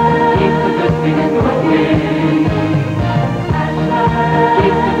 Keep the good things going.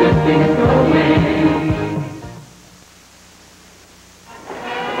 Keep the good things going.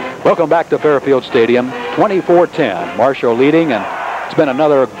 Welcome back to Fairfield Stadium. 24-10. Marshall leading, and it's been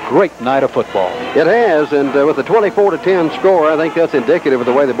another great night of football. It has, and with the 24-10 score, I think that's indicative of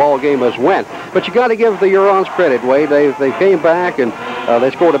the way the ball game has went. But you got to give the Hurons credit, Wade. They came back, and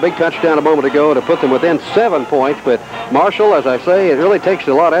they scored a big touchdown a moment ago to put them within 7 points. But Marshall, as I say, it really takes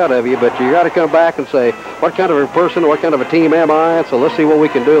a lot out of you. But you got to come back and say, what kind of a person, what kind of a team am I? So let's see what we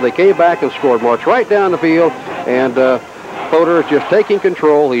can do. They came back and scored, marched right down the field, and Fodor is just taking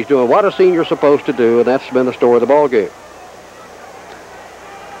control. He's doing what a senior's supposed to do, and that's been the story of the ball game.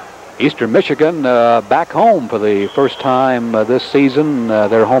 Eastern Michigan back home for the first time this season.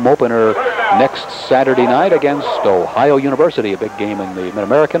 Their home opener next Saturday night against Ohio University, a big game in the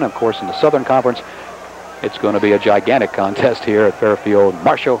Mid-American. Of course, in the Southern Conference, it's going to be a gigantic contest here at Fairfield.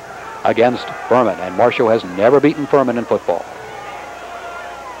 Marshall against Furman. And Marshall has never beaten Furman in football.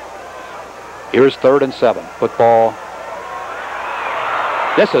 Here's 3rd and 7. Football.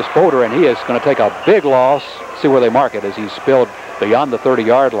 This is Fodor, and he is going to take a big loss. See where they mark it as he's spilled beyond the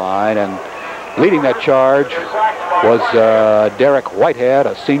 30-yard line. And leading that charge was Derek Whitehead,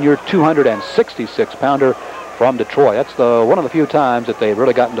 a senior 266-pounder from Detroit. That's one of the few times that they've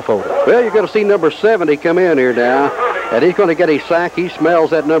really gotten to Fodor. Well, you're going to see number 70 come in here now, and he's going to get a sack. He smells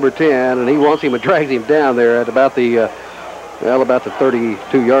that number 10, and he wants him and drags him down there at about the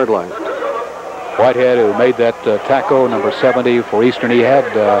 32-yard line. Whitehead, who made that tackle, number 70 for Eastern, he had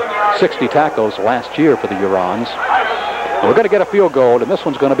 60 tackles last year for the Hurons. We're going to get a field goal, and this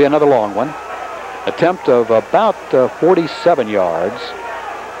one's going to be another long one. Attempt of about 47 yards.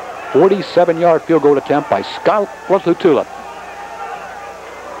 47-yard field goal attempt by Scott Lutula.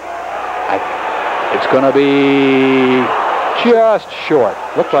 It's going to be just short.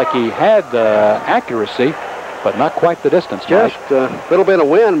 Looked like he had the accuracy, but not quite the distance. Just a little bit of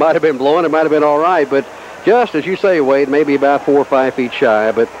wind might have been blowing. It might have been all right, but just as you say, Wade, maybe about 4 or 5 feet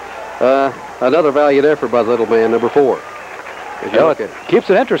shy. But another valiant effort by the little man, number 4. It keeps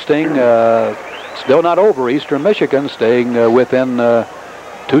it interesting. Still not over. Eastern Michigan staying within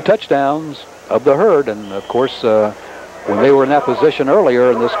 2 touchdowns of the herd. And, of course, when they were in that position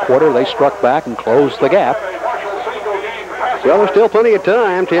earlier in this quarter, they struck back and closed the gap. Well, there's still plenty of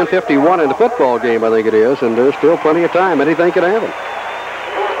time. 10:51 in the football game, I think it is, and there's still plenty of time. Anything could happen.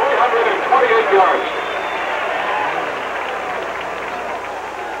 328 yards.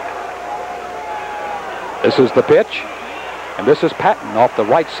 This is the pitch, and this is Patton off the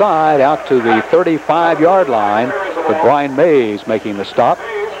right side out to the 35-yard line, with Brian Mays making the stop.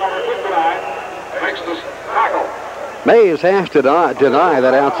 Mays has to deny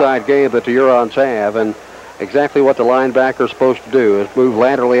that outside game that the Hurons have, and exactly what the linebacker is supposed to do is move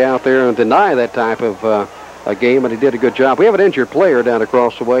laterally out there and deny that type of a game, and he did a good job. We have an injured player down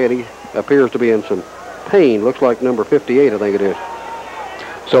across the way, and he appears to be in some pain. Looks like number 58, I think it is.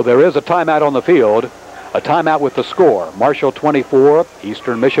 So there is a timeout on the field, a timeout with the score. Marshall 24,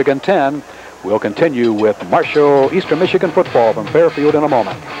 Eastern Michigan 10. We'll continue with Marshall Eastern Michigan football from Fairfield in a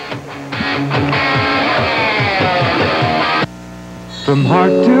moment. From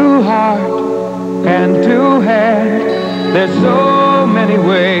heart to heart and to hand, there's so many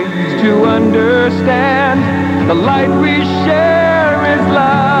ways to understand. The light we share is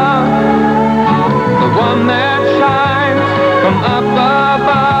love, the one that shines from up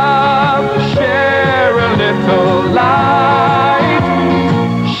above. Share a little light,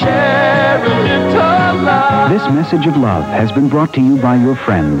 share a little love. This message of love has been brought to you by your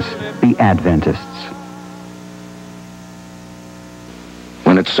friends, the Adventists.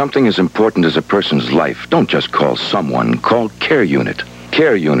 When it's something as important as a person's life, don't just call someone, call Care Unit.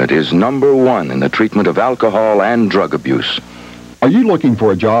 Care Unit is #1 in the treatment of alcohol and drug abuse. Are you looking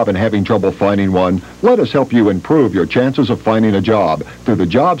for a job and having trouble finding one? Let us help you improve your chances of finding a job. Through the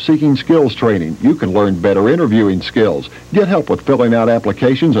Job Seeking Skills Training, you can learn better interviewing skills, get help with filling out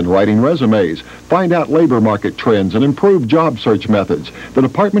applications and writing resumes, find out labor market trends, and improve job search methods. The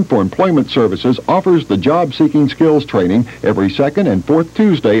Department for Employment Services offers the Job Seeking Skills Training every 2nd and 4th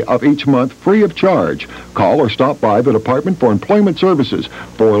Tuesday of each month free of charge. Call or stop by the Department for Employment Services,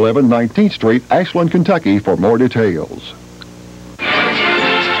 411 19th Street, Ashland, Kentucky, for more details.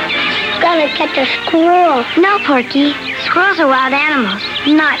 Gonna catch a squirrel. No, Porky. Squirrels are wild animals,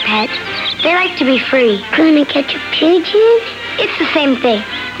 not pets. They like to be free. Gonna catch a pigeon? It's the same thing.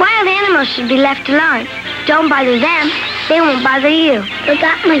 Wild animals should be left alone. Don't bother them. They won't bother you.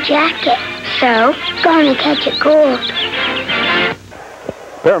 Forgot my jacket. So, gonna catch a gold.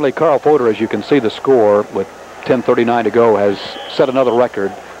 Apparently, Carl Fodor, as you can see the score with 10:39 to go, has set another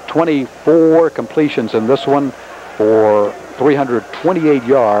record. 24 completions in this one for 328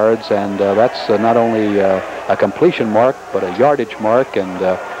 yards, and that's not only a completion mark, but a yardage mark.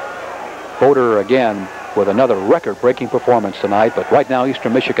 And Fodor, again, with another record-breaking performance tonight. But right now,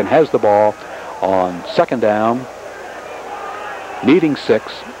 Eastern Michigan has the ball on 2nd down, needing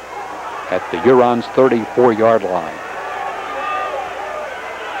 6 at the Hurons' 34-yard line.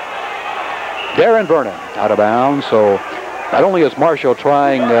 Darren Vernon out of bounds. So not only is Marshall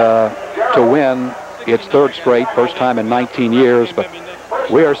trying to win its 3rd straight, first time in 19 years, but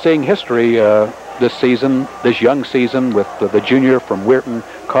we are seeing history this season, this young season, with the junior from Weirton,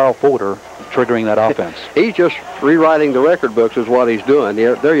 Carl Fodor, triggering that offense. He's just rewriting the record books is what he's doing.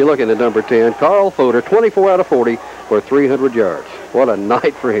 There you're looking at number 10, Carl Fodor, 24 out of 40 for 300 yards. What a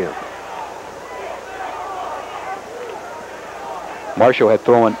night for him. Marshall had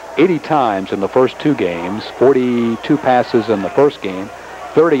thrown 80 times in the first 2 games, 42 passes in the first game,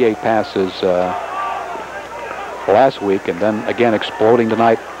 38 passes last week, and then again exploding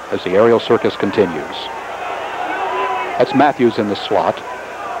tonight as the aerial circus continues. That's Matthews in the slot.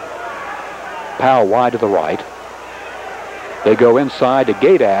 Powell wide to the right. They go inside to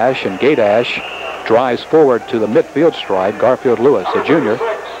Gaidash, and Gaidash drives forward to the midfield stride. Garfield Lewis, a junior.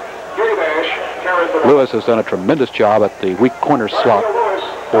 Lewis has done a tremendous job at the weak corner slot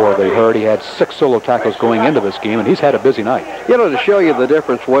for the Herd. He had 6 solo tackles going into this game, and he's had a busy night. You know, to show you the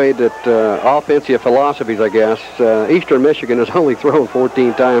difference, Wade, that offensive philosophies, I guess, Eastern Michigan has only thrown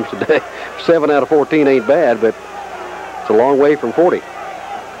 14 times today. 7 out of 14 ain't bad, but it's a long way from 40.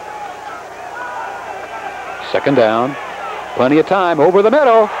 Second down. Plenty of time over the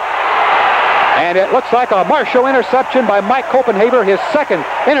middle. And it looks like a Marshall interception by Mike Copenhaver, his second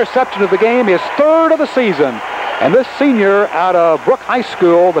interception of the game, his third of the season. And this senior out of Brook High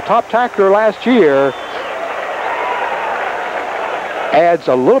School, the top tackler last year, adds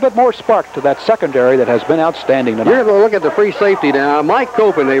a little bit more spark to that secondary that has been outstanding tonight. You're going to look at the free safety now. Mike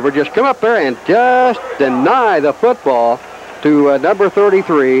Copenhaver just come up there and just deny the football to number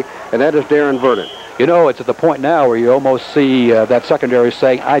 33, and that is Darren Vernon. You know, it's at the point now where you almost see that secondary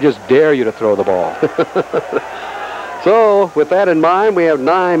saying, I just dare you to throw the ball. So, with that in mind, we have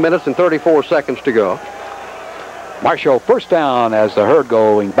 9 minutes and 34 seconds to go. Marshall first down as the Herd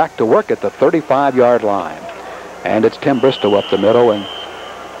going back to work at the 35-yard line. And it's Tim Bristow up the middle. And,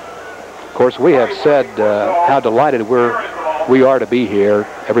 of course, we have said how delighted we are to be here,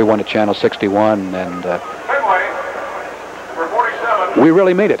 everyone at Channel 61. And we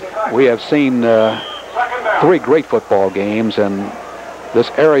really mean it. We have seen 3 great football games, and this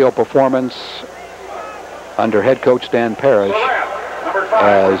aerial performance under head coach Dan Parrish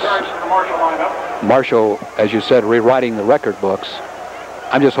as Marshall, as you said, rewriting the record books.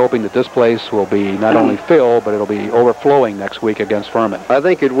 I'm just hoping that this place will be not only filled, but it'll be overflowing next week against Furman. I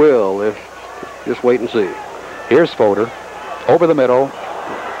think it will. Just wait and see. Here's Fodor, over the middle,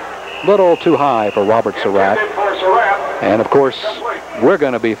 little too high for Robert Surratt. And, of course, we're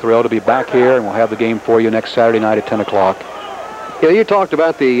going to be thrilled to be back here, and we'll have the game for you next Saturday night at 10 o'clock. Yeah, you talked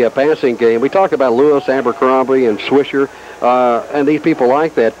about the passing game. We talked about Lewis, Abercrombie, and Swisher, and these people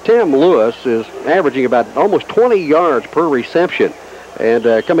like that. Tim Lewis is averaging about almost 20 yards per reception.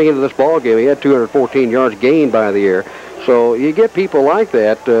 And coming into this ball game, he had 214 yards gained by the air. So you get people like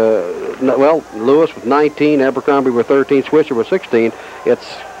that. Well, Lewis with 19, Abercrombie with 13, Swisher with 16.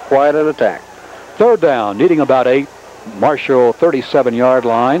 It's quite an attack. Third down, needing about 8. Marshall 37-yard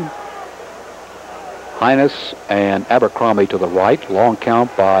line. Hines and Abercrombie to the right. Long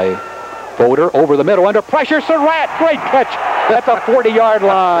count by Fodor. Over the middle, under pressure, Surratt. Great catch at the 40-yard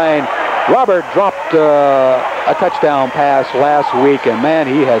line. Robert dropped a touchdown pass last week, and, man,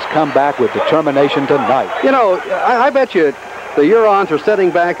 he has come back with determination tonight. You know, I bet you the Hurons are sitting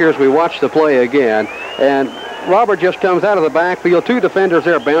back here as we watch the play again, and Robert just comes out of the backfield. 2 defenders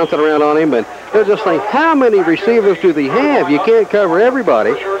there bouncing around on him, and they're just saying, how many receivers do they have? You can't cover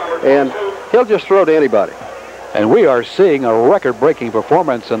everybody, and he'll just throw to anybody. And we are seeing a record-breaking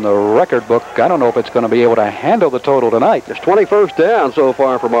performance in the record book. I don't know if it's going to be able to handle the total tonight. It's 21st down so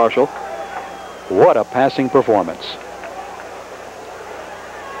far for Marshall. What a passing performance.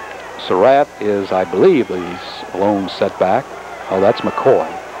 Surratt is, I believe, the lone setback. Oh, that's McCoy,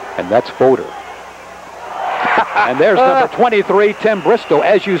 and that's Fodor. And there's number 23, Tim Bristow.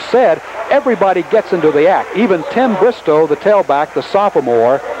 As you said, everybody gets into the act. Even Tim Bristow, the tailback, the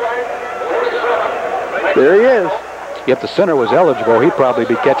sophomore. There he is. If the center was eligible, he'd probably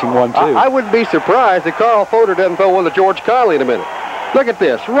be catching one, too. I wouldn't be surprised if Carl Fodor doesn't throw one to George Conley in a minute. Look at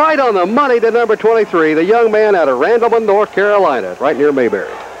this. Right on the money to number 23, the young man out of Randleman, North Carolina, right near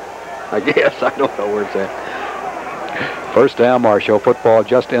Mayberry. I guess. I don't know where it's at. First down, Marshall. Football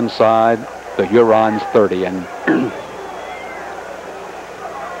just inside the Hurons' 30. And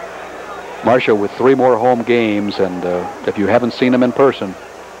Marshall with 3 more home games, and if you haven't seen them in person,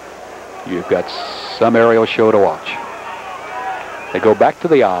 you've got some aerial show to watch. They go back to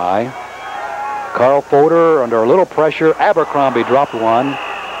the eye. Carl Fodor under a little pressure. Abercrombie dropped one.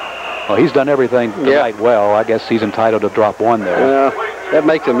 Well, he's done everything tonight well. I guess he's entitled to drop one there. Yeah, that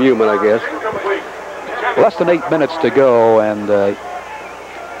makes him human, I guess. Less than 8 minutes to go, and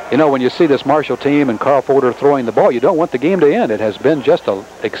you know, when you see this Marshall team and Carl Fodor throwing the ball, you don't want the game to end. It has been just an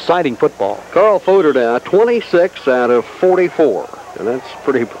exciting football. Carl Fodor now 26 out of 44, and that's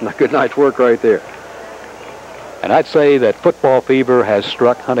pretty good night's work right there. And I'd say that football fever has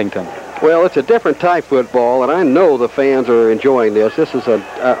struck Huntington. Well, it's a different type football, and I know the fans are enjoying this. This is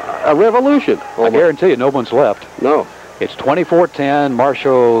a revolution. I guarantee you no one's left. No. It's 24-10.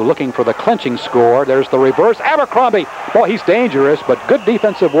 Marshall looking for the clinching score. There's the reverse. Abercrombie. Boy, he's dangerous, but good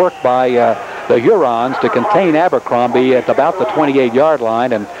defensive work by the Hurons to contain Abercrombie at about the 28-yard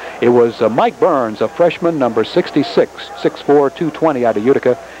line. And it was Mike Burns, a freshman, number 66, 6'4", 220 out of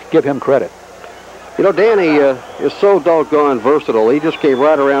Utica. Give him credit. You know, Danny is so doggone versatile. He just came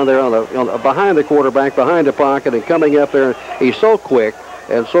right around there on the behind the quarterback, behind the pocket, and coming up there. He's so quick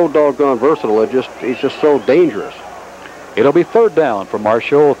and so doggone versatile. He's just so dangerous. It'll be 3rd down for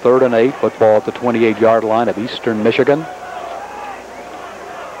Marshall, 3rd and 8. Football at the 28-yard line of Eastern Michigan.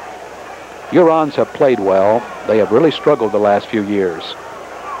 Hurons have played well. They have really struggled the last few years.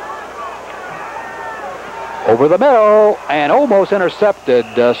 Over the middle and almost intercepted.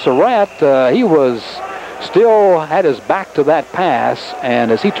 Surratt, he was still had his back to that pass,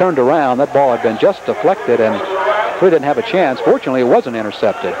 and as he turned around, that ball had been just deflected and really didn't have a chance. Fortunately, it wasn't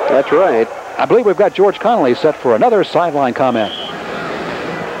intercepted. That's right. I believe we've got George Connolly set for another sideline comment.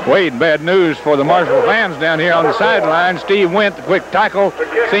 Wade, bad news for the Marshall fans down here on the sideline. Steve Went, the quick tackle,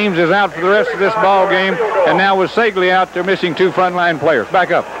 seems is out for the rest of this ball game, and now with Segley out, they're missing 2 frontline players. Back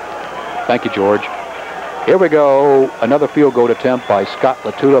up. Thank you, George. Here we go. Another field goal attempt by Scott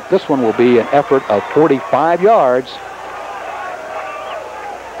Latulip. This one will be an effort of 45 yards.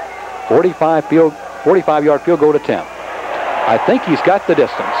 45-yard field goal attempt. I think he's got the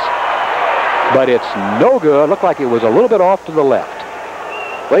distance, but it's no good. Looked like it was a little bit off to the left.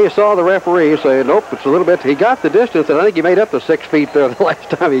 Well, you saw the referee say, nope, it's a little bit. He got the distance, and I think he made up the 6 feet there the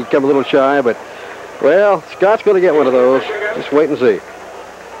last time. He came a little shy, but, well, Scott's going to get one of those. Just wait and see.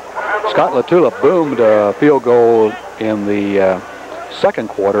 Scott Latulip boomed a field goal in the second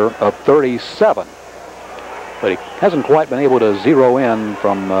quarter of 37. But he hasn't quite been able to zero in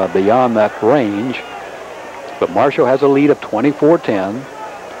from beyond that range. But Marshall has a lead of 24-10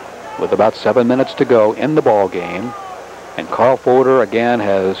 with about 7 minutes to go in the ball game. And Carl Folder again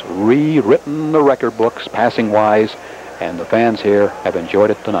has rewritten the record books passing-wise, and the fans here have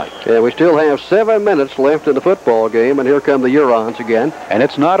enjoyed it tonight. Yeah, we still have 7 minutes left in the football game, and here come the Hurons again. And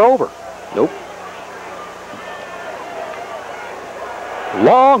it's not over. Nope.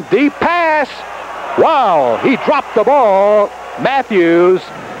 Long, deep pass. Wow, he dropped the ball. Matthews,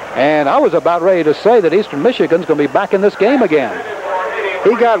 and I was about ready to say that Eastern Michigan's going to be back in this game again.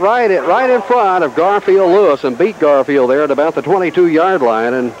 He got right in front of Garfield Lewis and beat Garfield there at about the 22-yard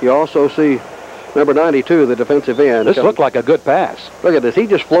line, and you also see number 92, the defensive end. This looked like a good pass. Look at this. He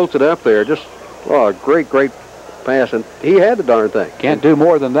just floats it up there. Just, oh, great pass, and he had the darn thing. Can't do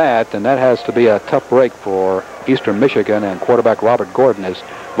more than that, and that has to be a tough break for Eastern Michigan and quarterback Robert Gordon, as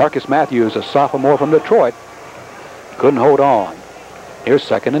Marcus Matthews, a sophomore from Detroit, couldn't hold on. Here's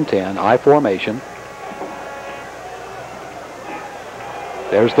 2nd and 10, I formation.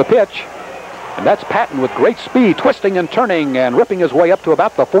 There's the pitch, and that's Patton with great speed, twisting and turning and ripping his way up to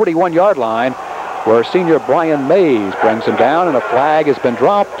about the 41-yard line, where senior Brian Mays brings him down, and a flag has been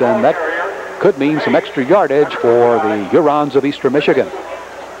dropped, and that could mean some extra yardage for the Hurons of Eastern Michigan.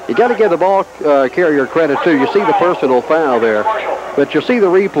 You got to give the ball carrier credit, too. You see the personal foul there, but you see the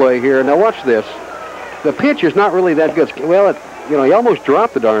replay here. Now watch this. The pitch is not really that good. Well, he almost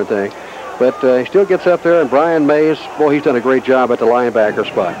dropped the darn thing. But he still gets up there, and Brian Mays, boy, he's done a great job at the linebacker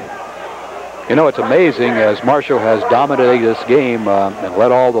spot. You know, it's amazing as Marshall has dominated this game and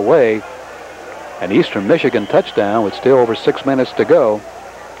led all the way. An Eastern Michigan touchdown with still over 6 minutes to go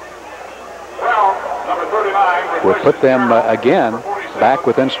will put them again back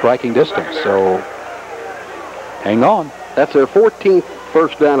within striking distance. So hang on. That's their 14th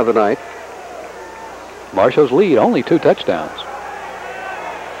first down of the night. Marshall's lead, only 2 touchdowns.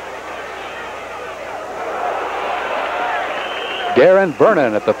 Darren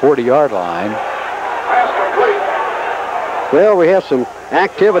Vernon at the 40-yard line. Well, we have some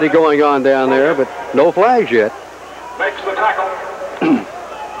activity going on down there, but no flags yet. Makes the tackle.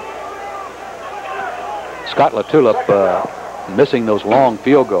 Scott Latulip missing those long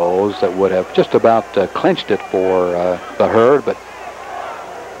field goals that would have just about clinched it for the Herd, but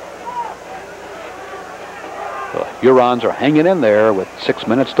the Hurons are hanging in there with 6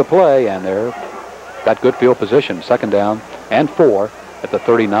 minutes to play, and they're got good field position. 2nd down and 4 at the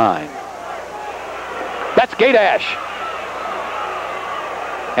 39. That's Gaydash.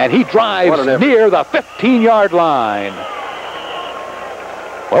 And he drives near the 15-yard line.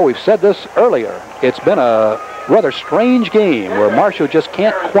 Well, we've said this earlier. It's been a rather strange game where Marshall just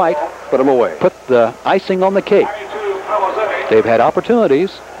can't quite put them away. Put the icing on the cake. They've had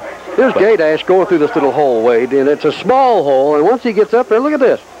opportunities. Here's Gaydash going through this little hole, Wade, and it's a small hole, and once he gets up there, look at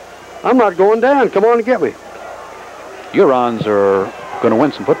this. I'm not going down. Come on and get me. Hurons are going to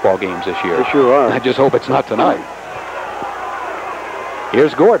win some football games this year. They sure are. I just hope it's not tonight.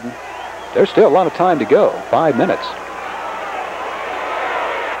 Here's Gordon. There's still a lot of time to go. 5 minutes.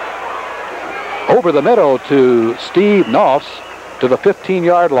 Over the middle to Steve Knopfs to the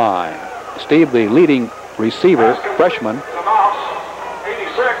 15-yard line. Steve, the leading receiver, freshman.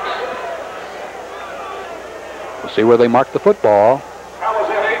 We'll see where they mark the football.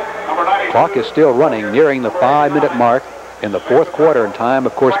 Clock is still running, nearing the 5-minute mark in the fourth quarter, and time,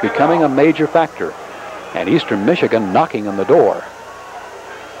 of course, becoming a major factor. And Eastern Michigan knocking on the door.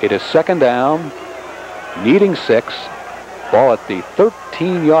 It is second down, needing 6. Ball at the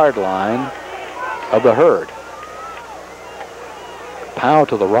 13-yard line of the herd. Powell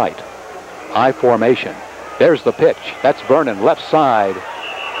to the right. I formation. There's the pitch. That's Vernon, left side.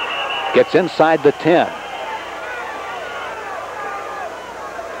 Gets inside the 10.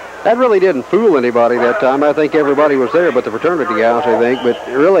 That really didn't fool anybody that time. I think everybody was there but the fraternity guys, I think. But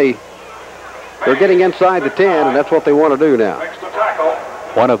really, they're getting inside the 10, and that's what they want to do now.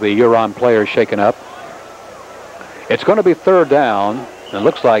 One of the Huron players shaken up. It's going to be third down. It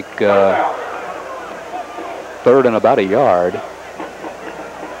looks like third and about a yard.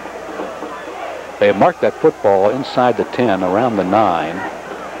 They have marked that football inside the 10, around the 9.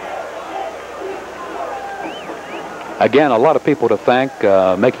 Again, a lot of people to thank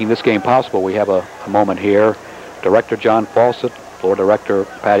making this game possible. We have a moment here. Director John Fawcett, floor director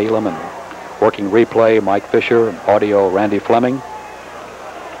Pat Elam, and working replay Mike Fisher, and audio Randy Fleming.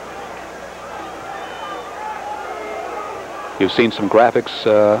 You've seen some graphics.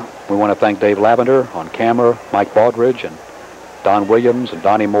 We want to thank Dave Lavender on camera, Mike Baldridge, and Don Williams and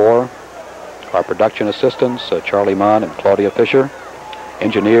Donnie Moore. Our production assistants, Charlie Munn and Claudia Fisher.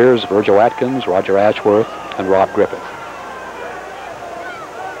 Engineers, Virgil Atkins, Roger Ashworth, and Rob Griffith.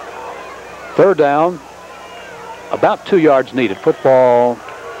 Third down, about 2 yards needed. Football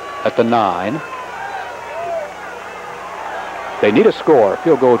at the 9. They need a score.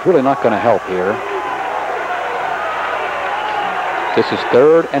 Field goal is really not going to help here. This is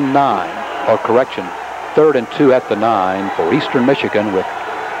 3rd and 9, or correction, 3rd and 2 at the 9 for Eastern Michigan with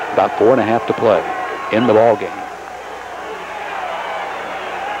about 4.5 to play in the ball game.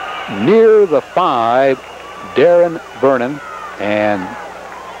 Near the 5, Darren Vernon, and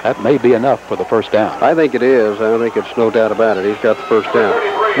that may be enough for the first down. I think it is. I think it's no doubt about it. He's got the first down.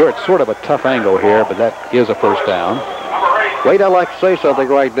 We're at sort of a tough angle here, but that is a first down. Wade, I'd like to say something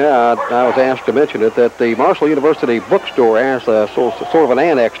right now. I was asked to mention it, that the Marshall University bookstore has sort of an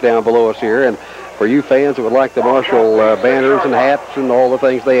annex down below us here, and for you fans that would like the Marshall banners and hats and all the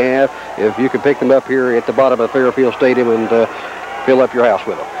things they have, if you can pick them up here at the bottom of Fairfield Stadium and fill up your house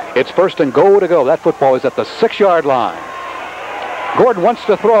with them. It's first and goal to go. That football is at the 6-yard line. Gordon wants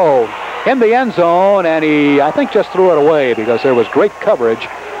to throw in the end zone, and he, I think, just threw it away because there was great coverage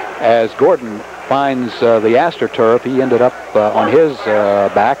as Gordon finds the AstroTurf. He ended up on his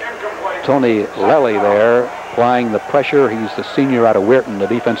back. Tony Lely there applying the pressure. He's the senior out of Weirton, the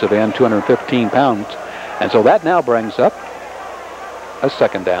defensive end, 215 pounds. And so that now brings up a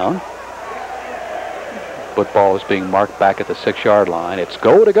second down. Football is being marked back at the 6-yard line. It's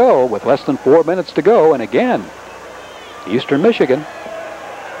go to go with less than 4 minutes to go. And again, Eastern Michigan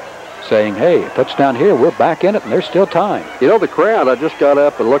saying, hey, touchdown here, we're back in it, and there's still time. You know, the crowd, I just got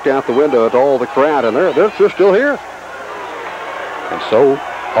up and looked out the window at all the crowd, and they're still here. And so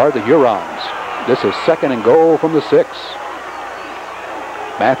are the Hurons. This is second and goal from the 6.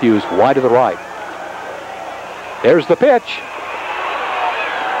 Matthews wide to the right. There's the pitch.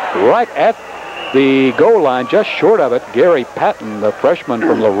 Right at the goal line, just short of it, Gary Patton, the freshman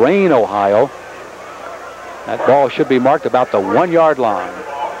from Lorain, Ohio. That ball should be marked about the 1-yard line.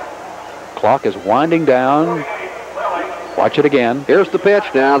 Clock is winding down. Watch it again. Here's the pitch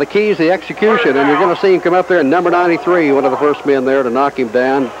now. The key is the execution, and you're going to see him come up there in number 93, one of the first men there to knock him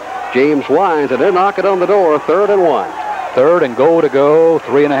down, James Wines, and they're knocking on the door, 3rd and 1. 3rd and goal to go,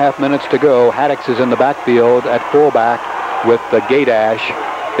 3.5 minutes to go. Haddix is in the backfield at fullback with the Gaydash.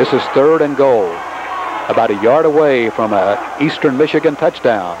 This is 3rd and goal, about a yard away from an Eastern Michigan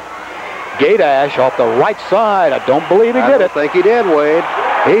touchdown. Gaydash off the right side. I don't believe he did it. I think he did, Wade.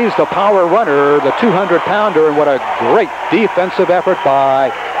 He's the power runner, the 200-pounder, and what a great defensive effort by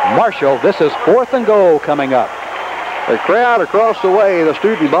Marshall. This is 4th and goal coming up. The crowd across the way, the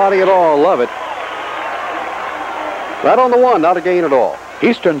student body and all, love it. Right on the 1, not a gain at all.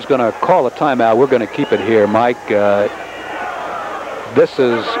 Eastern's going to call a timeout. We're going to keep it here, Mike. This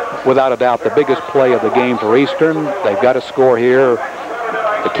is, without a doubt, the biggest play of the game for Eastern. They've got to score here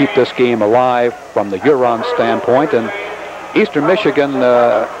to keep this game alive from the Huron standpoint. And Eastern Michigan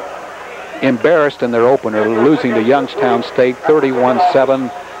embarrassed in their opener, losing to Youngstown State 31-7.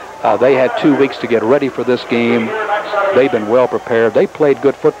 They had 2 weeks to get ready for this game. They've been well prepared. They played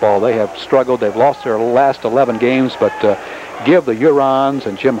good football. They have struggled. They've lost their last 11 games, but give the Hurons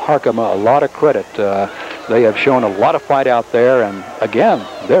and Jim Harkema a lot of credit. They have shown a lot of fight out there, and again,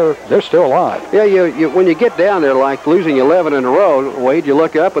 they're still alive. Yeah, when you get down there like losing 11 in a row, Wade, you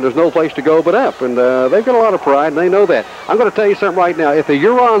look up and there's no place to go but up, and they've got a lot of pride, and they know that. I'm going to tell you something right now. If the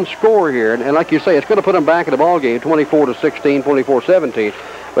Hurons score here, and like you say, it's going to put them back in the ball game, 24-16, 24-17.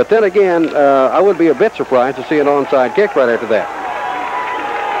 But then again, I would be a bit surprised to see an onside kick right after that.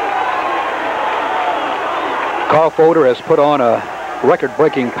 Carl Fodor has put on a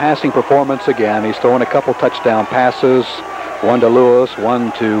record-breaking passing performance again. He's thrown a couple touchdown passes, one to Lewis,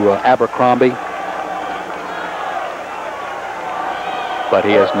 one to Abercrombie. But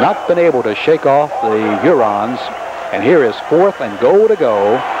he has not been able to shake off the Hurons. And here is 4th and goal to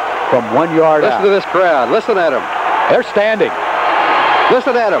go from 1 yard out. Listen to this crowd. Listen at them. They're standing.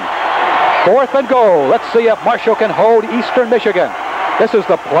 Listen at them. 4th and goal. Let's see if Marshall can hold Eastern Michigan. This is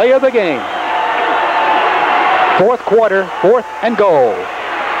the play of the game. 4th quarter, 4th and goal.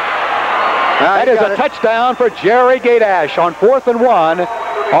 That is a touchdown for Jerry Gadash on 4th and 1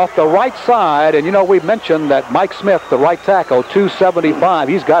 off the right side. And, you know, we've mentioned that Mike Smith, the right tackle, 275,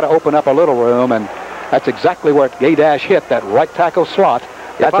 he's got to open up a little room, and that's exactly where Gadash hit, that right tackle slot.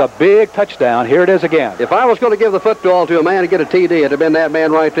 That's a big touchdown. Here it is again. If I was going to give the football to a man to get a TD, it'd have been that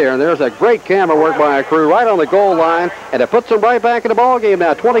man right there. And there's a great camera work by a crew right on the goal line, and it puts them right back in the ball game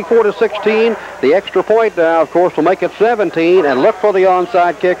now. 24-16. The extra point now, of course, will make it 17. And look for the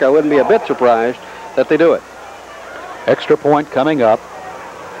onside kick. I wouldn't be a bit surprised that they do it. Extra point coming up.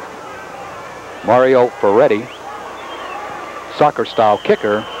 Mario Ferretti, soccer-style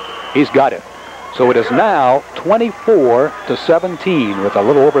kicker. He's got it. So it is now 24-17 with a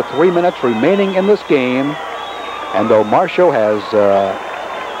little over 3 minutes remaining in this game. And though Marshall has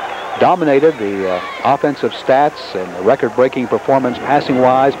dominated the offensive stats and the record-breaking performance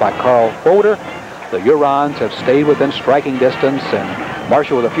passing-wise by Carl Fodor, the Hurons have stayed within striking distance, and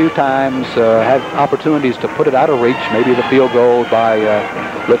Marshall with a few times had opportunities to put it out of reach. Maybe the field goal by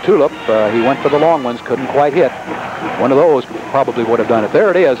LeTulip. He went for the long ones, couldn't quite hit. One of those probably would have done it. There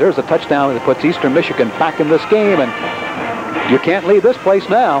it is. There's a touchdown that puts Eastern Michigan back in this game, and you can't leave this place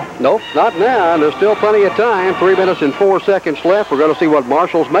now. Nope, not now. There's still plenty of time. 3 minutes and 4 seconds left. We're going to see what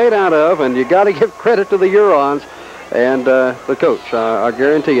Marshall's made out of, and you got to give credit to the Hurons and the coach. I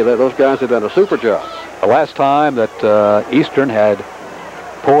guarantee you that those guys have done a super job. The last time that Eastern had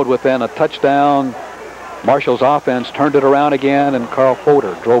pulled within a touchdown, Marshall's offense turned it around again, and Carl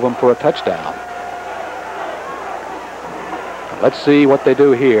Fodor drove him for a touchdown. Let's see what they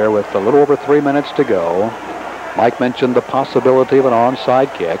do here with a little over 3 minutes to go. Mike mentioned the possibility of an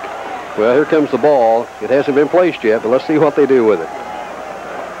onside kick. Well, here comes the ball. It hasn't been placed yet, but let's see what they do with it.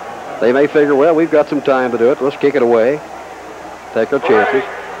 They may figure, well, we've got some time to do it. Let's kick it away. Take our chances.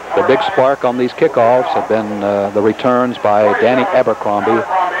 The big spark on these kickoffs have been the returns by Danny Abercrombie.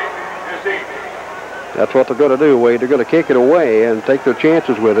 That's what they're going to do, Wade. They're going to kick it away and take their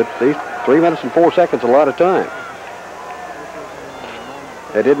chances with it. These 3 minutes and 4 seconds, a lot of time.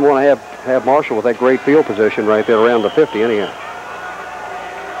 They didn't want to have Marshall with that great field position right there around the 50 anyhow.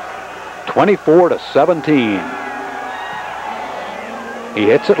 24-17. He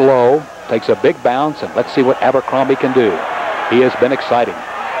hits it low, takes a big bounce, and let's see what Abercrombie can do. He has been exciting.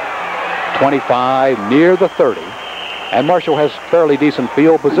 25 near the 30. And Marshall has fairly decent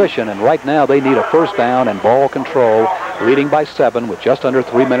field position, and right now they need a first down and ball control, leading by 7 with just under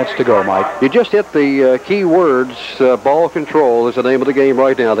 3 minutes to go, Mike. You just hit the key words. Ball control is the name of the game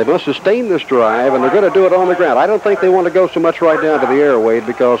right now. They must sustain this drive, and they're going to do it on the ground. I don't think they want to go so much right down to the air, Wade,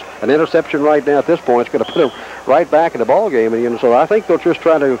 because an interception right now at this point is going to put them right back in the ball game. And so I think they'll just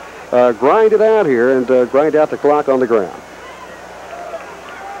try to grind it out here and grind out the clock on the ground.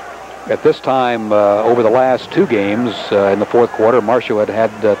 At this time, over the last 2 games in the fourth quarter, Marshall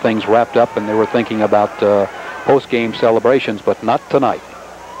had things wrapped up, and they were thinking about post-game celebrations, but not tonight.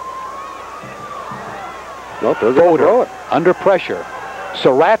 Nope, they're going to throw it. Under pressure.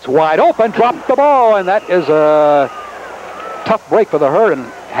 Surratt's wide open, dropped the ball, and that is a tough break for the herd. And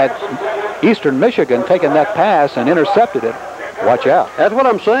had Eastern Michigan taken that pass and intercepted it, watch out. That's what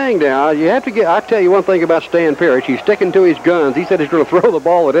I'm saying now. You have to get, I'll tell you one thing about Stan Parrish. He's sticking to his guns. He said he's going to throw the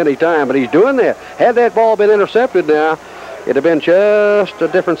ball at any time, but he's doing that. Had that ball been intercepted now, it'd have been just a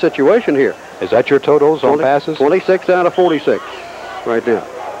different situation here. Is that your totals on passes? 26 out of 46 right now.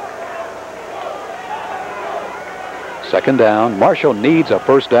 Second down. Marshall needs a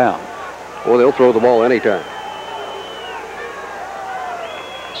first down. Well, they'll throw the ball anytime.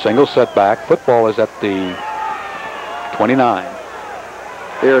 Single setback. Football is at the 29.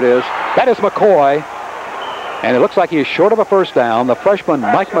 Here it is. That is McCoy. And it looks like he's short of a first down. The freshman,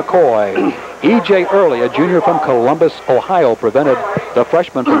 Mike McCoy. E.J. Early, a junior from Columbus, Ohio, prevented the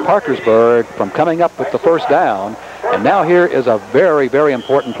freshman from Parkersburg from coming up with the first down. And now here is a very, very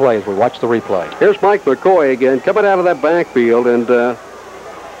important play as we watch the replay. Here's Mike McCoy again, coming out of that backfield, and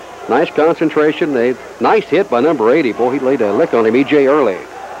nice concentration. Nice hit by number 80. Boy, he laid a lick on him, E.J. Early.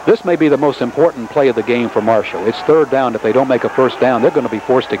 This may be the most important play of the game for Marshall. It's third down. If they don't make a first down, they're going to be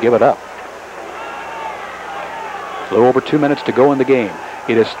forced to give it up. A little over 2 minutes to go in the game.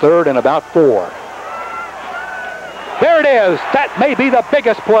 It is third and about 4. There it is. That may be the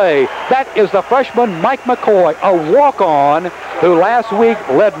biggest play. That is the freshman Mike McCoy, a walk-on who last week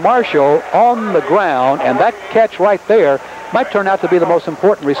led Marshall on the ground, and that catch right there might turn out to be the most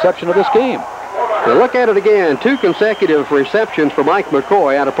important reception of this game. Now look at it again. 2 consecutive receptions for Mike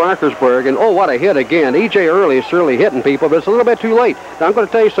McCoy out of Parkersburg, and oh, what a hit again. E.J. Early is certainly hitting people, but it's a little bit too late. Now I'm going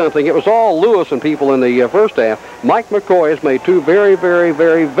to tell you something. It was all Lewis and people in the first half. Mike McCoy has made 2 very, very,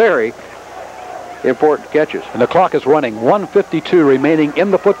 very, very important catches. And the clock is running. 1:52 remaining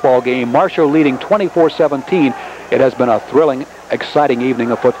in the football game. Marshall leading 24-17. It has been a thrilling, exciting evening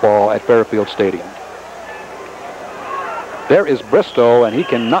of football at Fairfield Stadium. There is Bristow, and he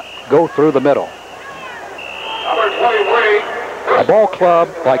cannot go through the middle. A ball club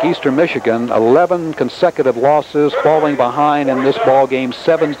like Eastern Michigan, 11 consecutive losses, falling behind in this ball game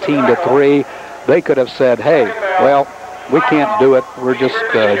 17-3. They could have said, hey, well, we can't do it. We're just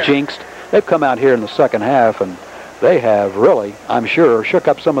jinxed. They've come out here in the second half, and they have really, I'm sure, shook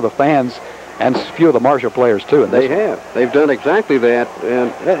up some of the fans and a few of the Marshall players, too. They have. They've done exactly that.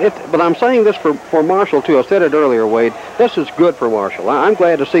 And but I'm saying this for Marshall, too. I said it earlier, Wade. This is good for Marshall. I'm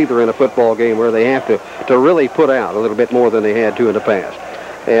glad to see they're in a football game where they have to really put out a little bit more than they had to in the past.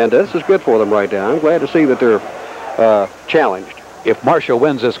 And this is good for them right now. I'm glad to see that they're challenged. If Marshall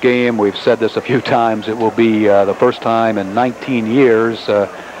wins this game, we've said this a few times, it will be the first time in 19 years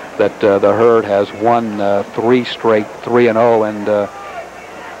that the Herd has won 3 straight 3-0, and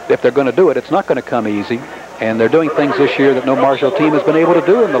if they're going to do it, it's not going to come easy. And they're doing things this year that no Marshall team has been able to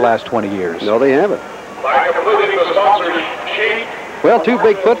do in the last 20 years. No, they haven't. Well, 2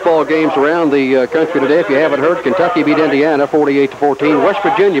 big football games around the country today. If you haven't heard, Kentucky beat Indiana 48-14. West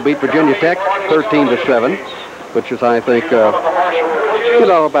Virginia beat Virginia Tech 13-7, which is, I think,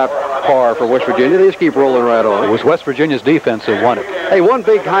 about par for West Virginia. They just keep rolling right on. It was West Virginia's defense that won it. Hey, one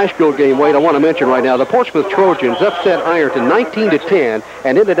big high school game, Wade, I want to mention right now. The Portsmouth Trojans upset Ironton 19-10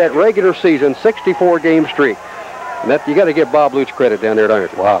 and ended that regular season 64-game streak. And that, you got to give Bob Lutz credit down there at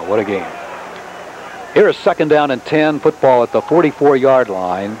Ironton. Wow, what a game. Here is second down and 10, football at the 44-yard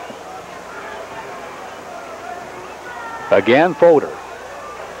line. Again, Folder.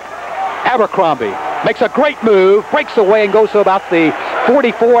 Abercrombie makes a great move, breaks away and goes to about the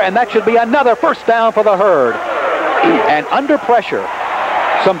 44, and that should be another first down for the Herd. And under pressure,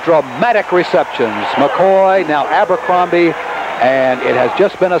 some dramatic receptions. McCoy, now Abercrombie, and it has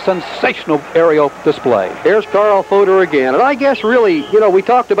just been a sensational aerial display. Here's Carl Fodor again. And I guess really, we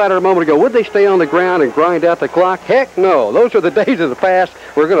talked about it a moment ago. Would they stay on the ground and grind out the clock? Heck no. Those are the days of the past.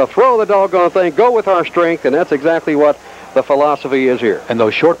 We're going to throw the doggone thing, go with our strength, and that's exactly what the philosophy is here. And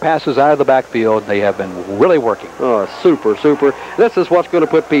those short passes out of the backfield, they have been really working. Oh, super, super. This is what's going to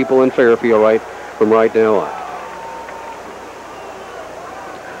put people in Fairfield from right now on.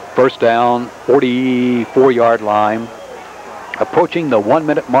 First down, 44-yard line. Approaching the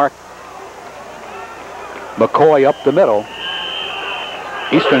 1-minute mark. McCoy up the middle.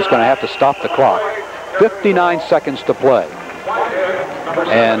 Eastern's going to have to stop the clock. 59 seconds to play.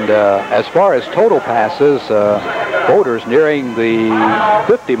 And as far as total passes, Fodor's nearing the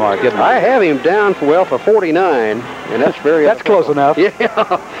 50 mark, isn't he? I have him down for 49, and that's very... That's close enough. Yeah,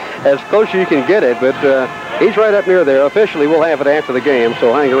 as close as you can get it, but he's right up near there. Officially, we'll have it after the game,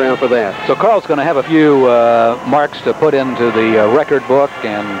 so hang around for that. So Carl's going to have a few marks to put into the record book,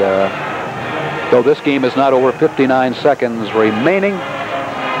 and though this game is not over 59 seconds remaining,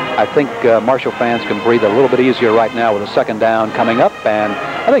 I think Marshall fans can breathe a little bit easier right now with a second down coming up, and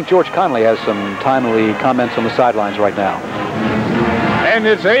I think George Connolly has some timely comments on the sidelines right now. And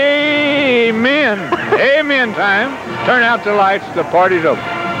it's amen, amen time. Turn out the lights, the party's over.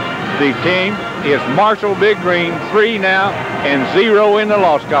 The team is Marshall Big Green, 3 now, and 0 in the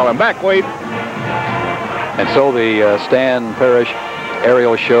loss column. Back, Wade. And so the Stan Parrish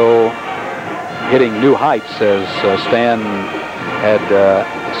aerial show hitting new heights, as Stan had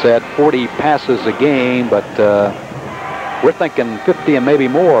said, 40 passes a game, but we're thinking 50 and maybe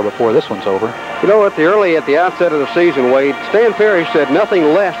more before this one's over. At the outset of the season, Wade, Stan Parrish said nothing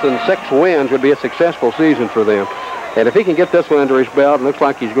less than 6 wins would be a successful season for them. And if he can get this one under his belt, it looks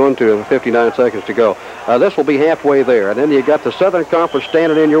like he's going to 59 seconds to go. This will be halfway there. And then you got the Southern Conference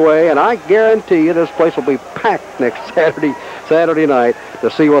standing in your way, and I guarantee you this place will be packed next Saturday night to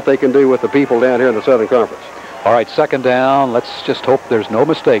see what they can do with the people down here in the Southern Conference. All right, second down. Let's just hope there's no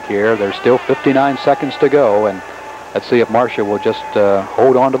mistake here. There's still 59 seconds to go, and let's see if Marshall will just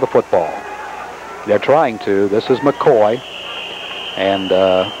hold on to the football. They're trying to. This is McCoy, and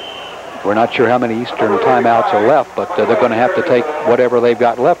we're not sure how many Eastern timeouts are left, but they're going to have to take whatever they've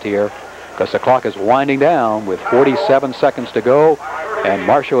got left here because the clock is winding down with 47 seconds to go, and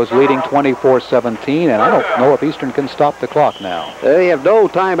Marshall is leading 24-17, and I don't know if Eastern can stop the clock now. They have no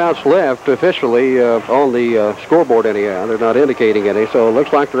timeouts left officially on the scoreboard anyhow. They're not indicating any, so it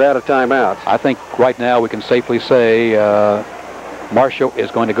looks like they're out of timeouts. I think right now we can safely say Marshall is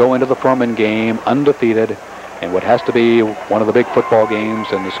going to go into the Furman game undefeated in what has to be one of the big football games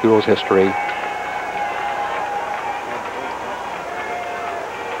in the school's history.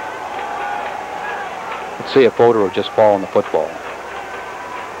 Let's see if Fodor will just fall on the football.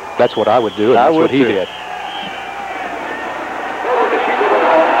 That's what I would do, and that's what he did.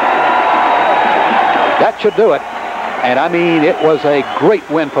 That should do it. And I mean, it was a great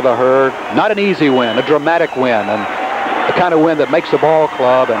win for the Herd. Not an easy win, a dramatic win, and the kind of win that makes the ball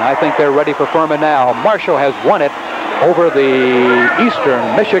club, and I think they're ready for Furman now. Marshall has won it over the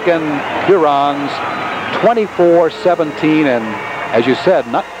Eastern Michigan Hurons 24-17, and as you said,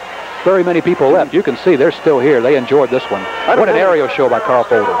 not very many people left. You can see they're still here. They enjoyed this one. What an aerial show by Carl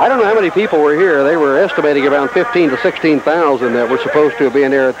Fodor. I don't know how many people were here. They were estimating around 15 to 16,000 that were supposed to be in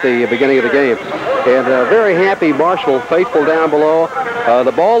there at the beginning of the game. And very happy Marshall faithful down below.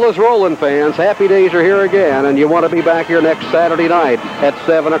 The ball is rolling, fans. Happy days are here again, and you want to be back here next Saturday night at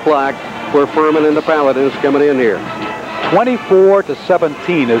 7 o'clock where Furman and the Paladins coming in here.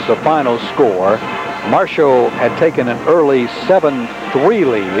 24-17 is the final score. Marshall had taken an early 7-3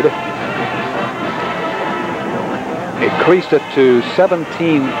 lead. Increased it to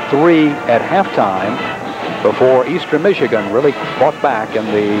 17-3 at halftime before Eastern Michigan really fought back in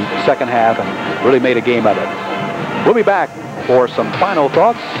the second half and really made a game of it. We'll be back for some final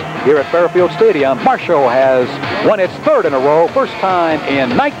thoughts here at Fairfield Stadium. Marshall has won its third in a row, first time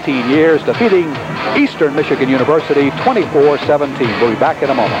in 19 years, defeating Eastern Michigan University 24-17. We'll be back in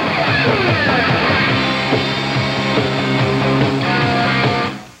a moment.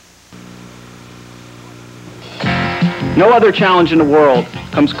 No other challenge in the world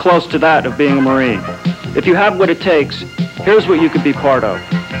comes close to that of being a Marine. If you have what it takes, here's what you could be part of.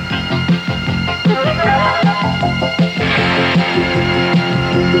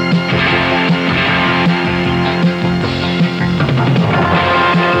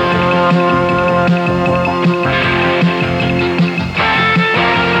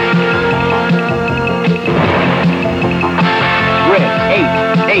 Red, 8,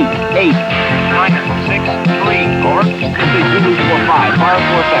 8, 8. 6, 3, over. 2, 4, 5. Fire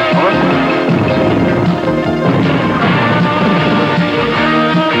 4 seconds, over.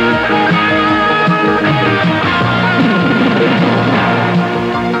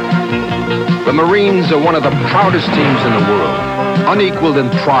 The Marines are one of the proudest teams in the world, unequaled in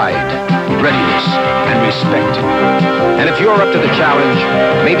pride, readiness, and respect. And if you're up to the challenge,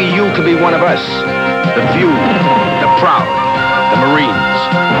 maybe you could be one of us, the few, the proud, the Marines.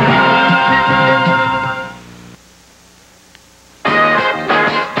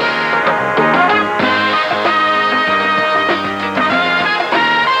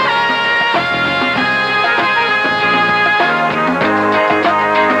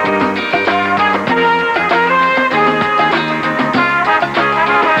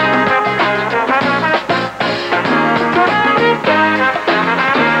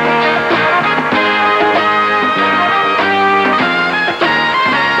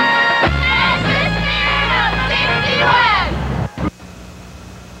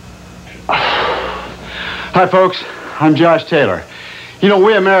 Hi, folks. I'm Josh Taylor. You know,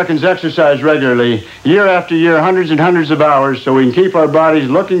 we Americans exercise regularly, year after year, hundreds and hundreds of hours, so we can keep our bodies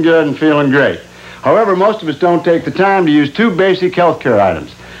looking good and feeling great. However, most of us don't take the time to use two basic health care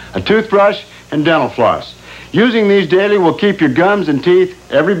items, a toothbrush and dental floss. Using these daily will keep your gums and teeth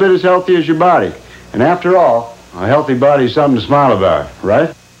every bit as healthy as your body. And after all, a healthy body is something to smile about,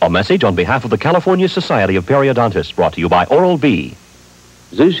 right? A message on behalf of the California Society of Periodontists, brought to you by Oral-B.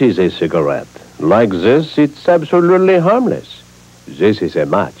 This is a cigarette. Like this, it's absolutely harmless. This is a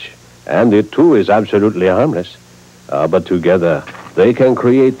match, and it too is absolutely harmless. But together, they can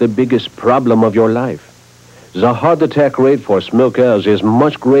create the biggest problem of your life. The heart attack rate for smokers is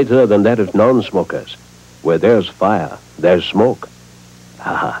much greater than that of non-smokers. Where there's fire, there's smoke.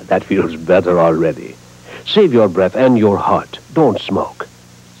 Ah, that feels better already. Save your breath and your heart. Don't smoke.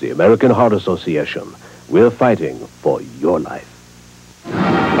 The American Heart Association. We're fighting for your life.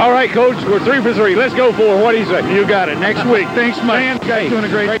 All right, Coach, we're 3 for 3. Let's go for what do you say? You got it. Next week. Thanks, man. Guys doing a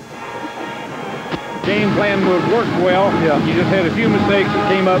great game plan worked well. Yeah. You just had a few mistakes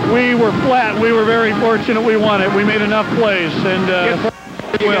that came up. We were flat. We were very fortunate we won it. We made enough plays. And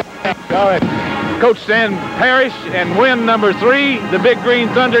all right. Coach Stan Parrish, and win number 3. The Big Green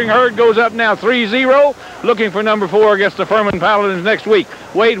Thundering Herd goes up now 3-0. Looking for number 4 against the Furman Paladins next week.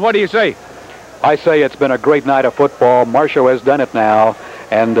 Wade, what do you say? I say it's been a great night of football. Marshall has done it now,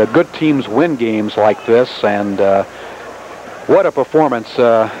 and good teams win games like this, and what a performance.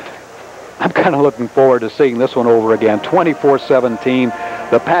 I'm kind of looking forward to seeing this one over again. 24-17.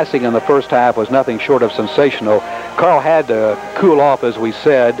 The passing in the first half was nothing short of sensational. Carl had to cool off, as we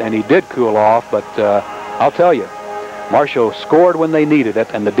said, and he did cool off, but I'll tell you, Marshall scored when they needed it,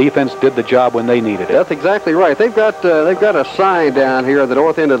 and the defense did the job when they needed it. That's exactly right. They've got a sign down here at the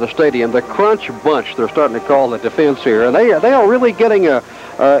north end of the stadium, the Crunch Bunch. They're starting to call the defense here, and they are really getting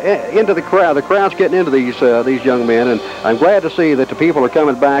into the crowd. The crowd's getting into these young men, and I'm glad to see that the people are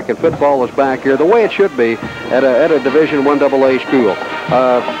coming back and football is back here the way it should be at a Division I AA school.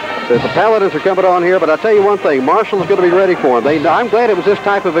 The Paladins are coming on here, but I'll tell you one thing, Marshall's going to be ready for them. I'm glad it was this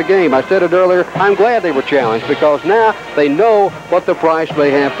type of a game. I said it earlier, I'm glad they were challenged because now they know what the price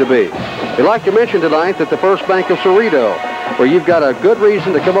may have to be. We'd like to mention tonight that the First Bank of Cerrito, where you've got a good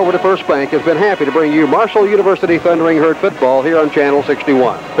reason to come over to First Bank, has been happy to bring you Marshall University Thundering Herd football here on Channel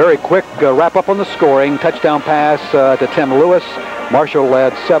 61. Very quick wrap up on the scoring. Touchdown pass to Tim Lewis. Marshall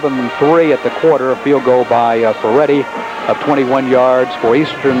led 7-3 at the quarter. A field goal by Ferretti of 21 yards for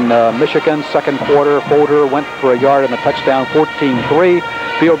Eastern Michigan. Second quarter, Folder went for a yard and a touchdown, 14-3.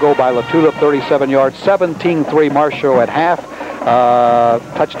 Field goal by Latula, 37 yards, 17-3 Marshall at half.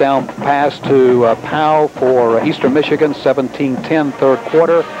 Touchdown pass to Powell for Eastern Michigan, 17-10 third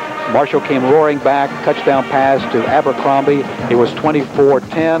quarter. Marshall came roaring back. Touchdown pass to Abercrombie. It was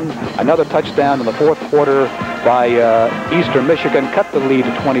 24-10. Another touchdown in the fourth quarter by Eastern Michigan, cut the lead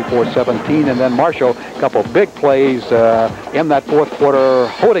to 24-17. And then Marshall, a couple big plays in that fourth quarter,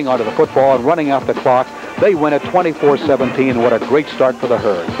 holding onto the football and running out the clock. They win it 24-17. What a great start for the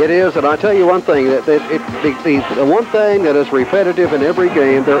Herd. It is, and I'll tell you one thing. The one thing that is repetitive in every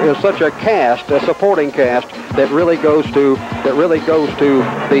game, there is such a cast, a supporting cast that really goes to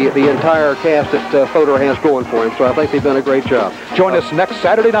the entire cast that Fodor has going for him. So I think they've done a great job. Join us next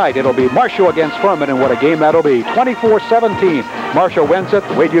Saturday night. It'll be Marshall against Furman, and what a game that'll be. 24-17. Marshall wins it.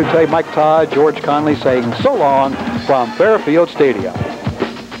 Wade Utte, Mike Todd, George Conley saying so long from Fairfield Stadium.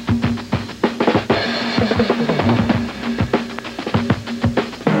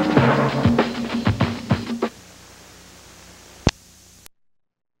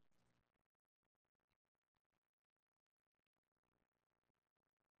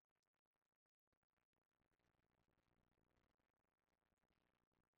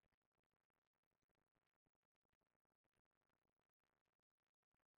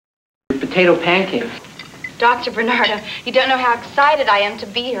 Potato pancakes. Dr. Bernardo, you don't know how excited I am to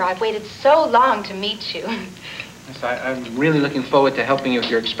be here. I've waited so long to meet you. Yes, I'm really looking forward to helping you with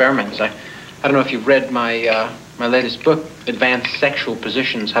your experiments. I don't know if you've read my latest book, Advanced Sexual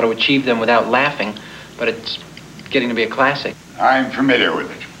Positions, How to Achieve Them Without Laughing, but it's getting to be a classic. I'm familiar with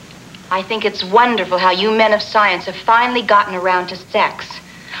it. I think it's wonderful how you men of science have finally gotten around to sex.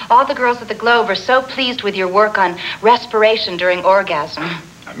 All the girls at the Globe are so pleased with your work on respiration during orgasm.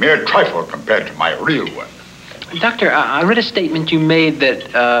 A mere trifle compared to my real work. Doctor, I read a statement you made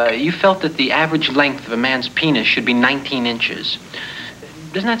that you felt that the average length of a man's penis should be 19 inches.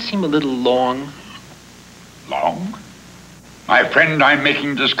 Doesn't that seem a little long? Long? My friend, I'm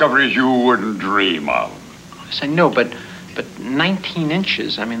making discoveries you wouldn't dream of. Yes, I know, but 19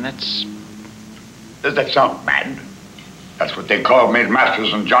 inches, I mean, that's... Does that sound mad? That's what they call me at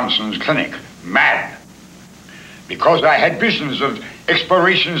Masters and Johnson's clinic. Mad. Because I had visions of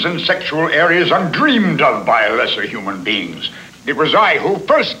explorations in sexual areas undreamed of by lesser human beings. It was I who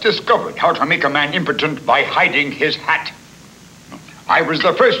first discovered how to make a man impotent by hiding his hat. I was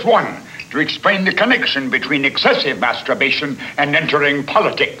the first one to explain the connection between excessive masturbation and entering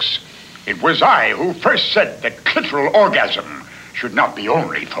politics. It was I who first said that clitoral orgasm should not be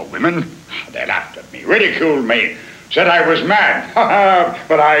only for women. They laughed at me, ridiculed me, said I was mad.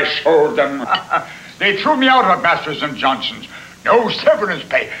 But I showed them. They threw me out of Masters and Johnson's. No severance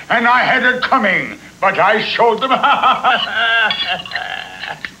pay, and I had it coming, but I showed them. Are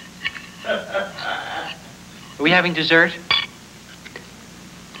we having dessert?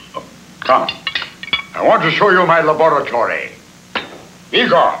 Oh, come. I want to show you my laboratory. Be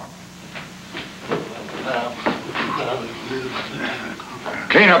gone.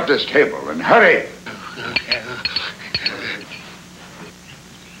 Clean up this table and hurry.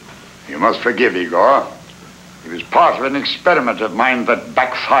 You must forgive Igor. He was part of an experiment of mine that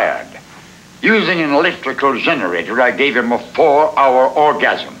backfired. Using an electrical generator, I gave him a 4-hour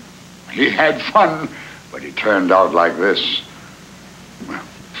orgasm. He had fun, but he turned out like this.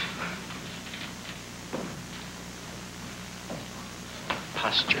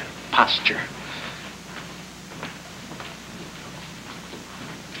 Posture.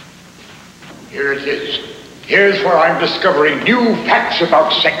 Here it is. Here's where I'm discovering new facts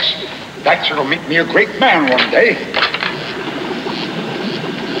about sex. Facts that'll make me a great man one day.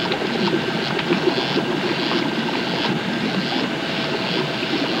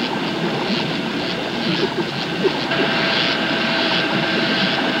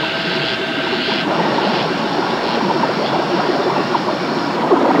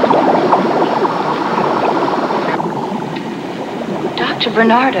 Dr.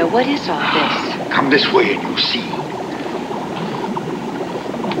 Bernardo, what is all this? Come this way and you'll see.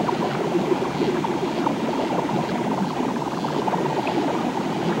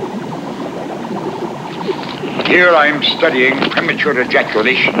 Here I'm studying premature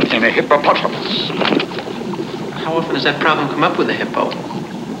ejaculation in a hippopotamus. How often does that problem come up with a hippo?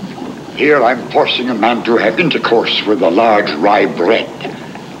 Here I'm forcing a man to have intercourse with a large rye bread.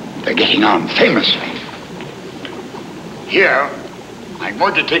 They're getting on famously. Here, I'm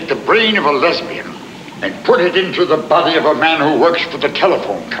going to take the brain of a lesbian and put it into the body of a man who works for the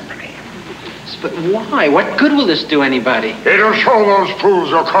telephone company. But why? What good will this do anybody? It'll show those fools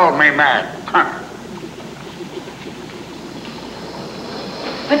who call me mad. Huh.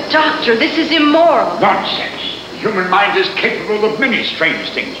 But, Doctor, this is immoral. Nonsense. The human mind is capable of many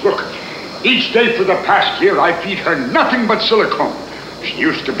strange things. Look, each day for the past year, I feed her nothing but silicone. She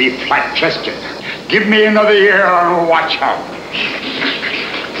used to be flat-chested. Give me another year and watch out.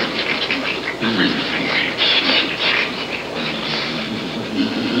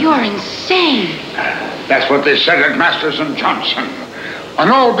 You're insane. That's what they said at Masters and Johnson. And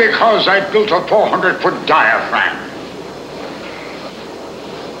all because I built a 400-foot diaphragm.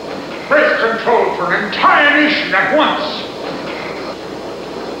 Birth control for an entire nation at once.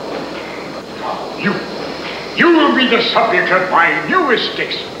 You will be the subject of my newest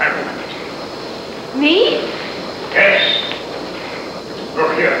experiment. Me? Yes.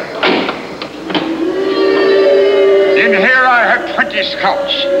 Look here. In here I have 20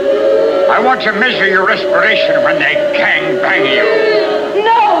 scouts. I want to measure your respiration when they gang bang you.